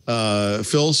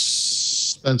 Phil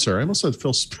Spencer. I almost said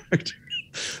Phil Spector.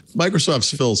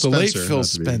 Microsoft's Phil Spencer. The late Phil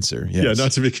Spencer. Yes. Yeah,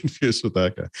 not to be confused with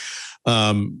that guy.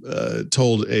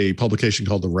 Told a publication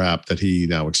called The Wrap that he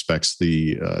now expects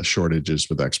the shortages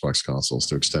with Xbox consoles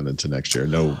to extend into next year.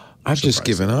 No, I've just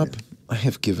given up. I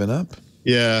have given up.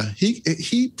 Yeah,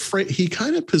 he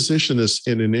kind of positioned this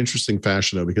in an interesting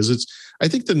fashion though, because I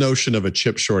think the notion of a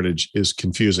chip shortage is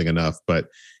confusing enough, but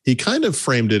he kind of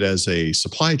framed it as a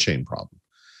supply chain problem.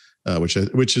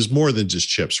 Which is more than just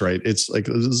chips, right? It's like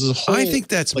this is a whole. I think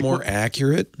that's more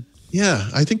accurate. Yeah,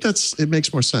 I think it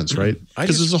makes more sense, right?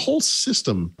 Because there's a whole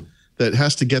system that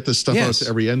has to get this stuff out to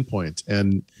every endpoint,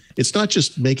 and it's not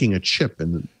just making a chip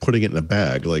and putting it in a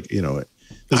bag. Like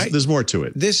there's more to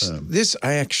it. This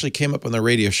I actually came up on the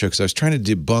radio show because I was trying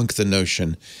to debunk the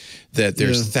notion that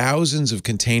there's thousands of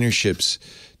container ships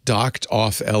docked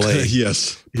off LA.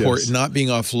 Not being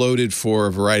offloaded for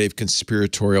a variety of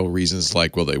conspiratorial reasons,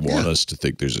 like, well, they want us to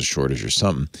think there's a shortage or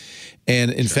something.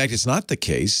 And in fact, it's not the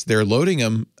case. They're loading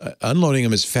them, unloading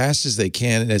them as fast as they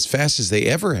can and as fast as they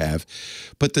ever have.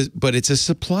 But it's a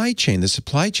supply chain. The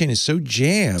supply chain is so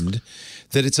jammed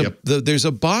that there's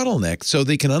a bottleneck. So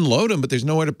they can unload them, but there's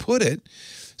nowhere to put it.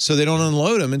 So they don't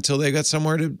unload them until they've got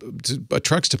somewhere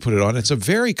trucks to put it on. It's a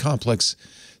very complex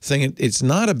thing. It's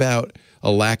not about a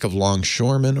lack of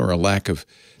longshoremen or a lack of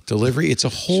delivery. It's a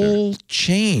whole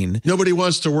chain. Nobody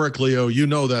wants to work, Leo. You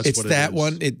know that's what it is. It's that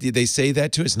one. They say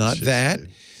that too. It's not that.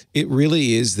 It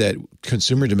really is that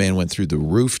consumer demand went through the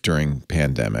roof during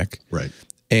pandemic. Right.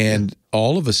 And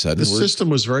all of a sudden, the system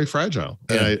was very fragile.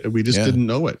 And we just didn't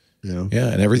know it. Yeah,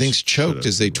 and everything's choked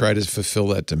as they try to fulfill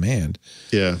that demand.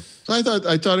 Yeah. I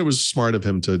thought it was smart of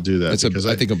him to do that.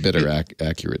 I think a bit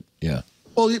accurate. Yeah.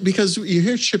 Well, because you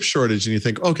hear chip shortage and you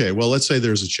think, okay, well, let's say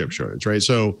there's a chip shortage, right?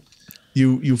 So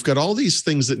you've got all these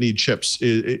things that need chips.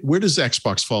 Where does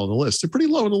Xbox fall on the list? They're pretty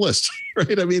low on the list,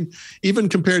 right? I mean, even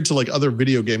compared to like other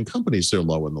video game companies, they're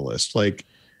low on the list. Like,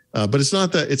 but it's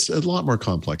not that. It's a lot more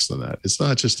complex than that. It's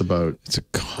not just about. It's a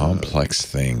complex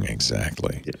thing,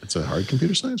 exactly. Yeah, it's a hard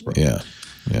computer science problem.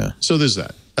 Yeah. So there's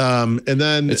that. And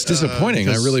then it's disappointing.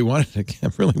 I really wanted to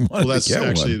get one.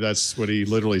 That's what he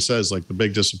literally says. Like the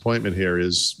big disappointment here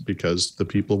is because the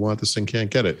people who want this thing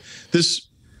can't get it. This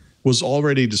was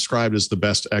already described as the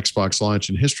best Xbox launch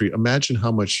in history. Imagine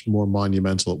how much more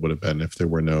monumental it would have been if there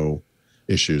were no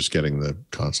issues getting the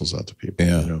consoles out to people.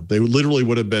 Yeah. They literally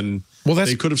would have been. Well,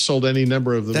 they could have sold any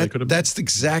number of them. That's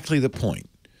exactly the point.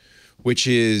 which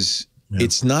is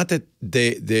it's not that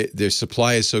their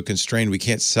supply is so constrained we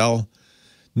can't sell.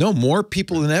 No, more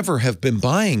people than ever have been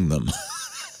buying them.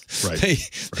 Right.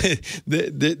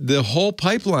 The whole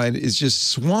pipeline is just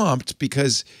swamped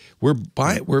because we're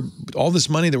all this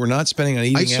money that we're not spending on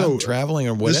eating out, and traveling,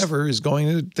 or whatever is going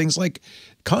to things like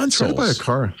consoles. Try to buy a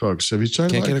car, folks. Have you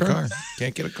tried to buy a car?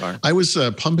 Can't get a car. I was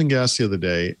pumping gas the other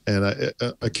day, and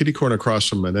a kitty corner across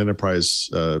from an enterprise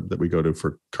that we go to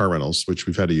for car rentals, which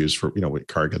we've had to use for, when a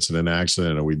car gets in an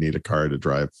accident or we need a car to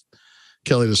drive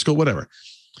Kelly to school, whatever.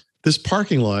 This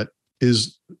parking lot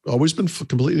is always been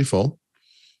completely full.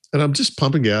 And I'm just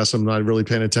pumping gas. I'm not really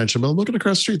paying attention, but I'm looking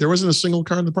across the street. There wasn't a single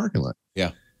car in the parking lot.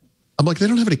 Yeah. I'm like, they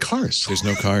don't have any cars. There's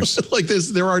no cars.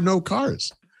 There are no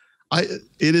cars.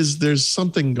 There's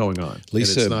something going on.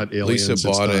 Lisa, it's not aliens, Lisa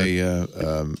bought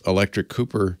a electric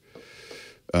Cooper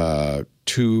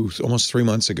almost 3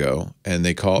 months ago, and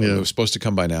they called. It was supposed to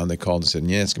come by now, and they called and said,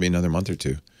 "Yeah, it's gonna be another month or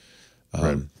two.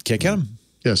 Can't get them."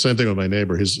 Yeah, same thing with my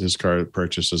neighbor. His car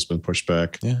purchase has been pushed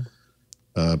back. Yeah.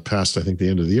 Past, I think, the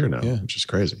end of the year now, which is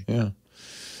crazy. Yeah.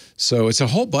 So it's a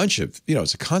whole bunch of,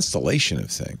 it's a constellation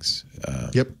of things.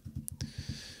 Yep.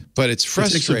 But it's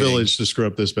frustrating. It takes a village to screw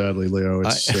up this badly, Leo.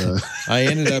 I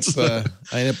ended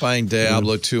up buying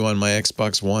Diablo 2 on my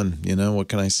Xbox One. What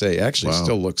can I say? Actually, it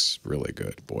still looks really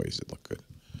good. Boy, does it look good.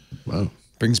 Wow.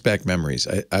 Brings back memories.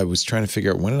 I was trying to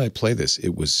figure out, when did I play this?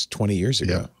 It was 20 years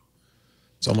ago. Yeah.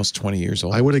 It's almost 20 years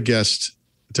old. I would have guessed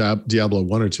Diablo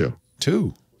 1 or 2.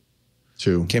 2.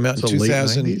 Came out in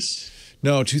 2000. Late 90s?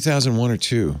 No, 2001 or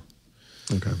 2.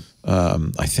 Okay.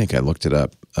 I think I looked it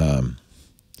up.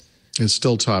 It's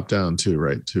still top down too,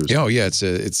 right? Oh yeah,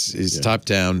 it's top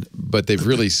down, but they've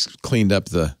really cleaned up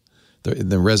the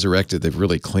Resurrected. They've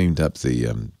really cleaned up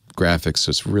the graphics,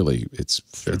 so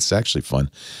it's actually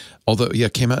fun. Although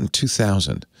it came out in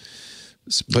 2000.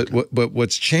 But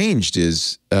what's changed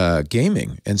is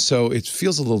gaming, and so it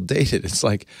feels a little dated. It's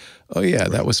like, oh yeah,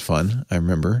 that was fun. I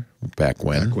remember back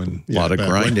when a lot of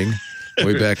grinding,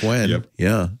 way back when. Yep.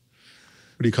 Yeah.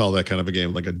 What do you call that kind of a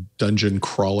game? Like a dungeon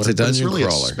crawler? It's a dungeon crawler.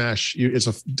 A smash. It's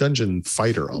a dungeon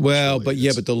fighter. Almost, well,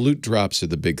 really. But the loot drops are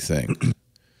the big thing.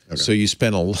 Okay. So you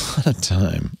spend a lot of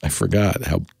time. I forgot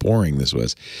how boring this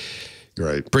was.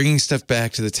 Right. Bringing stuff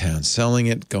back to the town, selling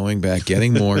it, going back,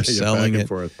 getting more, selling it,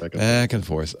 back and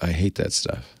forth. I hate that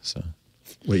stuff. So,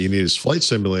 what you need is Flight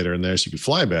Simulator in there so you could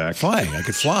fly back. I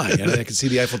could fly. And I could see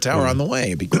the Eiffel Tower on the way.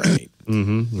 It'd be great.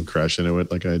 And crash into it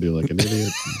like I do, like an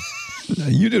idiot. No,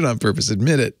 you did it on purpose.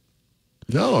 Admit it.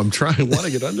 No, I'm trying. I want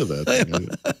to get under that thing.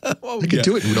 I could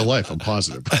do it in real life. I'm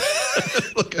positive.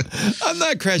 I'm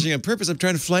not crashing on purpose. I'm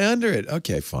trying to fly under it.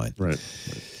 Okay, fine. Right.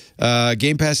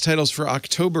 Game Pass titles for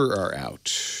October are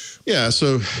out. Yeah,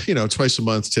 so twice a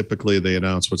month typically they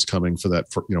announce what's coming for that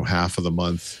half of the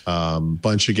month.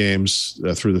 Bunch of games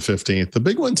through the 15th. The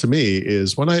big one to me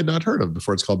is one I had not heard of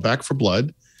before. It's called Back 4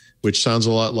 Blood, which sounds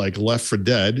a lot like Left 4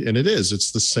 Dead, and it is.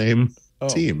 It's the same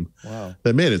team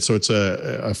that made it. So it's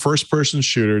a first-person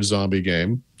shooter zombie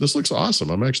game. This looks awesome.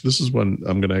 This is one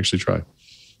I'm going to actually try.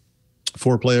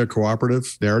 4-player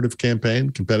cooperative narrative campaign,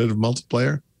 competitive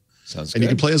multiplayer. Sounds and good. you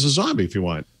can play as a zombie if you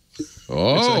want.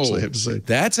 Oh, I have to say.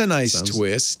 That's a nice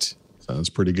twist. Sounds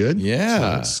pretty good.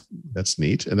 Yeah. So that's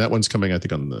neat. And that one's coming, I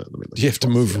think, on the... Do you have to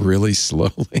move really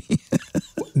slowly?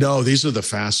 No, these are the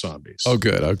fast zombies. Oh,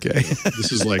 good. Okay.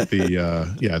 This is like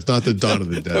the... it's not the Dawn of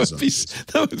the Dead zombies.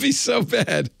 That would be so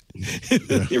bad.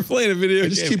 Yeah. You're playing a video game.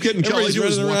 Just keep getting killed. I do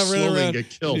is walk slowly and get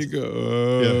killed. And you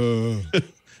go, It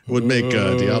would make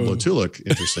Diablo 2 look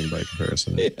interesting by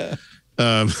comparison. Yeah.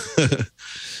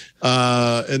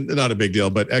 And not a big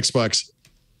deal, but Xbox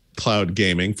Cloud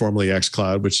Gaming, formerly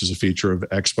xCloud, which is a feature of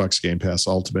Xbox Game Pass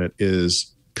Ultimate,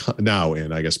 is now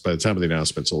in, I guess by the time of the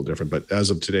announcement, it's a little different, but as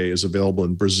of today is available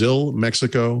in Brazil,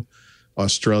 Mexico,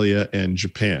 Australia, and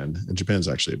Japan. And Japan's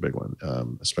actually a big one,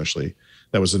 especially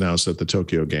that was announced at the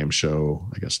Tokyo Game Show,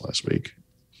 I guess, last week.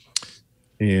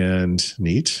 And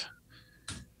neat.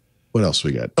 What else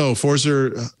we got? Oh,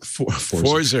 Forza.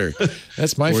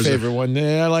 That's my favorite one.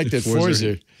 Yeah, I like that.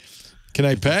 Forza. Can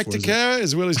I pack the car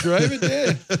as well as drive it?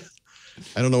 Yeah.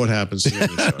 I don't know what happens. I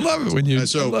love it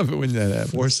when that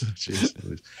happens.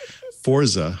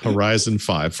 Forza Horizon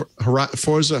 5.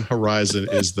 Forza Horizon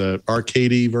is the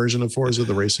arcadey version of Forza,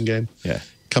 the racing game. Yeah.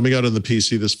 Coming out on the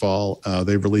PC this fall.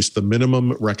 They've released the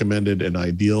minimum recommended and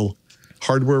ideal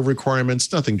hardware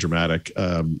requirements. Nothing dramatic.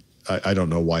 I don't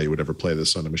know why you would ever play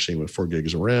this on a machine with 4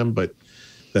 gigs of RAM, but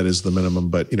that is the minimum.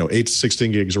 But 8 to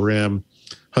 16 gigs of RAM,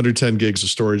 110 gigs of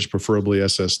storage, preferably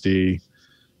SSD.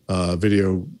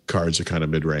 Video cards are kind of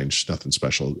mid-range, nothing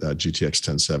special. GTX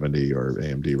 1070 or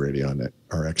AMD Radeon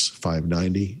RX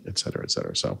 590, et cetera, et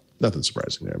cetera. So nothing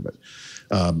surprising there. But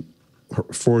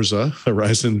Forza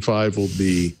Horizon 5 will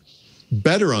be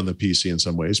better on the PC in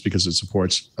some ways because it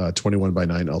supports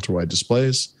 21:9 ultra-wide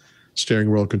displays,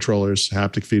 steering wheel controllers,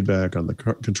 haptic feedback on the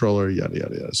controller, yada,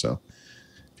 yada, yada. So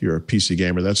if you're a PC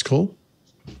gamer, that's cool.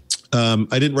 I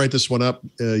didn't write this one up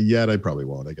yet. I probably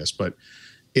won't, I guess. But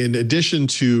in addition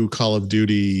to Call of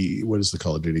Duty, what is the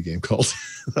Call of Duty game called?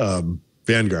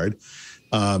 Vanguard.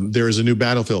 There is a new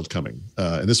Battlefield coming.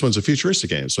 And this one's a futuristic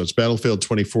game. So it's Battlefield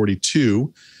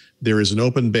 2042. There is an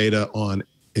open beta on,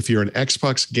 if you're an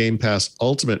Xbox Game Pass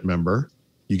Ultimate member,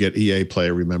 you get EA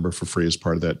Play, remember, for free as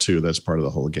part of that too. That's part of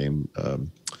the whole game.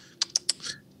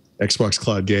 Xbox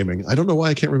Cloud Gaming. I don't know why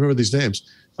I can't remember these names.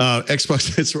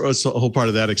 Xbox, it's a whole part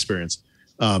of that experience.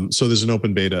 So there's an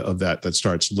open beta of that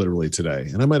starts literally today.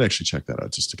 And I might actually check that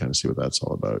out just to kind of see what that's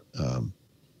all about.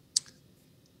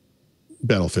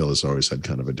 Battlefield has always had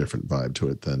kind of a different vibe to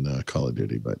it than Call of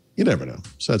Duty, but you never know.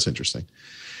 So that's interesting.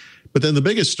 But then the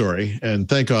biggest story, and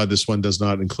thank God this one does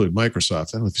not include Microsoft.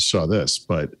 I don't know if you saw this,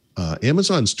 but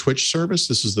Amazon's Twitch service,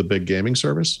 this is the big gaming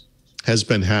service, has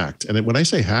been hacked. And when I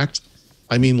say hacked,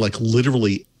 I mean like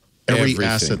literally every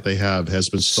asset they have has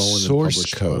been stolen Source and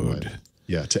published code. Online.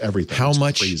 Yeah, to everything. How it's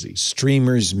much crazy.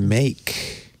 Streamers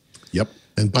make. Yep.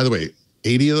 And by the way,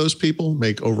 80 of those people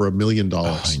make over $1 million.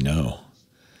 Oh, I know.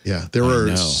 Yeah, there were,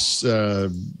 I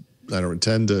don't know,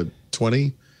 10 to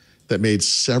 20 that made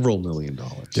several $1 million.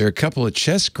 There are a couple of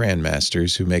chess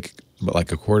grandmasters who make like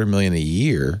 $250,000 a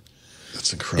year.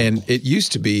 That's incredible. And it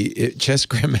used to be chess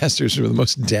grandmasters were the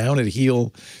most down at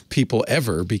heel people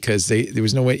ever because there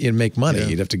was no way you'd make money. Yeah.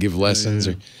 You'd have to give lessons.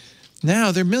 Or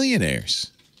now they're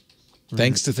millionaires.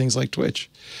 Thanks to things like Twitch.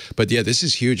 But yeah, this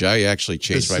is huge. I actually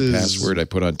changed my password. I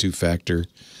put on two-factor.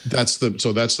 That's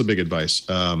the big advice.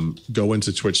 Go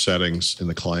into Twitch settings in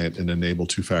the client and enable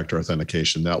two-factor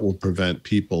authentication. That will prevent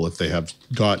people, if they have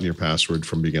gotten your password,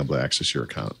 from being able to access your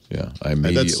account. Yeah, I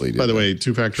immediately did. By the way,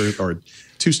 two-factor or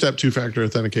two-step two-factor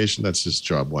authentication, that's just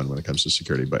job one when it comes to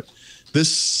security. But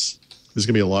there's going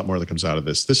to be a lot more that comes out of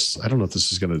this. I don't know if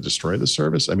this is going to destroy the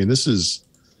service. I mean, this is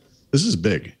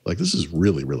big. Like, this is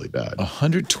really, really bad.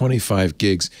 125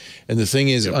 gigs. And the thing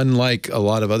is, unlike a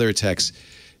lot of other attacks,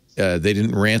 they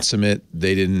didn't ransom it.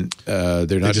 They didn't,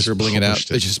 they're not dribbling it out.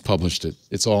 They just published it.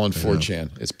 It's all in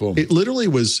 4chan. It's boom. It literally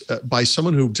was by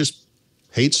someone who just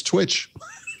hates Twitch.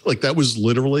 Like, that was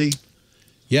literally.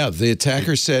 Yeah, the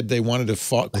attacker said they wanted to,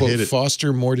 quote,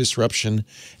 foster more disruption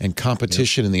and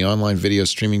competition in the online video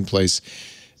streaming space,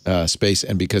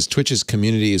 and because Twitch's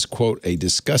community is, quote, a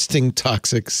disgusting,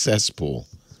 toxic cesspool.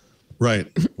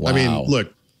 Right. Wow. I mean,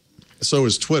 look, so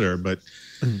is Twitter, but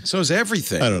so is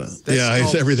everything. I don't know.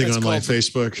 It's everything online.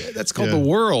 Facebook. That's called the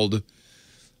world.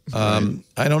 I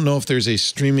don't know if there's a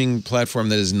streaming platform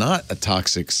that is not a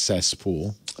toxic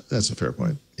cesspool. That's a fair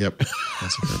point. Yep.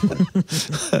 That's a fair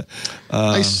point.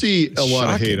 I see a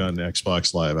lot of hate on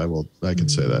Xbox Live. I can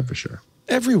say that for sure.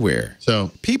 Everywhere. So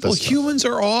humans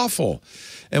are awful.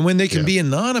 And when they can be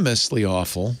anonymously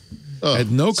awful,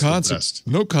 no consequences,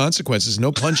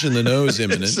 no punch in the nose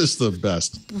imminent. It's just the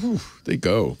best. They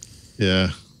go.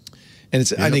 Yeah.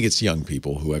 And I think it's young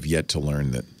people who have yet to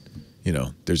learn that,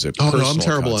 there's a personal I'm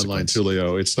terrible online too,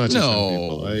 Leo. It's not just young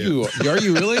people. Are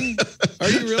you really? Are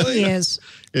you really? He is.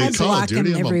 I block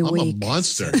him every week. I'm a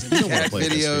monster. I don't want to play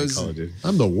videos. Call of Duty.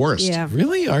 I'm the worst. Yeah.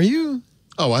 Really? Are you?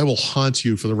 Oh, I will haunt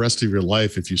you for the rest of your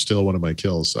life if you steal one of my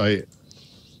kills.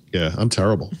 Yeah, I'm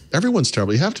terrible. Everyone's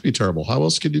terrible. You have to be terrible. How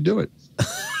else could you do it?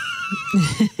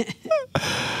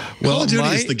 Call of Duty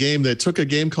is the game that took a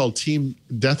game called Team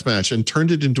Deathmatch and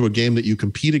turned it into a game that you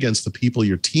compete against the people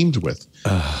you're teamed with.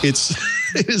 It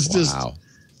is just,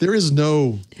 there's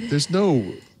no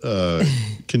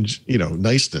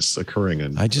niceness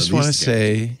occurring. I just want to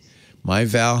say my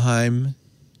Valheim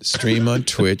stream on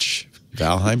Twitch,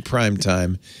 Valheim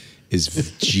Primetime,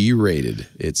 is G-rated.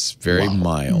 It's very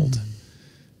mild.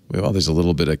 Well, there's a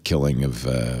little bit of killing of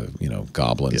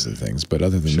goblins and things, but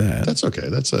other than that, that's okay.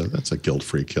 That's a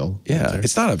guilt-free kill. Yeah,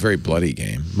 it's not a very bloody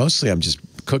game. Mostly, I'm just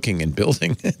cooking and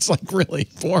building. It's like really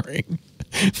boring.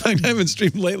 In fact, I haven't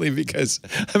streamed lately because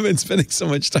I've been spending so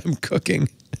much time cooking.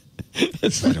 I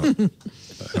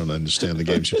don't understand the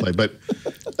games you play, but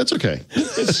that's okay.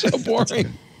 It's so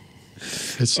boring.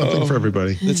 It's something for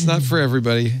everybody. It's not for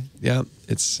everybody. Yeah,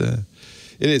 it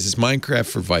is. It's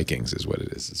Minecraft for Vikings is what it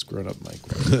is. It's grown-up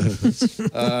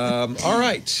Minecraft. All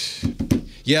right.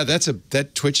 Yeah,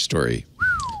 that Twitch story.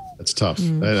 That's tough.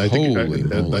 I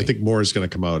think more is going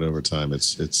to come out over time.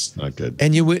 It's not good.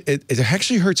 And it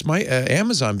actually hurts my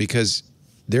Amazon because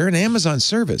they're an Amazon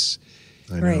service.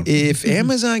 Right. If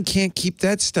Amazon can't keep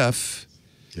that stuff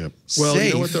well, safe,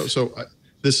 you know what, though? So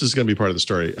this is going to be part of the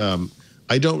story.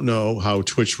 I don't know how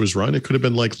Twitch was run. It could have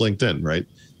been like LinkedIn, right?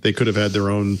 They could have had their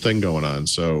own thing going on.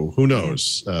 So who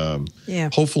knows?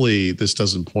 Hopefully this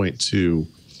doesn't point to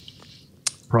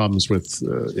problems with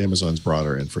Amazon's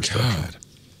broader infrastructure. God.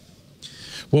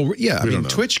 Well, yeah, I mean,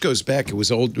 Twitch goes back. It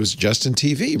was Justin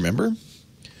TV, remember?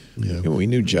 Yeah. We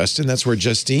knew Justin. That's where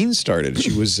Justine started.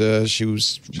 She was a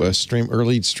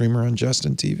early streamer on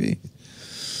Justin TV.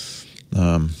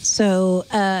 So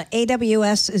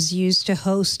AWS is used to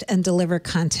host and deliver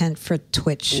content for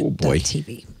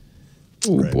Twitch.tv.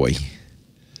 Oh boy.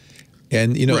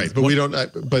 And right, but we don't.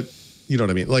 But you know what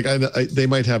I mean. Like they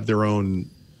might have their own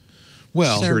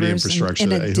security infrastructure.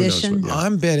 In addition,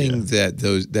 I'm betting that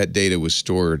that data was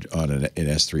stored on in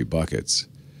S3 buckets.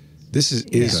 This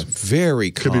is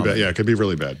very common. Could be bad. Yeah, it could be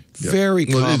really bad. Yeah. Very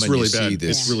common. It's really bad. See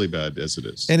this. It's really bad as it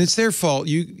is. And it's their fault.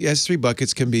 S3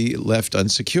 buckets can be left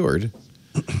unsecured.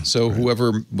 So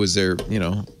whoever was their,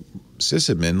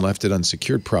 sysadmin left it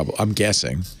unsecured. Probably, I'm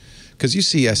guessing, because you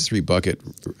see S3 bucket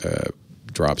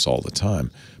drops all the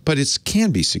time. But it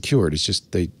can be secured. It's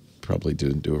just they probably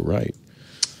didn't do it right.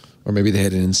 Or maybe they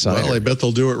had an insider. Well, I bet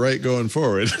they'll do it right going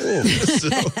forward.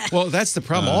 Well, that's the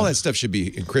problem. All that stuff should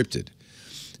be encrypted.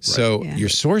 So your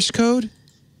source code,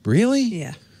 really?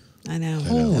 Yeah, I know.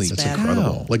 Holy that's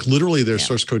incredible! Like literally, their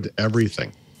source code to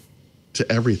everything,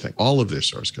 all of their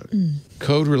source code.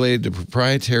 Code related to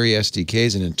proprietary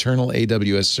SDKs and internal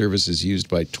AWS services used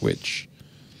by Twitch.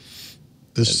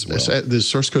 The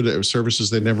source code of services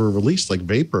they never released, like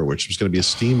Vapor, which was going to be a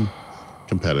Steam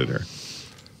competitor.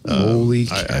 Holy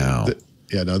cow!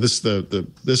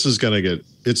 This is going to get.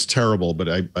 It's terrible, but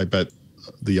I bet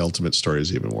the ultimate story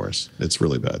is even worse. It's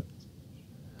really bad.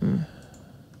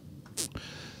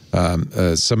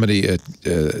 Somebody,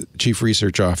 chief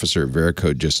research officer at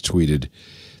Veracode, just tweeted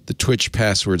the Twitch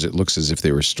passwords. It looks as if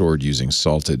they were stored using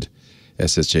salted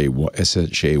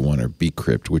SHA-1 or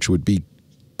bcrypt, which would be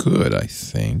good, I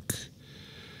think.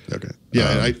 Okay.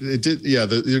 Yeah, it did. Yeah,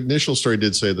 the initial story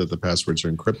did say that the passwords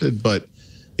are encrypted, but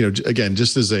again,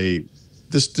 just as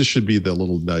this should be the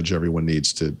little nudge everyone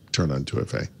needs to turn on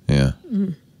 2FA. Yeah.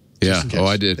 Yeah. Oh,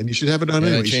 I did. And you should have it on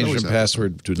anyway. I changed from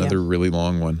password to another really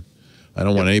long one. I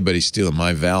don't want anybody stealing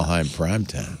my Valheim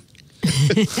primetime.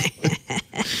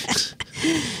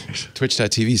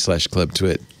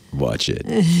 Twitch.tv/ClubTwit. Watch it.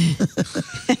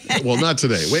 Well, not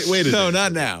today. Wait a No,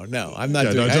 not now. No, I'm not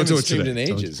doing it. I haven't streamed in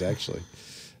ages, actually.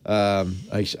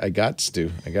 I got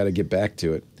to get back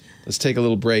to it. Let's take a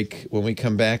little break. When we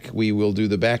come back, we will do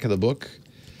the back of the book,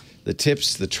 the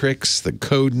tips, the tricks, the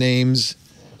code names,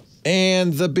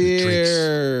 and the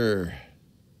beer.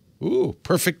 Ooh,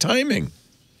 perfect timing.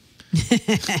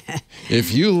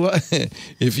 If you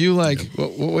like,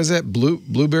 what was that?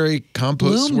 Bloomberry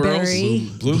Compote Swirls?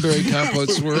 Bloomberry Compote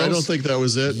Swirls. I don't think that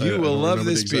was it. You will love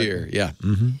this beer. Yeah.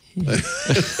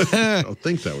 I don't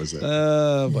think that was it.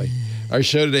 Oh, boy. Our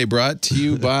show today brought to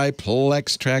you by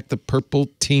PlexTrack, the purple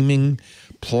teaming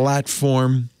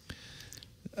platform.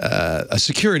 A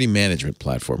security management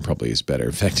platform probably is better.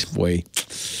 In fact, boy,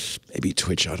 maybe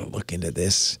Twitch ought to look into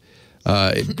this.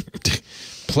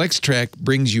 PlexTrack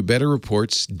brings you better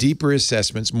reports, deeper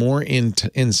assessments, more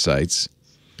insights.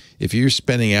 If you're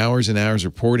spending hours and hours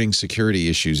reporting security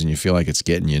issues and you feel like it's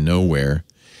getting you nowhere,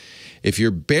 if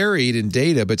you're buried in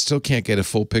data but still can't get a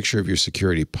full picture of your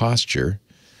security posture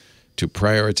to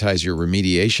prioritize your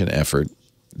remediation effort,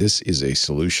 this is a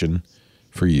solution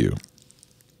for you.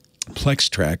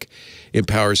 PlexTrack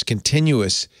empowers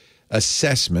continuous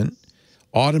assessment,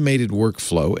 automated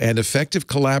workflow, and effective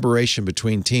collaboration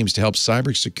between teams to help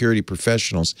cybersecurity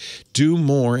professionals do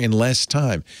more in less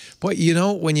time. But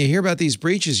when you hear about these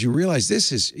breaches, you realize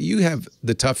you have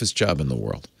the toughest job in the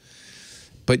world.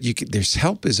 But there's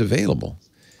help is available.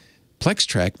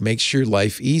 PlexTrack makes your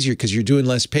life easier because you're doing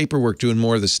less paperwork, doing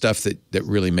more of the stuff that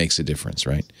really makes a difference,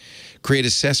 right? Create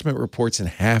assessment reports in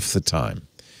half the time.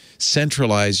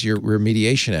 Centralize your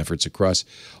remediation efforts across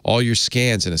all your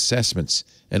scans and assessments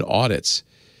and audits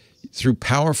through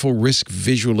powerful risk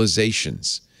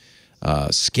visualizations,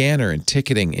 scanner and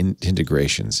ticketing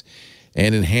integrations,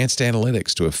 and enhanced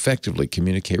analytics to effectively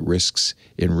communicate risks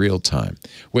in real time.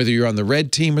 Whether you're on the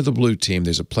red team or the blue team,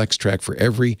 there's a PlexTrack for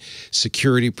every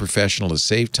security professional to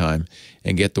save time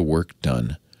and get the work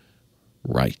done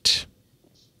right.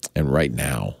 And right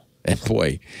now. And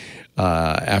boy,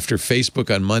 after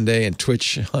Facebook on Monday and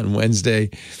Twitch on Wednesday,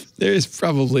 there's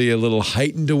probably a little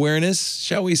heightened awareness,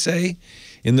 shall we say,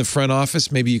 in the front office.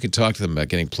 Maybe you could talk to them about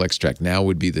getting PlexTrack. Now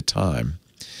would be the time.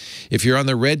 If you're on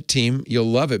the red team, you'll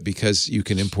love it because you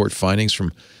can import findings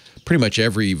from pretty much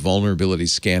every vulnerability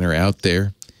scanner out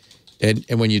there.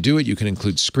 And when you do it, you can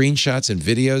include screenshots and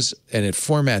videos, and it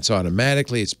formats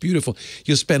automatically. It's beautiful.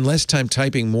 You'll spend less time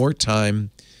typing, more time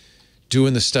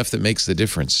doing the stuff that makes the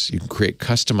difference. You can create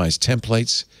customized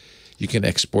templates. You can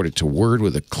export it to Word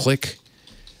with a click.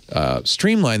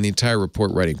 Streamline the entire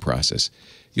report writing process.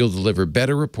 You'll deliver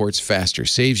better reports faster.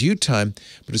 Saves you time,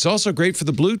 but it's also great for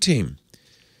the blue team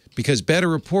because better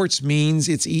reports means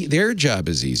their job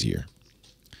is easier.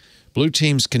 Blue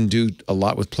teams can do a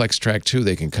lot with PlexTrack, too.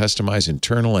 They can customize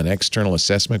internal and external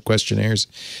assessment questionnaires,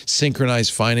 synchronize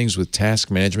findings with task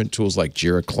management tools like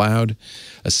Jira Cloud,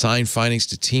 assign findings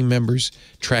to team members,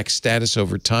 track status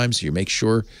over time so you make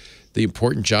sure the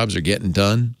important jobs are getting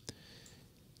done.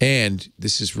 And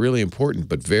this is really important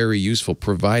but very useful.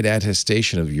 Provide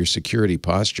attestation of your security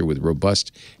posture with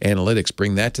robust analytics.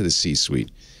 Bring that to the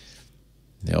C-suite.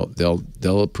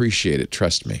 They'll appreciate it,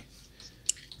 trust me.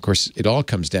 Of course, it all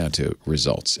comes down to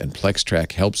results, and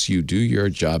PlexTrack helps you do your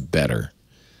job better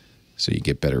so you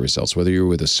get better results. Whether you're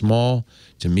with a small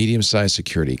to medium-sized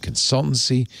security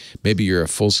consultancy, maybe you're a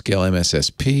full-scale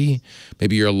MSSP,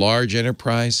 maybe you're a large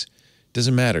enterprise,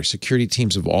 doesn't matter. Security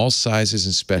teams of all sizes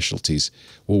and specialties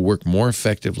will work more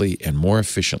effectively and more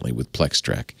efficiently with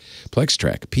PlexTrack.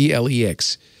 PlexTrack,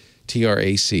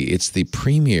 P-L-E-X-T-R-A-C. It's the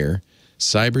premier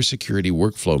cybersecurity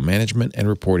workflow management and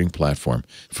reporting platform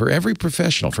for every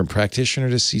professional, from practitioner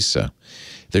to CISO.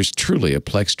 There's truly a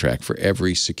PlexTrack for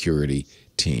every security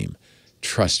team.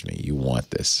 Trust me, you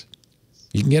want this.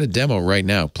 You can get a demo right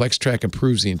now. PlexTrack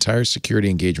improves the entire security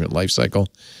engagement lifecycle,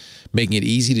 making it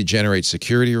easy to generate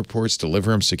security reports,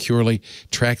 deliver them securely,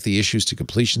 track the issues to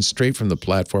completion straight from the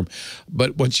platform.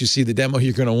 But once you see the demo,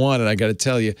 you're going to want it. I got to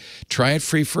tell you, try it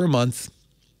free for a month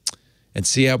and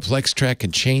see how PlexTrack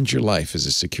can change your life as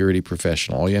a security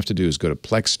professional. All you have to do is go to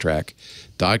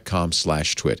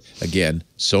plextrack.com/twit. Again,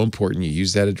 so important you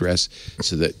use that address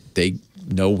so that they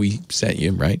know we sent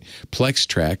you, right?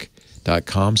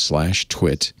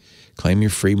 plextrack.com/twit. Claim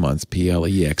your free month,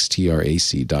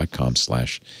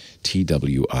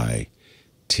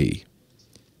 plextrack.com/TWIT.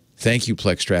 Thank you,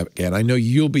 PlexTrack. And I know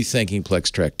you'll be thanking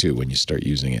PlexTrack, too, when you start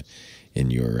using it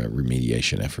in your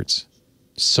remediation efforts.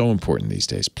 So important these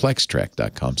days.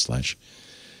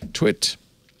 Plextrack.com/twit.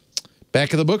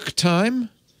 Back of the book time.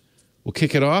 We'll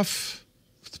kick it off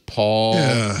with Paul,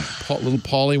 little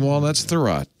Paulie Walnuts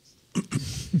Thurrott.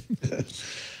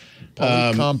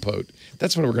 Paulie Compote.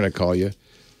 That's what we're going to call you.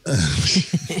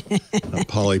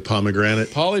 Polly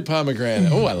Pomegranate. Polly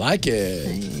Pomegranate. Oh, I like it.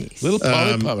 Nice. Little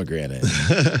Polly Pomegranate.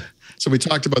 So we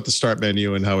talked about the start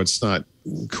menu and how it's not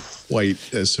quite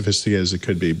as sophisticated as it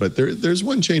could be. But there's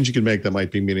one change you can make that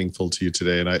might be meaningful to you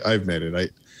today, and I've made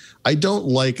it. I don't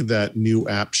like that new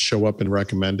apps show up in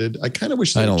recommended. I kind of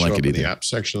wish they would show up in the app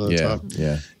section at the top.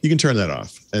 Yeah. You can turn that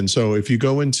off. And so if you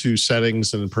go into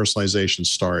settings and personalization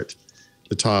start,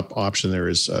 the top option there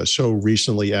is show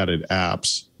recently added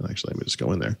apps. Actually, let me just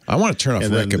go in there. I want to turn off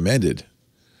recommended.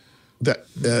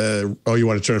 You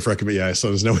want to turn off recommended? Yeah, so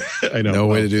there's no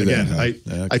way to do that.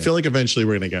 Okay. I feel like eventually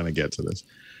we're going to kind of get to this.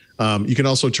 You can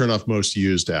also turn off most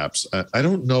used apps. I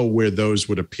don't know where those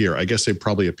would appear. I guess they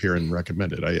probably appear in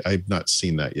recommended. I've not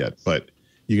seen that yet, but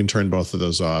you can turn both of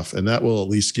those off, and that will at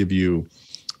least give you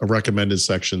a recommended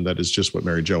section that is just what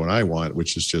Mary Jo and I want,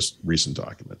 which is just recent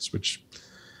documents. Which,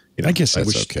 I guess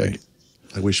that's okay.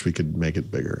 I wish we could make it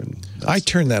bigger. And I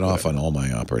turn that off on all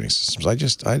my operating systems. I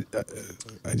just.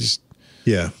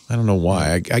 Yeah. I don't know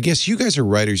why. I guess you guys are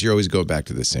writers. You always go back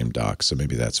to the same doc, so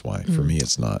maybe that's why. For me,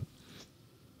 it's not.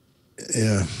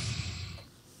 Yeah.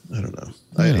 I don't know.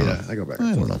 I go back.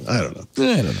 I don't know.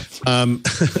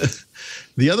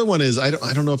 The other one is, I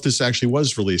don't know if this actually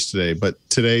was released today, but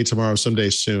today, tomorrow,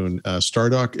 someday soon,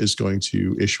 Stardock is going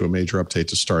to issue a major update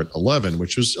to Start 11,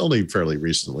 which was only fairly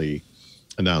recently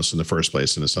announced in the first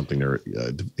place, and is something they're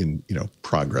in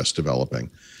progress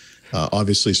developing.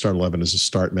 Obviously, Start 11 is a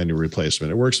start menu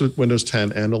replacement. It works with Windows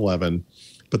 10 and 11,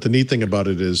 but the neat thing about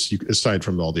it is, aside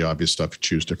from all the obvious stuff, you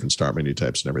choose different start menu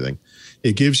types and everything.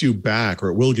 It gives you back, or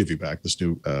it will give you back, this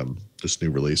new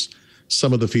release,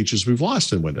 some of the features we've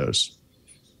lost in Windows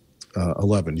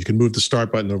 11. You can move the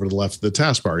start button over to the left of the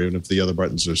taskbar, even if the other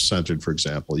buttons are centered, for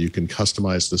example. You can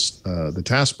customize the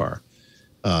taskbar,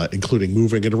 including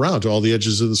moving it around to all the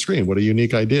edges of the screen. What a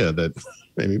unique idea that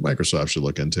maybe Microsoft should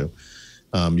look into.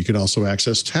 You can also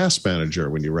access Task Manager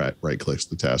when you right-click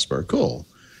the taskbar. Cool.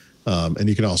 And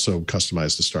you can also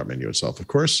customize the start menu itself, of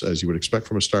course, as you would expect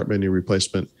from a start menu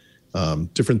replacement.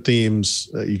 Different themes.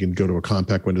 You can go to a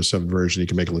compact Windows 7 version. You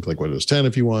can make it look like Windows 10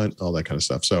 if you want, all that kind of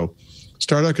stuff. So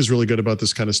Stardock is really good about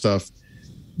this kind of stuff.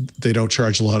 they don't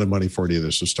charge a lot of money for it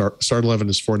either. So Start 11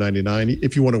 is $499.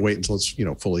 If you want to wait until it's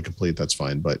fully complete, that's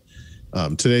fine. But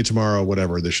today, tomorrow,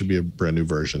 whatever, there should be a brand new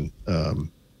version.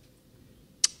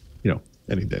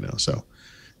 Any day now. So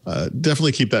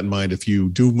definitely keep that in mind. If you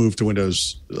do move to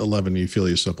Windows 11, you feel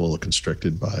yourself a little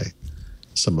constricted by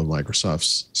some of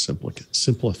Microsoft's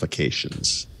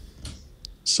simplifications.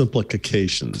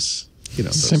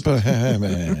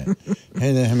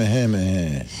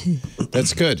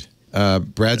 That's good.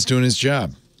 Brad's doing his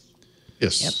job.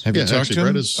 Yes. Yep. Have you talked to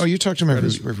him? You talk to him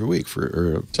every week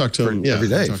talk to him every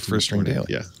day for String Daily.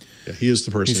 Yeah. He is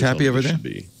the person. He's happy over there.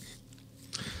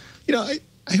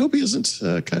 I hope he isn't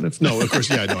kind of. No, of course.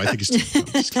 Yeah, no, I think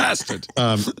he's bastard.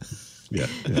 Yeah,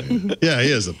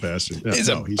 he is a bastard. He's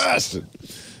a bastard.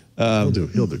 He'll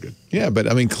do good. Yeah, but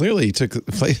I mean, clearly he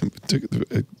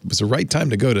it was the right time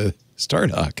to go to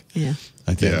StarDock. Yeah,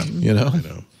 I think. I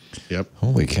know. Yep.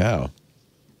 Holy cow.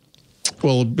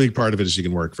 Well, a big part of it is you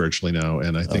can work virtually now,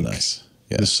 and I think nice.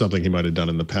 This is something he might have done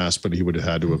in the past, but he would have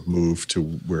had to have moved to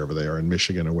wherever they are in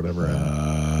Michigan or whatever.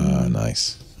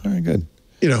 Nice. All right, good.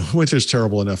 Winter's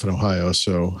terrible enough in Ohio,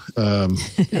 so now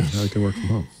I can work from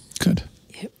home. Good.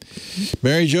 Yep.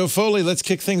 Mary Jo Foley, let's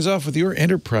kick things off with your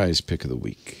enterprise pick of the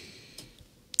week.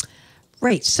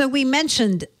 Right. So we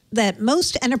mentioned that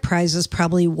most enterprises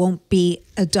probably won't be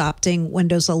adopting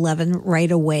Windows 11 right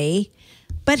away.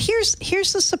 But here's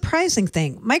the surprising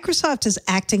thing. Microsoft is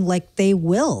acting like they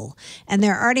will, and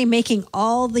they're already making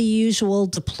all the usual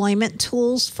deployment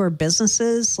tools for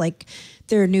businesses, like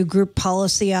their new group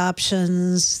policy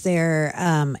options, their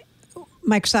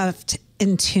Microsoft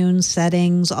Intune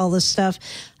settings, all this stuff,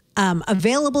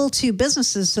 available to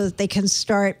businesses so that they can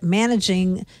start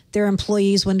managing their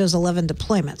employees' Windows 11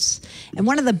 deployments. And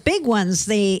one of the big ones,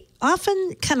 they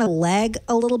often kind of lag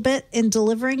a little bit in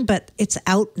delivering, but it's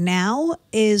out now,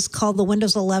 is called the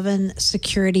Windows 11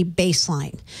 Security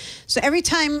Baseline. So every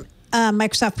time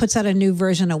Microsoft puts out a new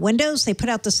version of Windows, they put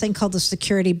out this thing called the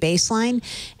Security Baseline.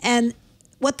 And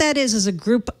what that is a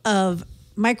group of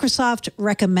Microsoft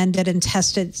recommended and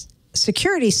tested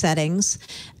security settings,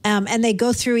 and they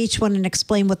go through each one and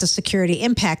explain what the security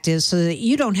impact is so that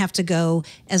you don't have to go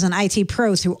as an IT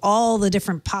pro through all the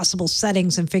different possible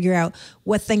settings and figure out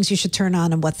what things you should turn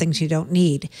on and what things you don't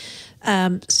need.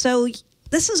 So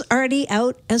this is already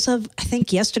out as of, I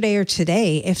think, yesterday or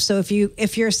today.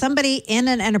 If you're somebody in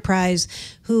an enterprise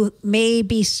who may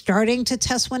be starting to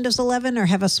test Windows 11 or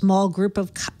have a small group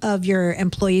of your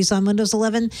employees on Windows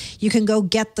 11, you can go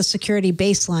get the security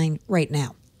baseline right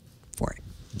now for it.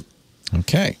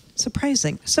 Okay.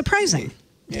 Surprising.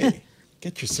 Hey,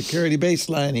 get your security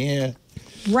baseline here.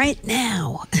 Right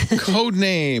now. Code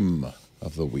name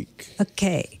of the week.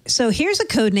 Okay. So here's a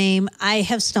code name I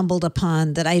have stumbled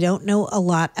upon that I don't know a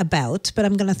lot about, but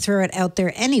I'm going to throw it out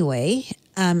there anyway.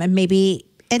 And maybe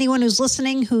anyone who's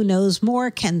listening who knows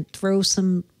more can throw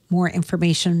some more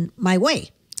information my way.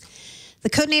 The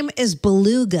code name is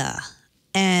Beluga.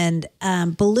 And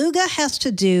Beluga has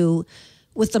to do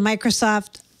with the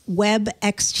Microsoft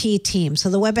WebXT team. So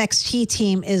the WebXT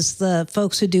team is the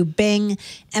folks who do Bing,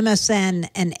 MSN,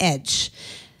 and Edge.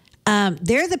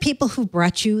 They're the people who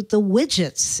brought you the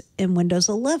widgets in Windows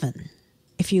 11.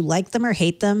 If you like them or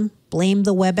hate them, blame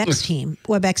the WebXT team.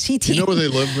 You know where they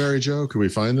live, Mary Jo? Can we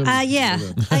find them? Yeah,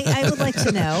 I would like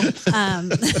to know.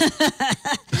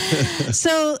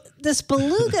 So this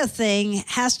Beluga thing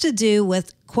has to do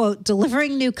with, quote,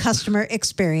 delivering new customer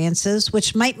experiences,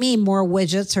 which might mean more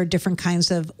widgets or different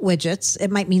kinds of widgets. It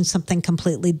might mean something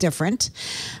completely different.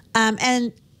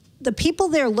 And the people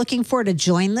they're looking for to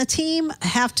join the team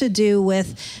have to do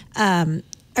with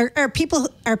are people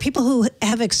who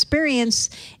have experience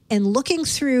in looking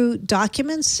through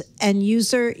documents and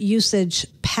user usage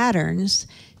patterns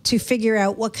to figure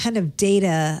out what kind of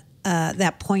data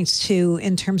that points to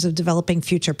in terms of developing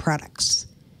future products.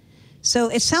 So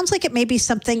it sounds like it may be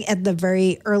something at the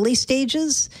very early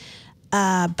stages,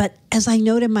 but as I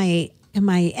note in my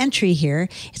entry here,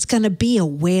 it's going to be a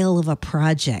whale of a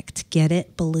project. Get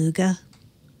it, Beluga?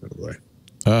 Oh boy.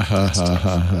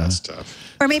 That's tough.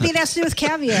 Or maybe it has to do with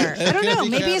caviar. I don't know.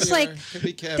 Maybe it's like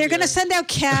they're going to send out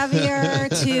caviar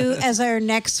as our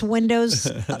next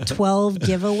Windows 12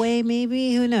 giveaway.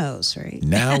 Maybe, who knows, right?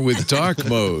 Now with dark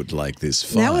mode, like this.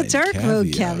 Fine now with dark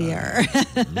mode caviar.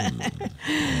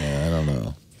 Yeah, I don't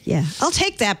know. Yeah, I'll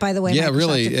take that. By the way. Yeah, Microsoft,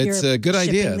 really, it's a good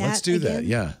idea. Let's do that.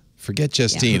 Yeah, forget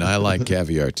Justine. I like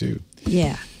caviar too.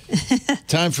 Yeah.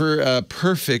 Time for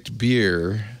perfect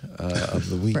beer of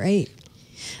the week. Right.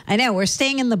 I know. We're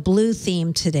staying in the blue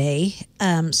theme today.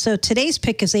 So today's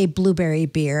pick is a blueberry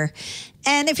beer.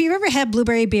 And if you've ever had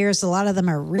blueberry beers, a lot of them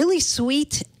are really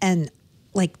sweet and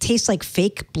like taste like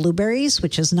fake blueberries,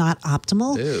 which is not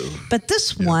optimal. Ew. But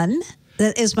this one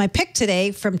that is my pick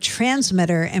today from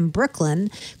Transmitter in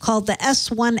Brooklyn, called the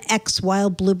S1X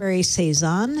Wild Blueberry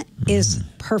Saison, is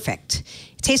perfect.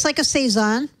 It tastes like a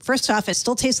Saison. First off, it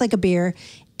still tastes like a beer.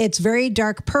 It's very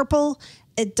dark purple.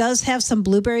 It does have some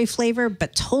blueberry flavor,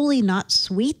 but totally not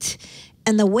sweet.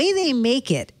 And the way they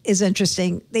make it is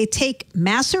interesting. They take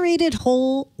macerated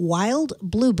whole wild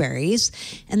blueberries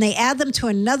and they add them to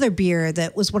another beer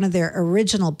that was one of their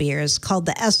original beers called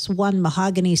the S1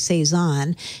 Mahogany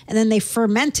Saison. And then they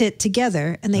ferment it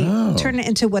together and they turn it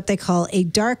into what they call a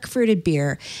dark fruited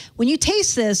beer. When you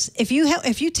taste this, if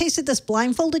you tasted this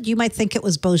blindfolded, you might think it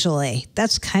was Beaujolais.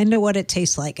 That's kind of what it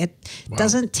tastes like. It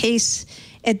doesn't taste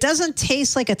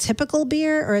like a typical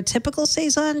beer or a typical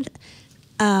Saison.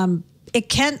 It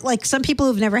can, like some people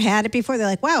who've never had it before, they're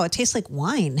like, wow, it tastes like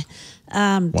wine.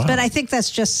 But I think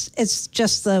it's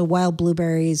just the wild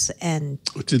blueberries. And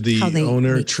did the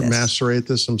owner macerate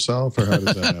this himself, or how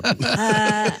does that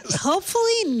happen?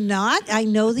 Hopefully not. I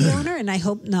know the owner and I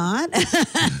hope not.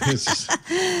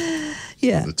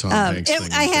 Yeah. The Tom Hanks thing.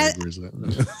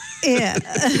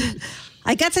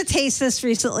 I got to taste this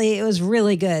recently. It was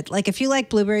really good. Like if you like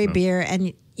blueberry beer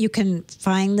and you can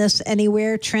find this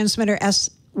anywhere, Transmitter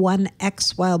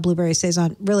S1X Wild Blueberry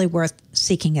Saison, really worth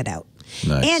seeking it out.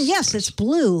 Nice. And yes, it's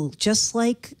blue, just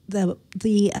like the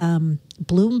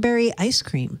Bloomberry ice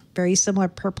cream. Very similar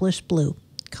purplish blue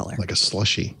color. Like a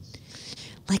slushy.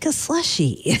 Like a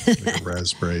slushy. Like a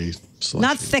raspberry slushy.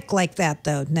 Not thick like that,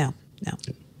 though. No.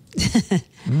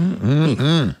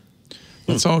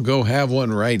 Let's all go have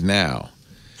one right now.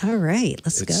 All right,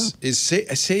 let's go. Is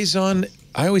Saison,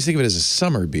 I always think of it as a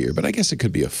summer beer, but I guess it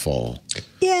could be a fall.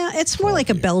 Yeah, it's more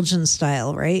like a Belgian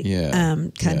style, right? Yeah.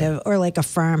 Kind of, or like a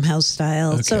farmhouse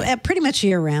style. Okay. So pretty much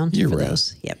year round. Year round.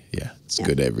 Those. Yep. Yeah, it's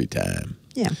good every time.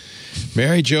 Yeah.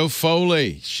 Mary Jo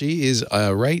Foley, she is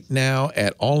right now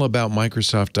at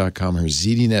allaboutmicrosoft.com, her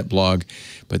ZDNet blog,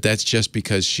 but that's just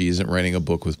because she isn't writing a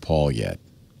book with Paul yet.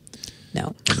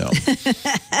 No.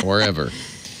 Or ever.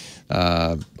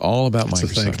 All about Microsoft.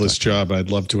 It's a thankless job.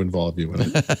 I'd love to involve you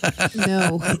in it.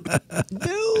 No.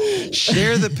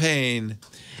 Share the pain.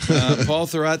 Paul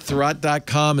Thurrott,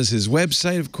 Thurrott.com is his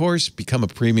website, of course. Become a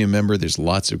premium member. There's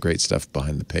lots of great stuff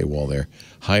behind the paywall there.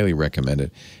 Highly recommend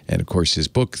it. And, of course, his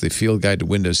book, The Field Guide to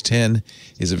Windows 10,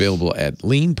 is available at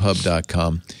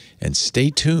leanpub.com. And stay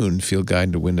tuned, Field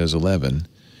Guide to Windows 11.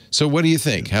 So what do you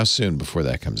think? How soon before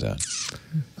that comes out?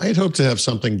 I had hoped to have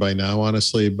something by now,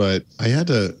 honestly, but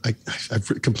I've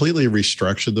completely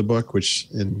restructured the book, which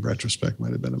in retrospect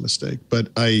might have been a mistake. But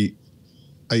I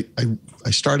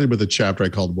started with a chapter I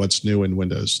called What's New in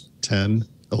Windows 10,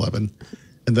 11.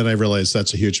 And then I realized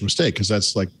that's a huge mistake because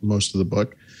that's like most of the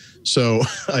book. So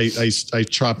I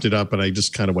chopped it up and I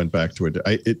just kind of went back to it.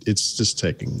 It's just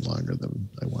taking longer than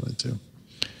I wanted to.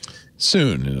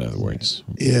 Soon, in other words.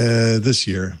 Yeah, this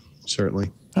year, certainly.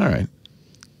 All right.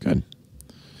 Good.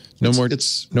 No more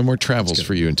travels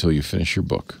for you until you finish your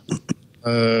book.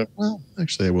 Well,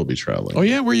 actually, I will be traveling. Oh,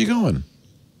 yeah? Where are you going?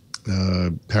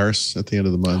 Paris at the end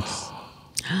of the month.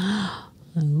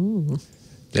 Ooh.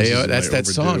 That's that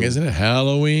song, isn't it?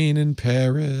 Halloween in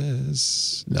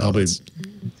Paris. No, I'll be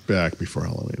back before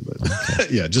Halloween,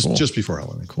 but yeah, just before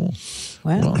Halloween. Cool.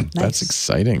 Wow, well, nice. That's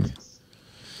exciting.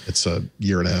 It's a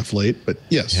year and a half late, but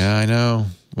yes. Yeah, I know.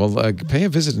 Well, pay a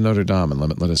visit to Notre Dame and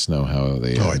let us know how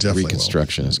the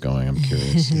reconstruction is going. I'm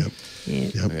curious. Yep.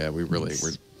 Yeah, we're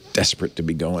desperate to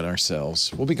be going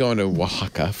ourselves. We'll be going to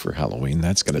Oaxaca for Halloween.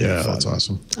 That's going to be fun. Yeah, that's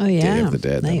awesome. Oh, yeah. Day of the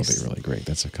Dead. Nice. That'll be really great.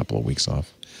 That's a couple of weeks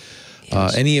off.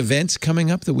 Any events coming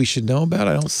up that we should know about?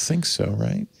 I don't think so,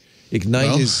 right?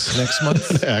 Ignite is next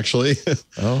month? Actually.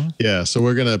 Oh? Yeah, so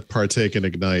we're going to partake in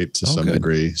Ignite to some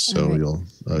degree. So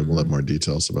we'll have more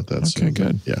details about that soon. Okay,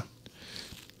 good. Yeah.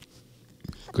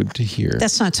 Good to hear.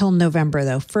 That's not till November,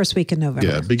 though. First week in November.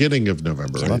 Yeah, beginning of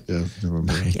November, right? Yeah,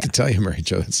 November. I hate to tell you, Mary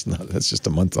Jo, that's just a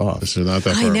month off. It's not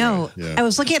that far I know. away. Yeah. I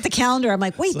was looking at the calendar. I'm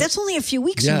like, wait, that's only a few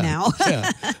weeks from now.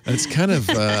 Yeah. It's kind of,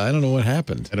 I don't know what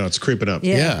happened. I know, it's creeping up.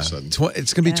 Yeah.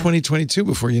 It's going to be 2022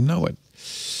 before you know it.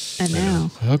 I know.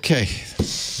 Okay.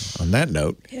 On that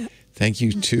note, thank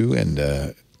you too,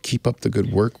 and keep up the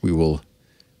good work. We will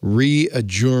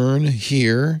re-adjourn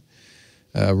here.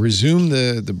 Resume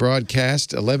the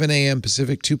broadcast 11 a.m.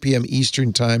 Pacific, 2 p.m.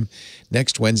 Eastern Time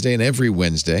next Wednesday and every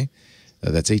Wednesday.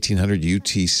 That's 1800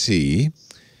 UTC.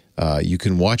 You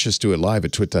can watch us do it live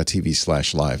at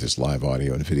twit.tv/live. There's live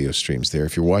audio and video streams there.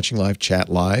 If you're watching live, chat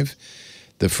live.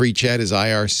 The free chat is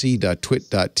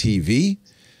irc.twit.tv.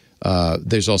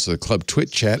 There's also the Club Twit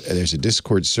chat. There's a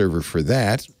Discord server for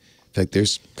that. In fact,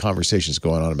 there's conversations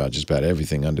going on about just about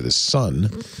everything under the sun.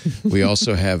 We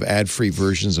also have ad-free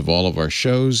versions of all of our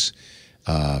shows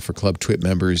for Club Twit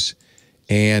members.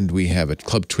 And we have a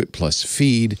Club Twit Plus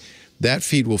feed. That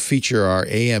feed will feature our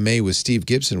AMA with Steve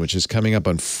Gibson, which is coming up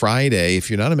on Friday. If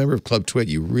you're not a member of Club Twit,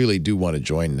 you really do want to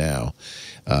join now.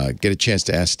 Get a chance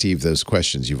to ask Steve those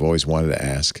questions you've always wanted to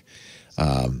ask.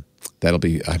 That'll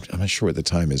be, I'm not sure what the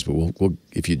time is, but we'll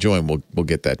if you join, we'll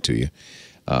get that to you.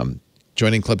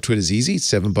 Joining Club Twit is easy. It's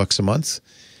 $7 a month.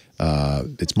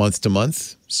 It's month to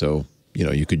month. So,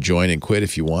 you could join and quit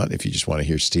if you want, if you just want to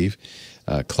hear Steve.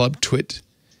 Club Twit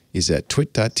is at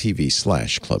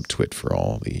twit.tv/clubtwit for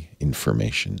all the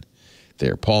information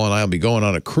there. Paul and I will be going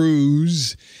on a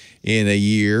cruise in a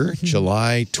year,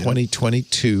 July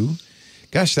 2022.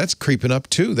 Gosh, that's creeping up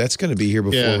too. That's going to be here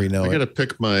before we know it. I got to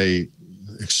pick my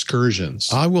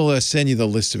excursions. I will send you the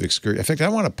list of excursions. In fact, I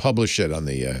want to publish it on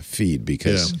the feed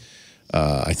because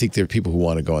I think there are people who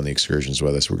want to go on the excursions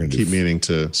with us. We're going to keep meaning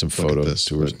to some photo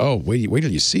tours. Oh, wait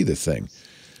till you see the thing.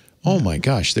 Oh my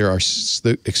gosh,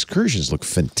 the excursions look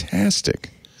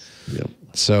fantastic. Yep.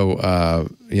 So,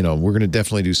 we're going to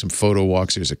definitely do some photo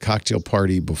walks. There's a cocktail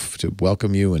party to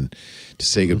welcome you and to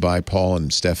say goodbye. Paul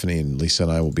and Stephanie and Lisa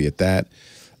and I will be at that.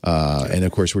 And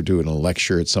of course, we're doing a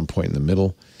lecture at some point in the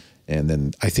middle. And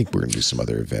then I think we're going to do some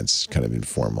other events kind of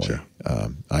informally. Sure.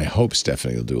 I hope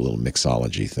Stephanie will do a little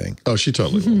mixology thing. Oh, she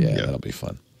totally will. Yeah, that'll be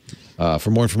fun.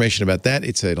 For more information about that,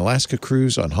 it's an Alaska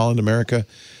cruise on Holland America.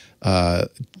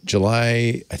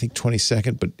 July, I think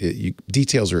 22nd, but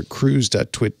details are at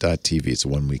cruise.twit.tv. It's a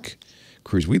 1-week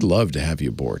cruise. We'd love to have you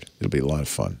aboard. It'll be a lot of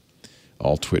fun.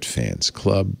 All Twit fans.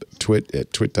 Club Twit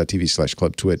at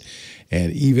twit.tv/clubtwit.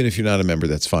 And even if you're not a member,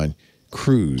 that's fine.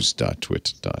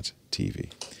 Cruise.twit.tv.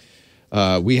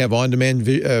 We have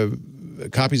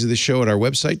on-demand copies of the show at our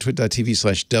website,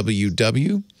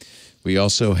 twit.tv/WW. We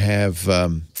also have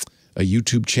a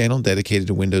YouTube channel dedicated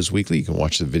to Windows Weekly. You can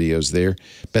watch the videos there.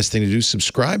 Best thing to do is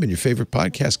subscribe in your favorite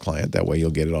podcast client. That way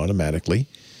you'll get it automatically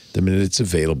the minute it's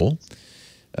available.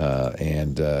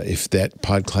 And if that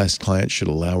podcast client should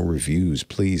allow reviews,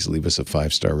 please leave us a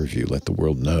 5-star review. Let the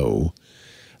world know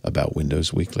about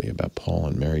Windows Weekly, about Paul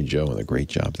and Mary Jo and the great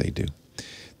job they do.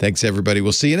 Thanks, everybody.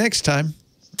 We'll see you next time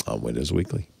on Windows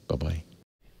Weekly. Bye-bye.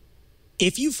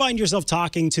 If you find yourself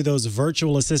talking to those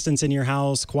virtual assistants in your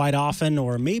house quite often,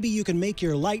 or maybe you can make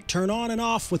your light turn on and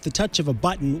off with the touch of a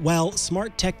button, well,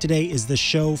 Smart Tech Today is the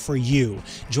show for you.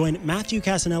 Join Matthew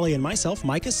Casanelli and myself,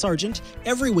 Micah Sargent,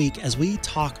 every week as we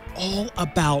talk all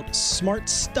about smart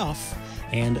stuff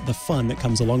and the fun that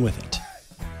comes along with it.